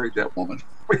never married that woman.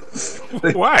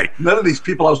 Why? None of these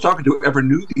people I was talking to ever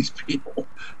knew these people.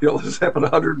 This happened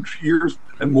 100 years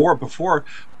and more before,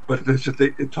 but it's just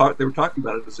they were talking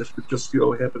about it as if it just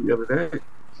happened the other day.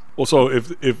 Well, so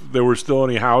if there were still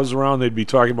any Howes around, they'd be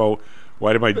talking about,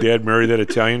 why did my dad marry that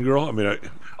Italian girl? I mean,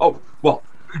 well,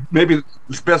 maybe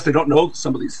it's best they don't know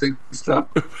some of these things and stuff.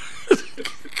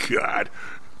 God.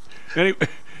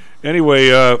 Anyway,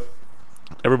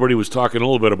 everybody was talking a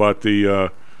little bit about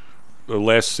the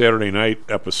last Saturday night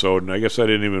episode, and I guess I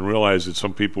didn't even realize that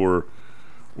some people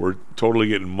were totally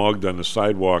getting mugged on the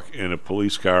sidewalk in a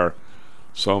police car.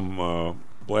 Some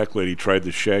black lady tried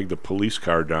to shag the police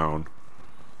car down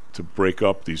to break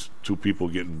up these two people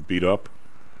getting beat up,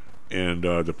 and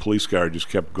the police car just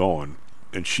kept going,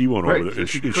 and she went over there. And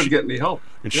she couldn't get any help.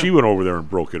 And she went over there and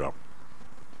broke it up.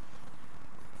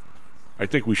 I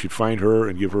think we should find her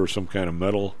and give her some kind of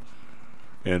medal.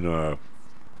 And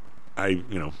I'm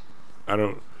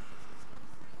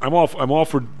all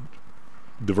for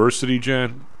diversity,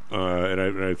 Jan.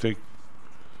 And I think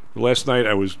last night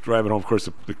I was driving home. Of course,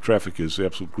 the traffic is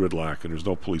absolute gridlock, and there's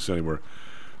no police anywhere.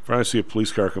 If I see a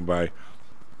police car come by,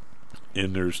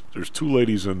 and there's two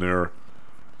ladies in there,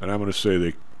 and I'm going to say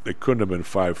they couldn't have been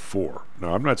 5'4".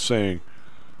 Now, I'm not saying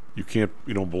you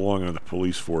don't belong on the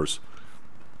police force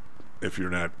if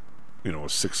you're not, a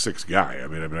 6'6" guy. I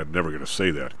mean, I'm never going to say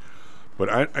that. But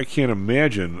I can't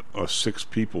imagine 6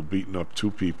 people beating up 2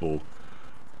 people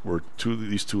where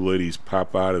these two ladies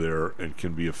pop out of there and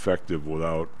can be effective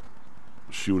without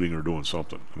shooting or doing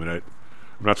something. I mean, I'm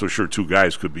not so sure 2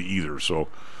 guys could be either. So,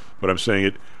 but I'm saying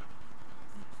it.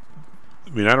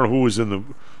 I mean, I don't know who was in the.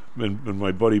 And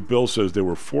my buddy Bill says there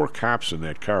were 4 cops in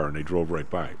that car, and they drove right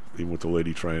by, even with the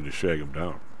lady trying to shag him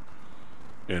down,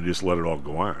 and just let it all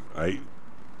go on. I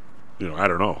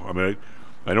don't know. I mean,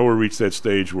 I know we reached that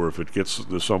stage where if it gets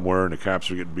to somewhere and the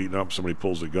cops are getting beaten up, somebody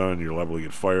pulls a gun, you're liable to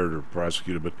get fired or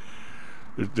prosecuted. But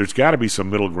there's got to be some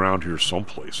middle ground here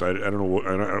someplace. I don't know.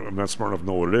 I'm not smart enough to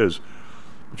know what it is.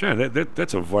 But John,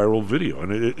 that's a viral video,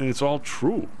 and it's all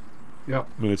true. Yeah.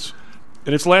 I mean,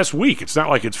 it's last week. It's not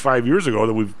like it's 5 years ago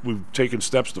that we've taken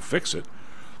steps to fix it.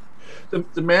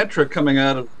 The mantra coming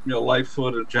out of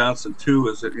Lightfoot and Johnson too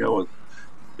is that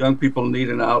young people need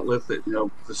an outlet, that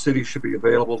the city should be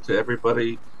available to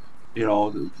everybody. They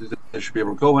should be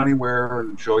able to go anywhere and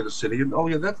enjoy the city. And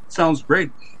that sounds great.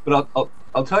 But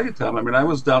I'll tell you, Tom. I mean, I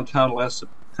was downtown last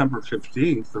September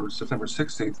 15th or September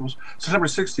 16th. It was September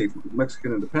 16th,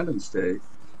 Mexican Independence Day,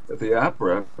 at the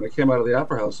Opera, and I came out of the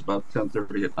Opera House about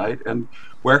 10:30 at night. And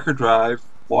Wacker Drive,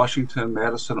 Washington,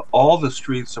 Madison, all the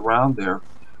streets around there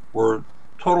were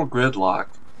total gridlock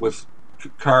with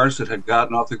cars that had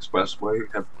gotten off the expressway,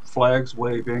 had flags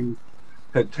waving,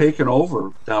 had taken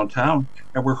over downtown,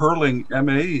 and were hurling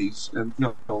MAs and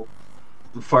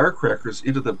firecrackers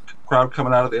into the crowd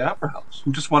coming out of the Opera House,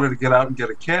 who just wanted to get out and get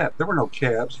a cab. There were no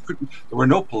cabs. There were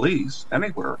no police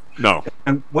anywhere. No.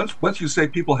 And once you say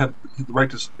people have the right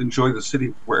to enjoy the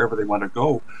city wherever they want to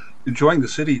go, enjoying the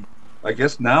city, I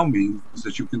guess now means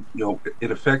that you can,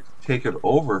 in effect, take it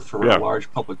over for a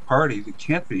large public party that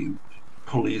can't be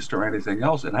policed or anything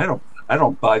else. And I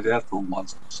don't buy that for 1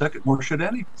 second. Nor should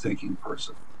any thinking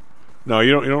person. No,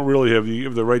 you don't really have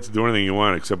the right to do anything you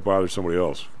want except bother somebody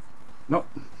else. No.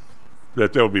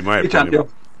 That would be my Hey, Tom, opinion.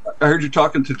 I heard you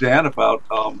talking to Dan about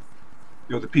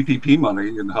the PPP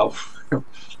money and how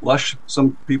lush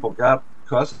some people got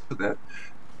because of that.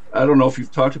 I don't know if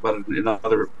you've talked about it in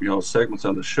other segments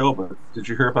on the show, but did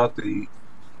you hear about the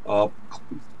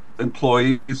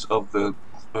employees of the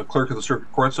clerk of the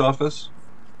circuit court's office?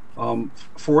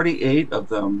 48 of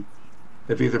them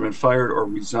have either been fired or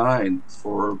resigned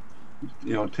for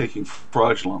taking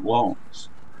fraudulent loans,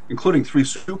 including 3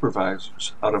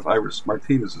 supervisors out of Iris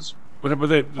Martinez's. But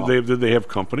did they have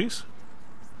companies?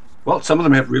 Well, some of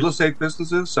them have real estate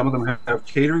businesses. Some of them have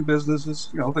catering businesses.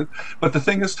 But the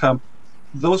thing is, Tom,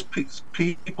 those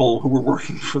people who were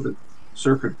working for the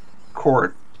circuit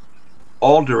court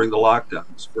all during the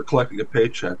lockdowns were collecting a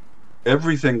paycheck.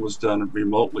 Everything was done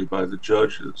remotely by the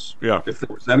judges. Yeah. If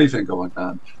there was anything going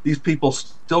on, these people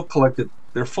still collected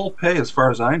their full pay, as far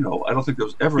as I know. I don't think there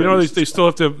was ever. They still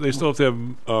have to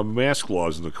have mask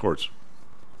laws in the courts.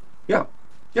 Yeah.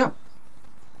 The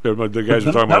guys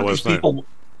were talking about last night.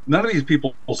 None of these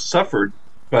people suffered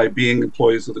by being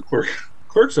employees of the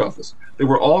clerk's office. They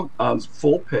were all on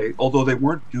full pay, although they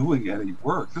weren't doing any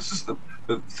work. This is the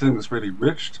thing that's really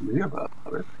rich to me about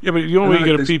it. Yeah, but you only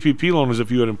get a PPP loan as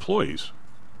if you had employees.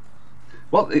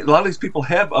 Well, a lot of these people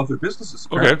have other businesses,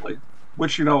 apparently,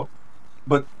 which,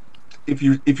 but if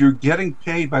you're getting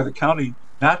paid by the county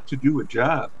not to do a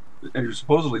job, and you're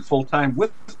supposedly full-time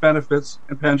with benefits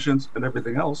and pensions and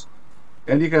everything else,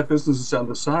 and you got businesses on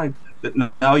the side that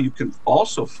now you can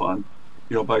also fund,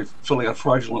 by filling out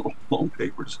fraudulent loan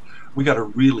papers. We got a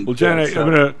really John,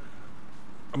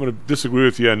 I'm gonna disagree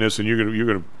with you on this, and you're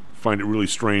gonna find it really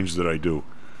strange that I do,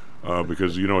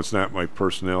 because it's not my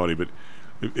personality. But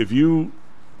if you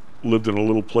lived in a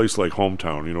little place like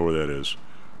Hometown, you know where that is,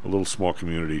 a little small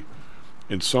community,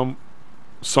 and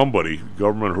somebody,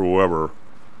 government or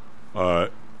whoever,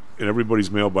 in everybody's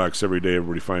mailbox every day,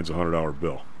 everybody finds a $100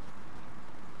 bill.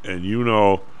 And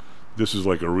this is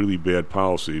like a really bad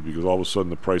policy because all of a sudden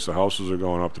the price of houses are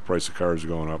going up, the price of cars are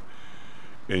going up,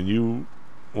 and you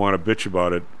want to bitch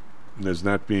about it and there's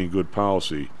not being good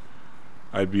policy.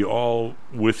 I'd be all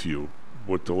with you,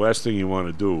 but the last thing you want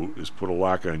to do is put a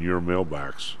lock on your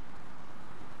mailbox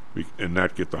and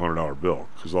not get the $100 bill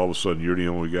because all of a sudden you're the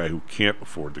only guy who can't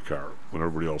afford the car when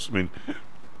everybody else. I mean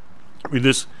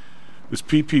this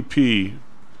PPP,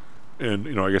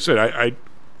 and like I said,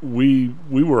 we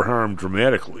were harmed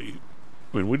dramatically.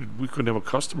 I mean, we couldn't have a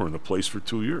customer in the place for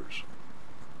 2 years,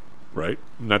 right?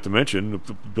 Not to mention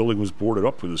the building was boarded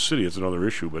up with the city. It's another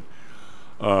issue, but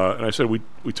and I said we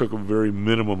took a very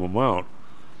minimum amount,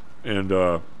 and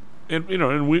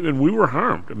we were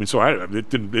harmed. I mean, so it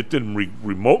didn't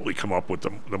remotely come up with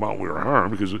the amount we were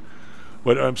harmed because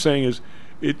what I'm saying is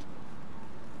it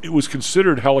was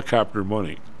considered helicopter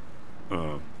money,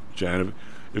 John.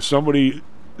 If somebody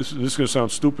this is going to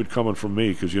sound stupid coming from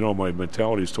me because my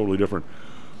mentality is totally different.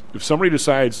 If somebody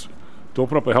decides to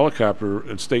open up a helicopter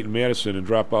in State and Madison and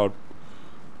drop out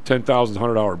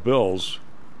 $10,000 bills,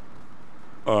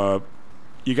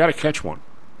 you got to catch one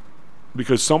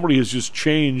because somebody has just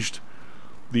changed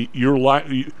your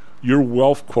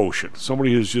wealth quotient.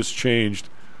 Somebody has just changed.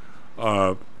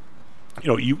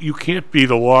 You can't be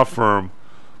the law firm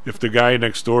if the guy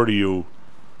next door to you,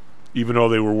 even though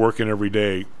they were working every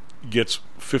day, gets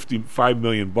 $55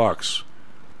 million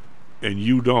and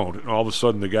you don't, and all of a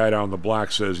sudden the guy down the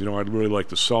block says, I'd really like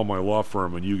to sell my law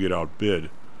firm, and you get outbid.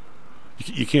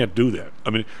 You can't do that. I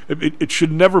mean, it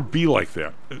should never be like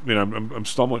that. I mean, I'm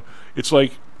stumbling. It's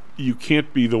like you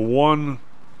can't be the one,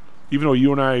 even though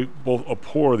you and I both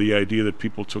abhor the idea that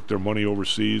people took their money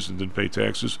overseas and didn't pay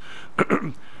taxes.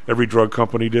 Every drug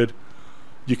company did.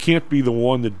 You can't be the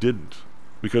one that didn't,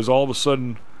 because all of a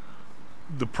sudden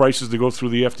the prices that go through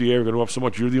the FDA are going to go up so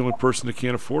much. You're the only person that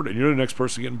can't afford it, and you're the next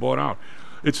person getting bought out.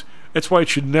 That's why it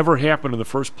should never happen in the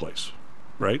first place,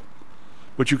 right?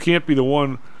 But you can't be the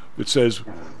one that says,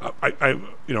 I'm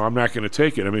not going to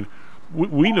take it. I mean,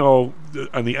 we know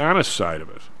on the honest side of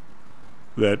it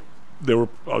that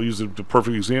I'll use the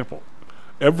perfect example.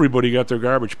 Everybody got their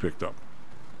garbage picked up,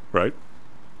 right?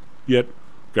 Yet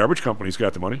garbage companies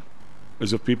got the money,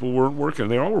 as if people weren't working.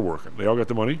 They all were working. They all got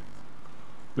the money.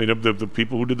 The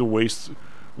people who did the waste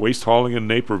hauling in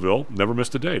Naperville never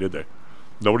missed a day, did they?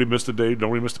 Nobody missed a day.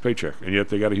 Nobody missed a paycheck, and yet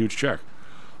they got a huge check.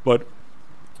 But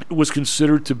it was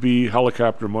considered to be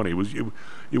helicopter money.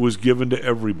 It was given to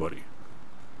everybody,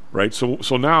 right? So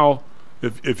now,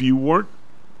 if you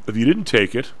didn't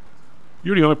take it,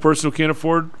 You're the only person who can't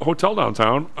afford a hotel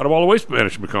downtown out of all the waste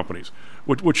management companies.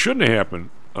 What shouldn't have happened,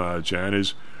 John,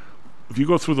 is if you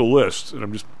go through the list, and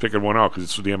I'm just picking one out because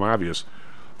it's so damn obvious,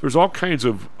 there's all kinds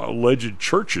of alleged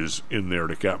churches in there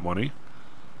that got money.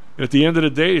 And at the end of the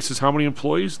day, it says how many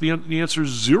employees? The answer is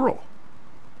 0.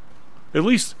 At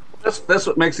least that's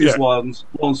what makes these loans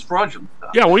fraudulent.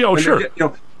 Yeah, well, sure.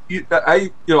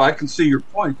 I can see your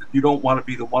point that you don't want to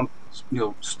be the one,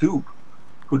 stoop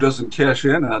who doesn't cash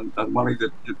in on money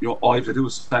that all you have to do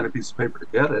is sign a piece of paper to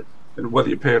get it, and whether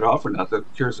you pay it off or not, that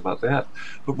cares about that.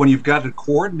 But when you've got it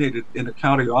coordinated in a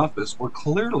county office where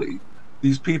clearly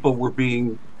these people were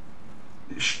being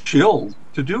shilled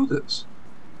to do this.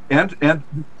 And a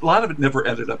lot of it never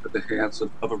ended up in the hands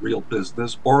of a real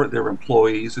business or their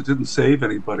employees. It didn't save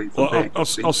anybody from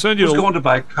bankruptcy. I'll send you. It was going to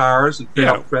buy cars and pay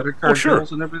off credit card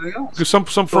bills and everything else. Because some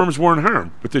firms weren't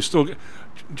harmed, but they still.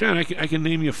 John, I can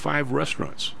name you 5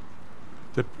 restaurants.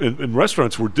 And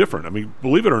restaurants were different. I mean,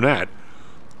 believe it or not,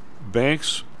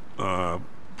 banks,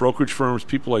 brokerage firms,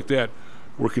 people like that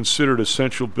were considered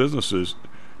essential businesses.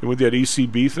 And with that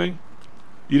ECB thing,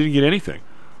 you didn't get anything.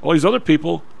 All these other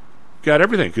people got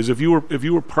everything, because if you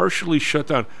were partially shut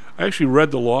down, I actually read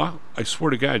the law. I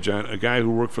swear to God, John, a guy who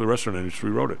worked for the restaurant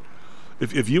industry wrote it.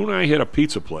 If you and I had a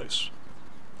pizza place,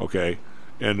 okay,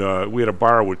 and we had a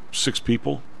bar with 6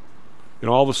 people, and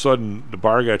all of a sudden the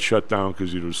bar got shut down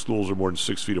because the stools are more than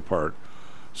 6 feet apart.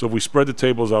 So if we spread the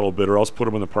tables out a little bit, or else put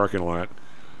them in the parking lot,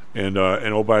 and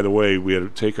oh, by the way, we had a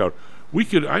takeout.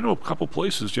 I know a couple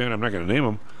places, John, I'm not going to name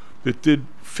them, that did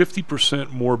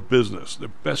 50% more business, their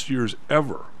best years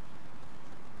ever,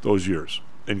 those years,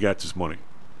 and got this money.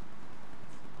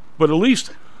 But at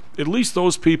least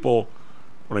those people,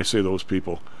 when I say those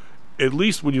people, at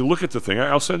least when you look at the thing,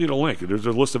 I'll send you the link. There's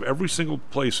a list of every single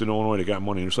place in Illinois that got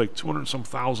money. There's like 200-some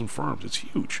thousand firms. It's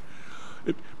huge.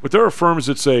 But there are firms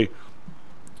that say,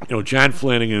 John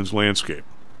Flanagan's Landscape,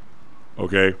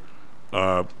 okay,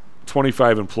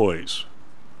 25 employees.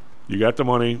 You got the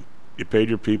money, you paid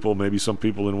your people, maybe some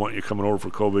people didn't want you coming over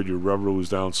for COVID, your revenue was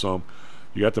down some.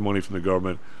 You got the money from the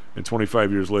government, and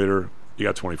 25 years later, you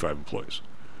got 25 employees.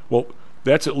 Well,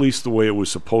 that's at least the way it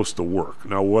was supposed to work.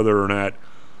 Now, whether or not,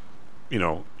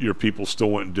 your people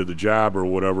still went and did the job or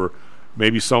whatever,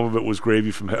 maybe some of it was gravy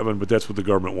from heaven, but that's what the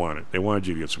government wanted. They wanted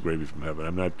you to get some gravy from heaven.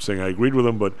 I'm not saying I agreed with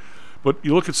them, but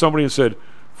you look at somebody and said,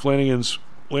 Flanagan's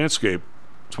Landscape,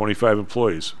 25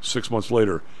 employees. 6 months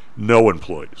later, no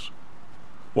employees.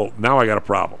 Well, now I got a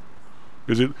problem.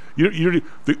 Because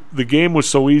the game was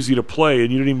so easy to play,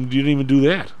 and you didn't even do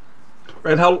that.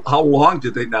 And how long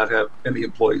did they not have any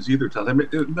employees either, Tom? I mean,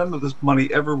 none of this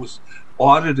money ever was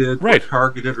audited, or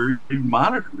targeted, or even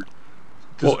monitored.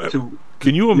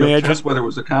 Can you imagine test whether it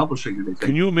was accomplishing anything?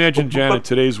 Can you imagine, John, in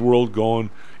today's world, going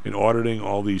and auditing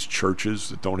all these churches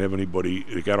that don't have anybody,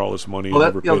 they got all this money and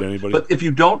never paid anybody? But if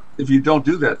you don't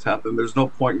do that, Tom, then there's no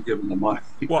point in giving them money.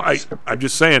 Well, I'm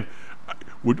just saying,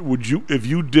 would you, if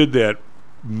you did that?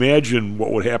 Imagine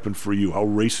what would happen for you, how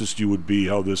racist you would be,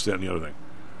 how this, that, and the other thing.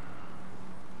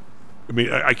 I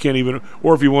mean, I can't even,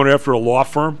 or if you went after a law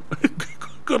firm,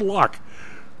 good luck.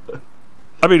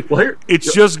 I mean,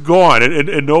 it's just gone,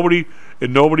 and nobody,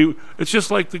 it's just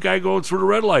like the guy going through the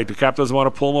red light. The cop doesn't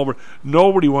want to pull him over.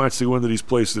 Nobody wants to go into these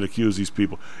places and accuse these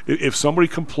people. If somebody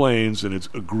complains and it's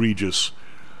egregious,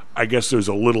 I guess there's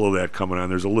a little of that coming on.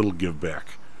 There's a little give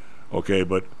back. Okay,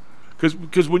 but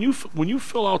because when you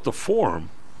fill out the form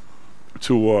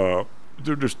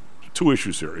there's 2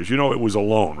 issues here. As you know, it was a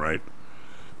loan, right?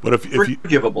 But if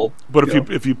forgivable. But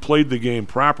if you played the game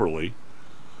properly,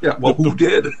 yeah. Well, who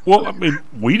did? Well, I mean,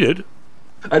 we did.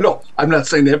 I know. I'm not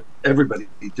saying that everybody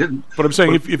didn't. But I'm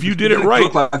saying if you did it right,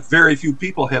 look like very few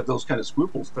people have those kind of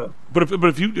scruples, though. But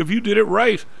if you did it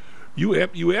right,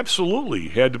 you absolutely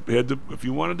had to. If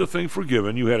you wanted the thing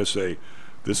forgiven, you had to say,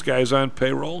 this guy's on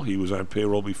payroll. He was on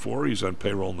payroll before. He's on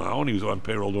payroll now, and he was on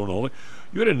payroll during all.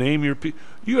 You had to name your people.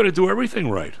 You had to do everything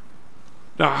right.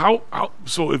 Now, how?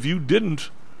 So if you didn't,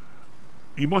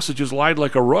 you must have just lied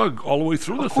like a rug all the way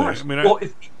through the thing. I mean, well,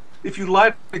 if you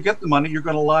lied to get the money, you're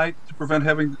going to lie to prevent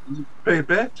having to pay it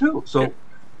back too. So,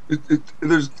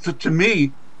 there's to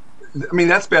me, I mean,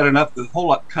 that's bad enough. The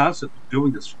whole concept of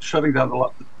doing this, shutting down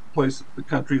the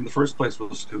country in the first place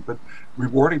was stupid.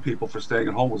 Rewarding people for staying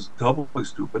at home was doubly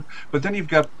stupid. But then you've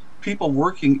got people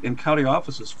working in county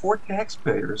offices for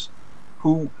taxpayers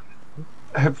who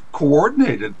have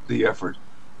coordinated the effort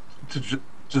to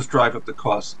just drive up the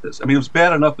cost of this. I mean, it was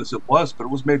bad enough as it was, but it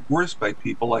was made worse by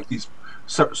people like these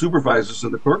supervisors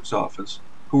in the clerk's office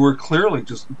who were clearly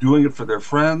just doing it for their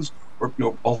friends, or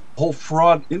a whole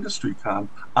fraud industry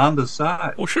on the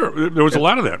side. Well, sure, there was a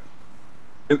lot of that.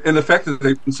 And the fact that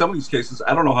they, in some of these cases,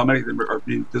 I don't know how many of them are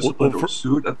being disciplined or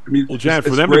sued. I mean, John, it's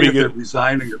for them to great be if they're getting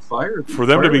resigning or fired. For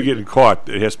them to be getting caught,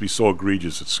 it has to be so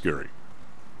egregious it's scary.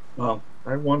 Well,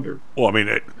 I wonder. Well, I mean,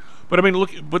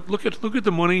 look at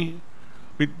the money.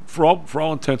 I mean, for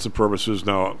all intents and purposes,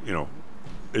 now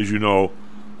as you know,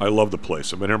 I love the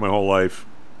place. I've been here my whole life.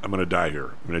 I'm going to die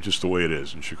here. I mean, it's just the way it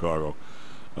is in Chicago.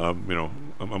 I'm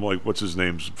like, what's his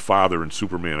name's father in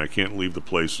Superman. I can't leave the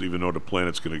place, even though the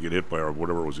planet's going to get hit by, or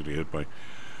whatever it was going to get hit by.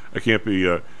 I can't be.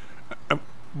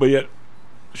 But yet,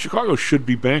 Chicago should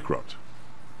be bankrupt.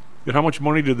 Yet, how much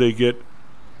money did they get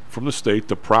from the state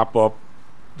to prop up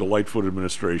the Lightfoot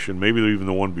administration? Maybe even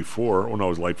the one before. Oh no, it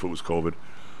was Lightfoot was COVID,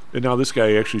 and now this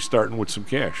guy actually starting with some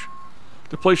cash.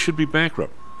 The place should be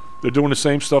bankrupt. They're doing the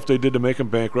same stuff they did to make them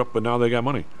bankrupt, but now they got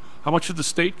money. How much did the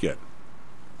state get?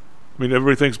 I mean,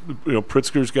 everybody thinks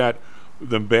Pritzker's got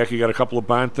them back. He got a couple of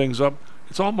bond things up.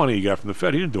 It's all money he got from the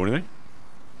Fed. He didn't do anything,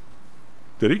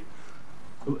 did he?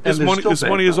 This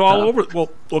money is all over.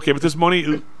 Well, okay, but this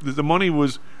money, the money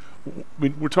was. I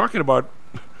mean, we're talking about,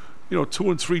 $2 and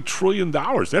 $3 trillion.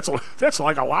 That's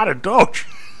like a lot of dough.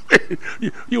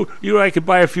 I could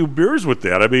buy a few beers with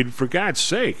that. I mean, for God's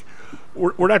sake,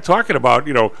 we're not talking about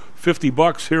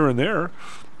 $50 here and there.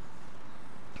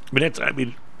 It's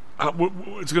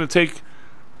going to take.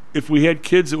 If we had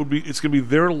kids, it's going to be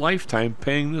their lifetime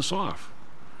paying this off.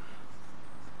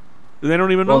 They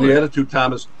don't even know. Well, the attitude,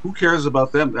 Tom, is who cares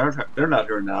about them? They're not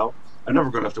here now. I'm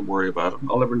never going to have to worry about them.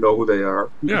 I'll never know who they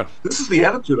are. Yeah, this is the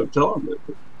attitude I'm telling you.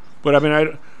 But I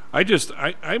mean,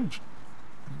 I'm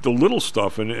the little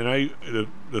stuff, and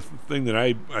the thing that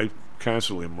I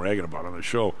constantly am ragging about on the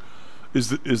show is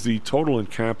the total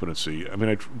incompetency. I mean,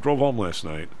 I drove home last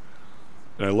night,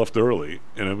 and I left early,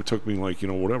 and it took me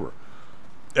whatever.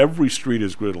 Every street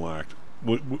is gridlocked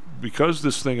because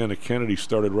this thing on the Kennedy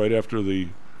started right after the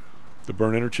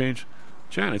Byrne interchange.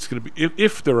 John, it's going to be,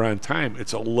 if they're on time,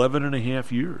 it's 11 and a half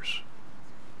years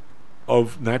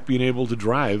of not being able to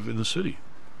drive in the city.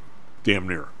 Damn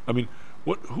near. I mean,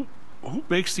 who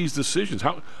makes these decisions?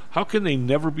 How can they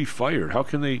never be fired? How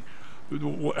can they?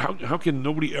 How can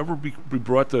nobody ever be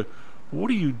brought to? What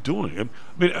are you doing? I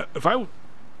mean,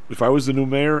 if I was the new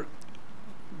mayor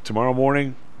tomorrow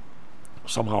morning,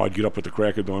 somehow I'd get up at the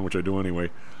crack of dawn, which I do anyway.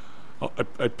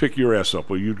 I'd pick your ass up.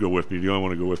 Well, you'd go with me. You only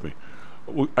want to go with me.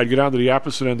 I'd get down to the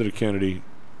opposite end of the Kennedy,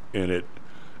 and at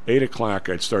 8 o'clock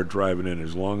I'd start driving in.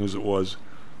 As long as it was,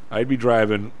 I'd be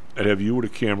driving. I'd have you with a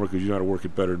camera because you know how to work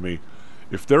it better than me.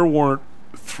 If there weren't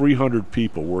 300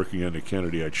 people working on the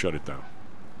Kennedy, I'd shut it down.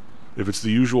 If it's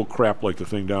the usual crap like the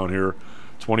thing down here,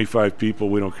 25 people,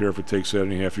 we don't care if it takes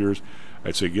 7.5 years,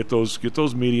 I'd say get those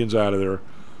medians out of there,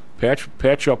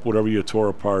 patch up whatever you tore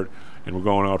apart, and we're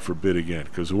going out for bid again.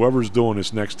 Because whoever's doing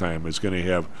this next time is going to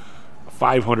have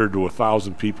 500 to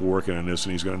 1,000 people working on this,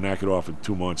 and he's going to knock it off in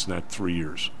 2 months, not 3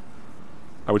 years.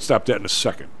 I would stop that in a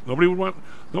second. Nobody would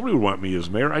want me as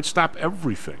mayor. I'd stop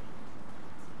everything.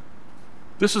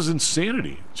 This is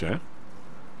insanity, John.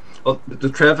 Well, the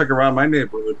traffic around my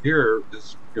neighborhood here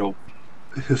is,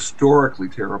 historically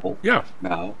terrible. Yeah.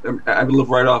 Now, I live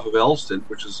right off of Elston,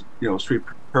 which is, street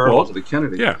parallel to the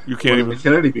Kennedy. Yeah, you can't even. The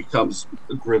Kennedy becomes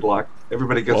a gridlock.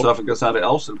 Everybody gets off and goes on to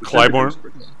Elston. Clybourne,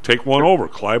 take one over.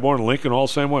 Clybourne, Lincoln, all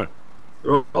the same way.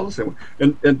 All the same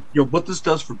way. And what this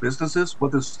does for businesses,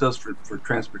 what this does for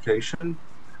transportation,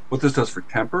 what this does for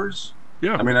tempers.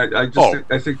 Yeah, I mean, I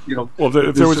think Well,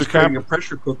 if there was a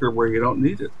pressure cooker where you don't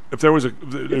need it. If there was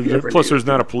plus there's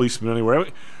not a policeman anywhere.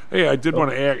 Hey, I did want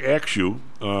to ask you,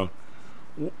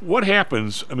 what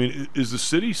happens? I mean, is the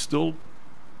city still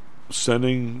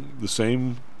sending the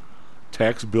same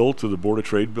tax bill to the Board of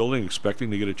Trade building, expecting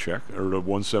to get a check or a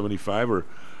 175, or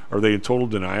are they in total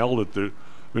denial that they're?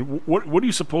 I mean, what do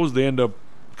you suppose they end up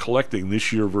collecting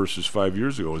this year versus 5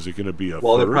 years ago? Is it going to be a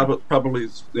there probably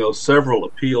several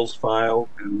appeals filed,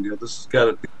 and this has got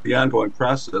to be the ongoing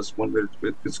process when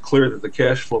it's clear that the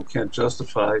cash flow can't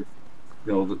justify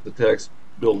the tax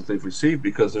bill that they've received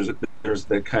because there's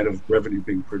that kind of revenue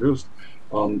being produced,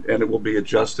 and it will be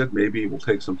adjusted. Maybe it will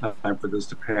take some time for this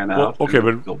to pan out. Okay,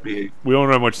 but we don't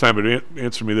have much time. But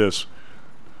answer me this: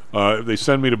 they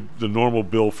send me the normal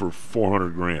bill for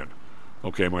 $400,000.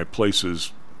 Okay, my place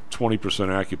is 20%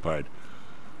 occupied.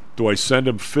 Do I send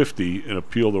them 50 and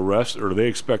appeal the rest, or are they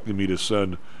expecting me to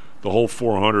send the whole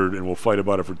 400 and we'll fight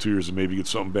about it for 2 years and maybe get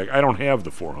something back? I don't have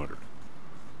the 400.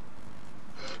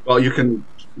 Well, you can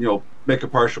make a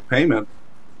partial payment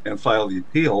and file the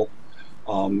appeal.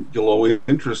 You'll owe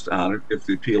interest on it if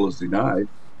the appeal is denied.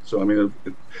 So I mean,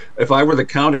 if I were the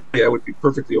county, I would be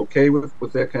perfectly okay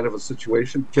with that kind of a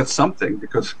situation. Get something,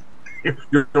 because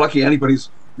you're lucky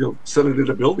anybody's set it in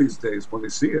a bill these days when they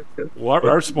see it. Well,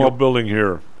 our small building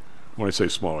here, when I say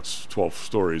small, it's 12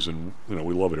 stories, and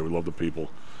we love it here. We love the people.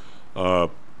 I'm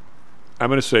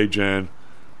going to say, Jan,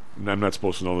 and I'm not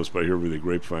supposed to know this, but I hear really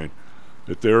grapevine,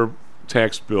 that their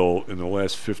tax bill in the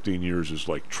last 15 years is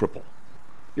like triple.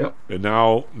 Yep. And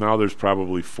now there's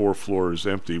probably 4 floors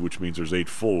empty, which means there's 8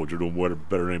 full, which are doing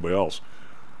better than anybody else.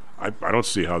 I don't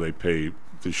see how they pay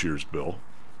this year's bill.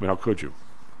 I mean, how could you?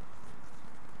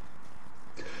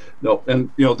 No, and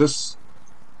this,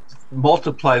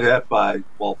 multiply that by,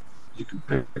 well, you can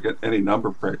pick any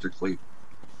number practically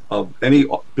of any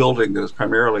building that is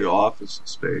primarily office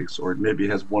space, or maybe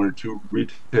has 1 or 2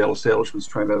 retail establishments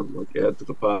trying to add to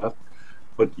the pot.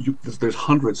 But there's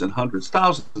hundreds and hundreds,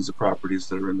 thousands of properties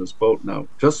that are in this boat now,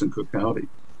 just in Cook County.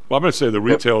 Well, I'm going to say the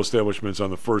retail establishments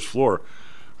on the first floor.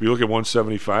 If you look at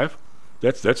 175,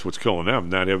 that's what's killing them.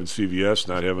 Not having CVS,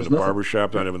 not having the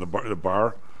barbershop, not having the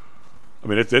bar. I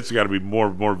mean, that's got to be more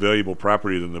valuable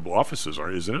property than the offices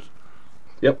are, isn't it?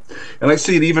 Yep, and I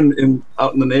see it even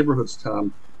out in the neighborhoods,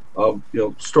 Tom.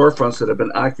 Storefronts that have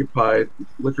been occupied,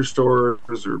 liquor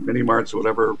stores or mini marts or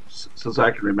whatever, since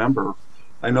I can remember.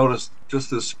 I noticed just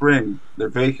this spring they're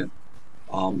vacant.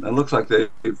 It looks like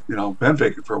they've been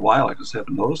vacant for a while. I just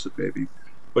haven't noticed it maybe,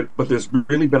 but there's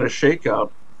really been a shakeout,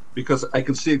 because I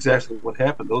can see exactly what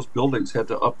happened. Those buildings had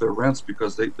to up their rents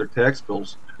because their tax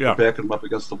bills were backing them up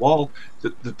against the wall.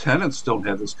 The tenants don't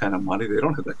have this kind of money. They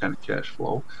don't have that kind of cash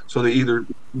flow. So they either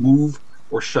move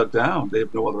or shut down. They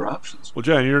have no other options. Well,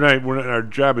 John, our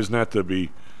job is not to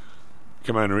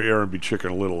come on air and be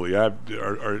Chicken Little.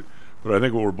 But I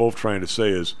think what we're both trying to say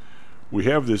is we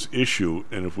have this issue,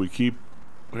 and if we keep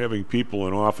having people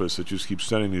in office that just keep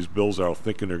sending these bills out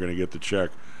thinking they're going to get the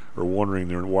check or wondering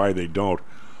why they don't,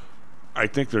 I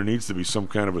think there needs to be some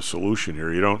kind of a solution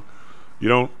here. You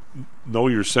don't know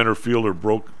your center fielder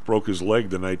broke his leg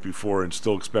the night before and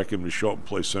still expect him to show up and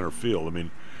play center field. I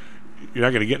mean, you're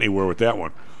not going to get anywhere with that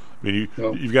one. I mean,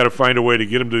 you've got to find a way to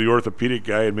get him to the orthopedic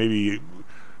guy, and maybe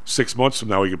 6 months from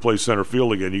now he can play center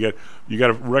field again. You got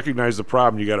to recognize the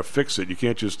problem. You got to fix it. You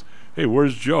can't just, hey,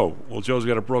 where's Joe? Well, Joe's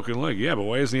got a broken leg. Yeah, but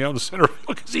why isn't he out in the center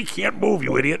field? Because he can't move,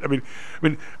 you idiot. I mean,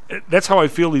 that's how I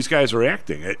feel these guys are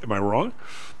acting. Am I wrong?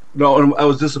 No, and I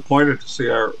was disappointed to see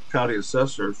our county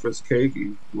assessor, Fritz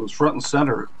Kagi, who was front and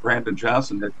center at Brandon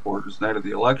Johnson headquarters night of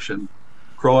the election,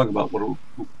 crowing about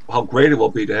how great it will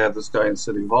be to have this guy in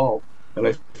City Hall. And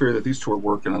I fear that these two are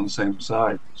working on the same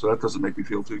side. So that doesn't make me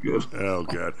feel too good. Oh,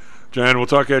 God. John, we'll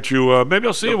talk at you. Maybe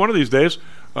I'll see you one of these days.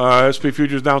 SP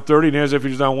Futures down 30, NASDAQ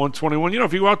Futures down 121.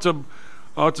 If you go out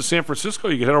to San Francisco,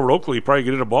 you can head over to Oakley. You probably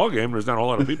get in a ball game. There's not a whole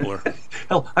lot of people there.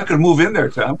 Hell, I could move in there,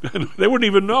 Tom. They wouldn't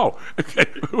even know. Okay.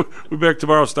 We'll be back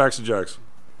tomorrow, Stocks and Jocks.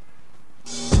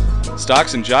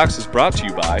 Stocks and Jocks is brought to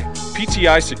you by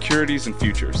PTI Securities and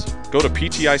Futures. Go to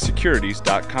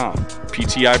PTIsecurities.com.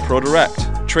 PTI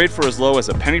ProDirect. Trade for as low as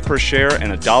a penny per share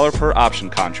and $1 per option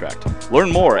contract. Learn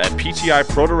more at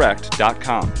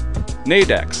PTIProDirect.com.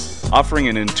 Nadex, offering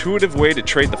an intuitive way to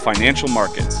trade the financial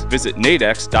markets. Visit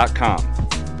nadex.com.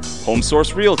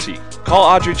 HomeSource Realty. Call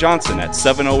Audrey Johnson at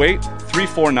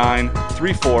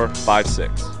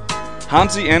 708-349-3456.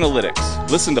 Hamzy Analytics.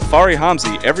 Listen to Fari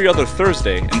Hamzy every other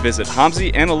Thursday and visit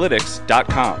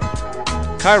HamzyAnalytics.com.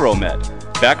 ChiroMed.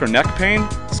 Back or neck pain?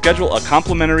 Schedule a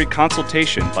complimentary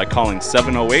consultation by calling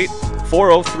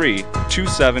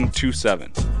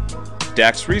 708-403-2727.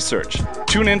 DAX Research.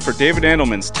 Tune in for David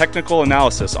Andelman's technical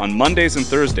analysis on Mondays and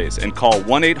Thursdays and call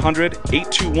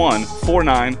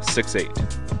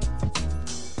 1-800-821-4968.